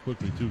catch, and there's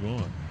quickly 2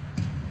 gone.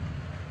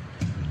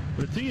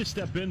 But until you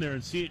step in there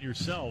and see it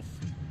yourself,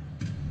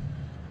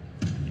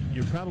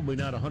 you're probably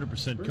not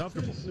 100%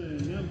 comfortable.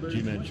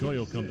 G-Man Choi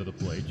will come to the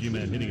plate.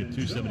 G-Man hitting at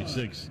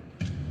 276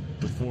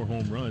 with 4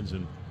 home runs,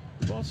 and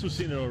we've also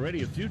seen it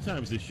already a few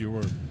times this year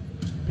where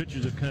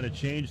pitchers have kind of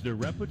changed their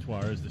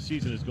repertoire as the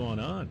season has gone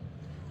on.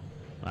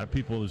 A lot of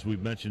people, as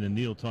we've mentioned, and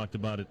Neil talked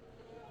about it,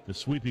 the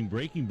sweeping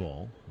breaking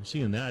ball. We're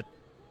seeing that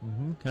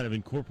kind of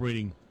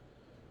incorporating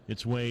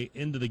its way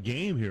into the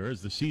game here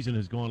as the season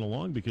has gone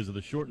along because of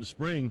the shortened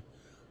spring.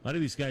 A lot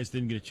of these guys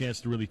didn't get a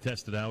chance to really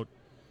test it out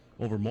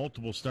over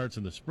multiple starts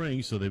in the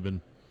spring, so they've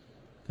been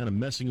kind of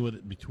messing with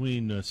it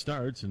between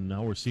starts, and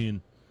now we're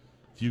seeing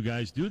a few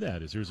guys do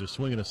that as there's a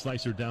swing and a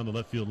slicer down the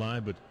left field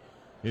line, but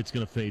it's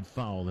going to fade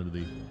foul into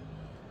the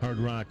Hard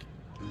Rock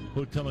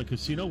Hotel and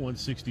Casino,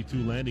 162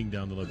 landing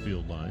down the left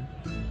field line.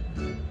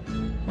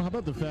 Well, how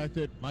about the fact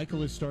that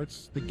Michaelis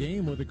starts the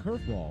game with a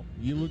curveball?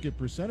 You look at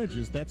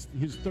percentages, that's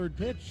his third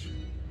pitch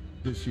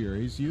this year.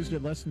 He's used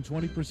it less than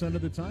 20%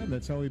 of the time.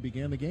 That's how he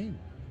began the game.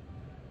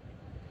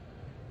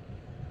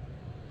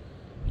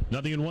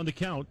 0-1 to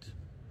count.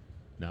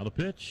 Now the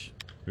pitch.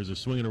 There's a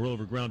swing and a roll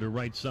over grounder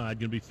right side.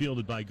 Going to be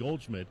fielded by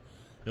Goldschmidt.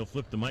 He'll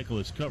flip to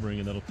Michaelis covering,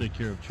 and that'll take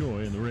care of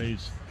Choi. And the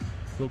Rays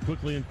go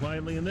quickly and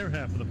quietly in their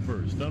half of the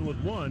first. Done with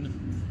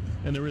 1,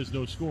 and there is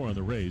no score on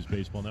the Rays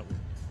Baseball Network.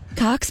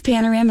 Cox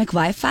Panoramic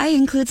Wi-Fi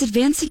includes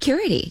advanced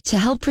security to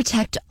help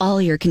protect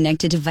all your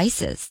connected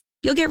devices.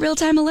 You'll get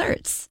real-time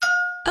alerts.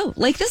 Oh,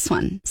 like this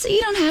one, so you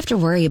don't have to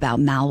worry about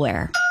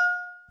malware.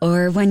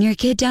 Or when your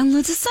kid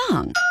downloads a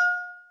song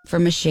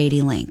from a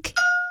shady link.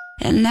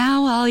 And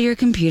now all your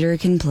computer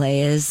can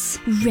play is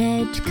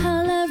red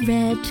color,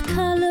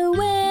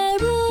 where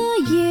are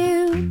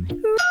you?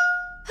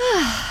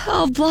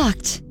 All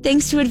blocked,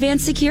 thanks to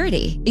advanced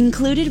security,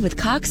 included with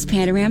Cox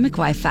Panoramic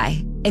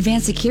Wi-Fi.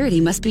 Advanced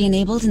security must be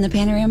enabled in the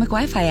Panoramic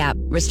Wi-Fi app.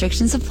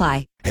 Restrictions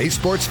apply. Hey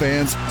sports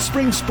fans,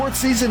 spring sports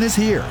season is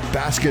here.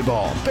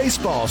 Basketball,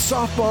 baseball,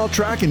 softball,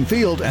 track and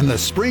field, and the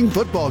spring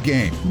football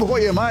game.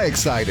 Boy, am I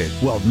excited.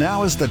 Well,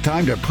 now is the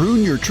time to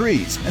prune your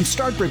trees and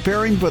start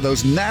preparing for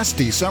those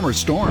nasty summer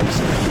storms.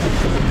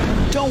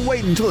 Don't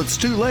wait until it's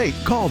too late.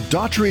 Call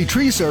Daughtry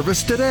Tree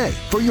Service today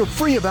for your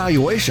free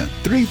evaluation.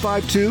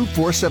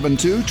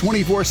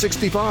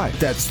 352-472-2465.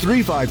 That's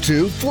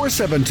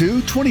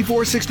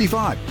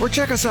 352-472-2465. Or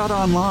check us out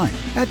online.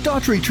 At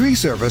Daughtry Tree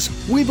Service,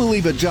 we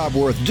believe a job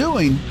worth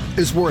doing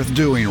is worth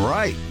doing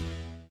right.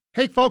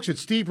 Hey, folks,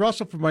 it's Steve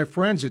Russell from my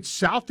friends at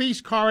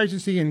Southeast Car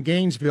Agency in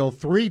Gainesville,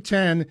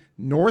 310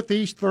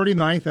 Northeast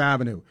 39th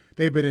Avenue.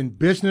 They've been in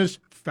business,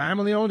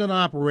 family-owned and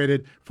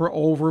operated for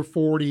over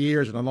 40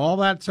 years. And in all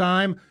that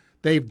time,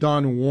 they've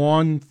done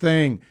one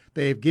thing.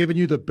 They've given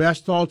you the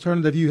best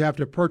alternative you have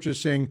to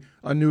purchasing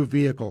a new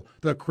vehicle,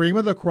 the cream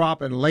of the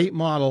crop and late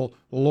model,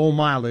 low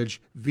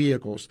mileage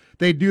vehicles.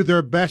 They do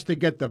their best to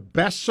get the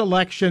best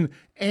selection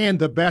and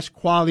the best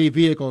quality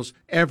vehicles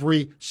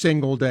every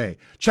single day.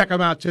 Check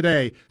them out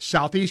today,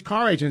 Southeast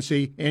Car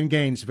Agency in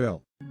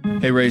Gainesville.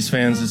 Hey Rays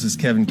fans, this is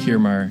Kevin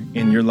Kiermaier,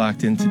 and you're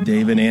locked into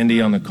Dave and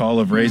Andy on the Call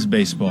of Rays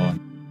Baseball.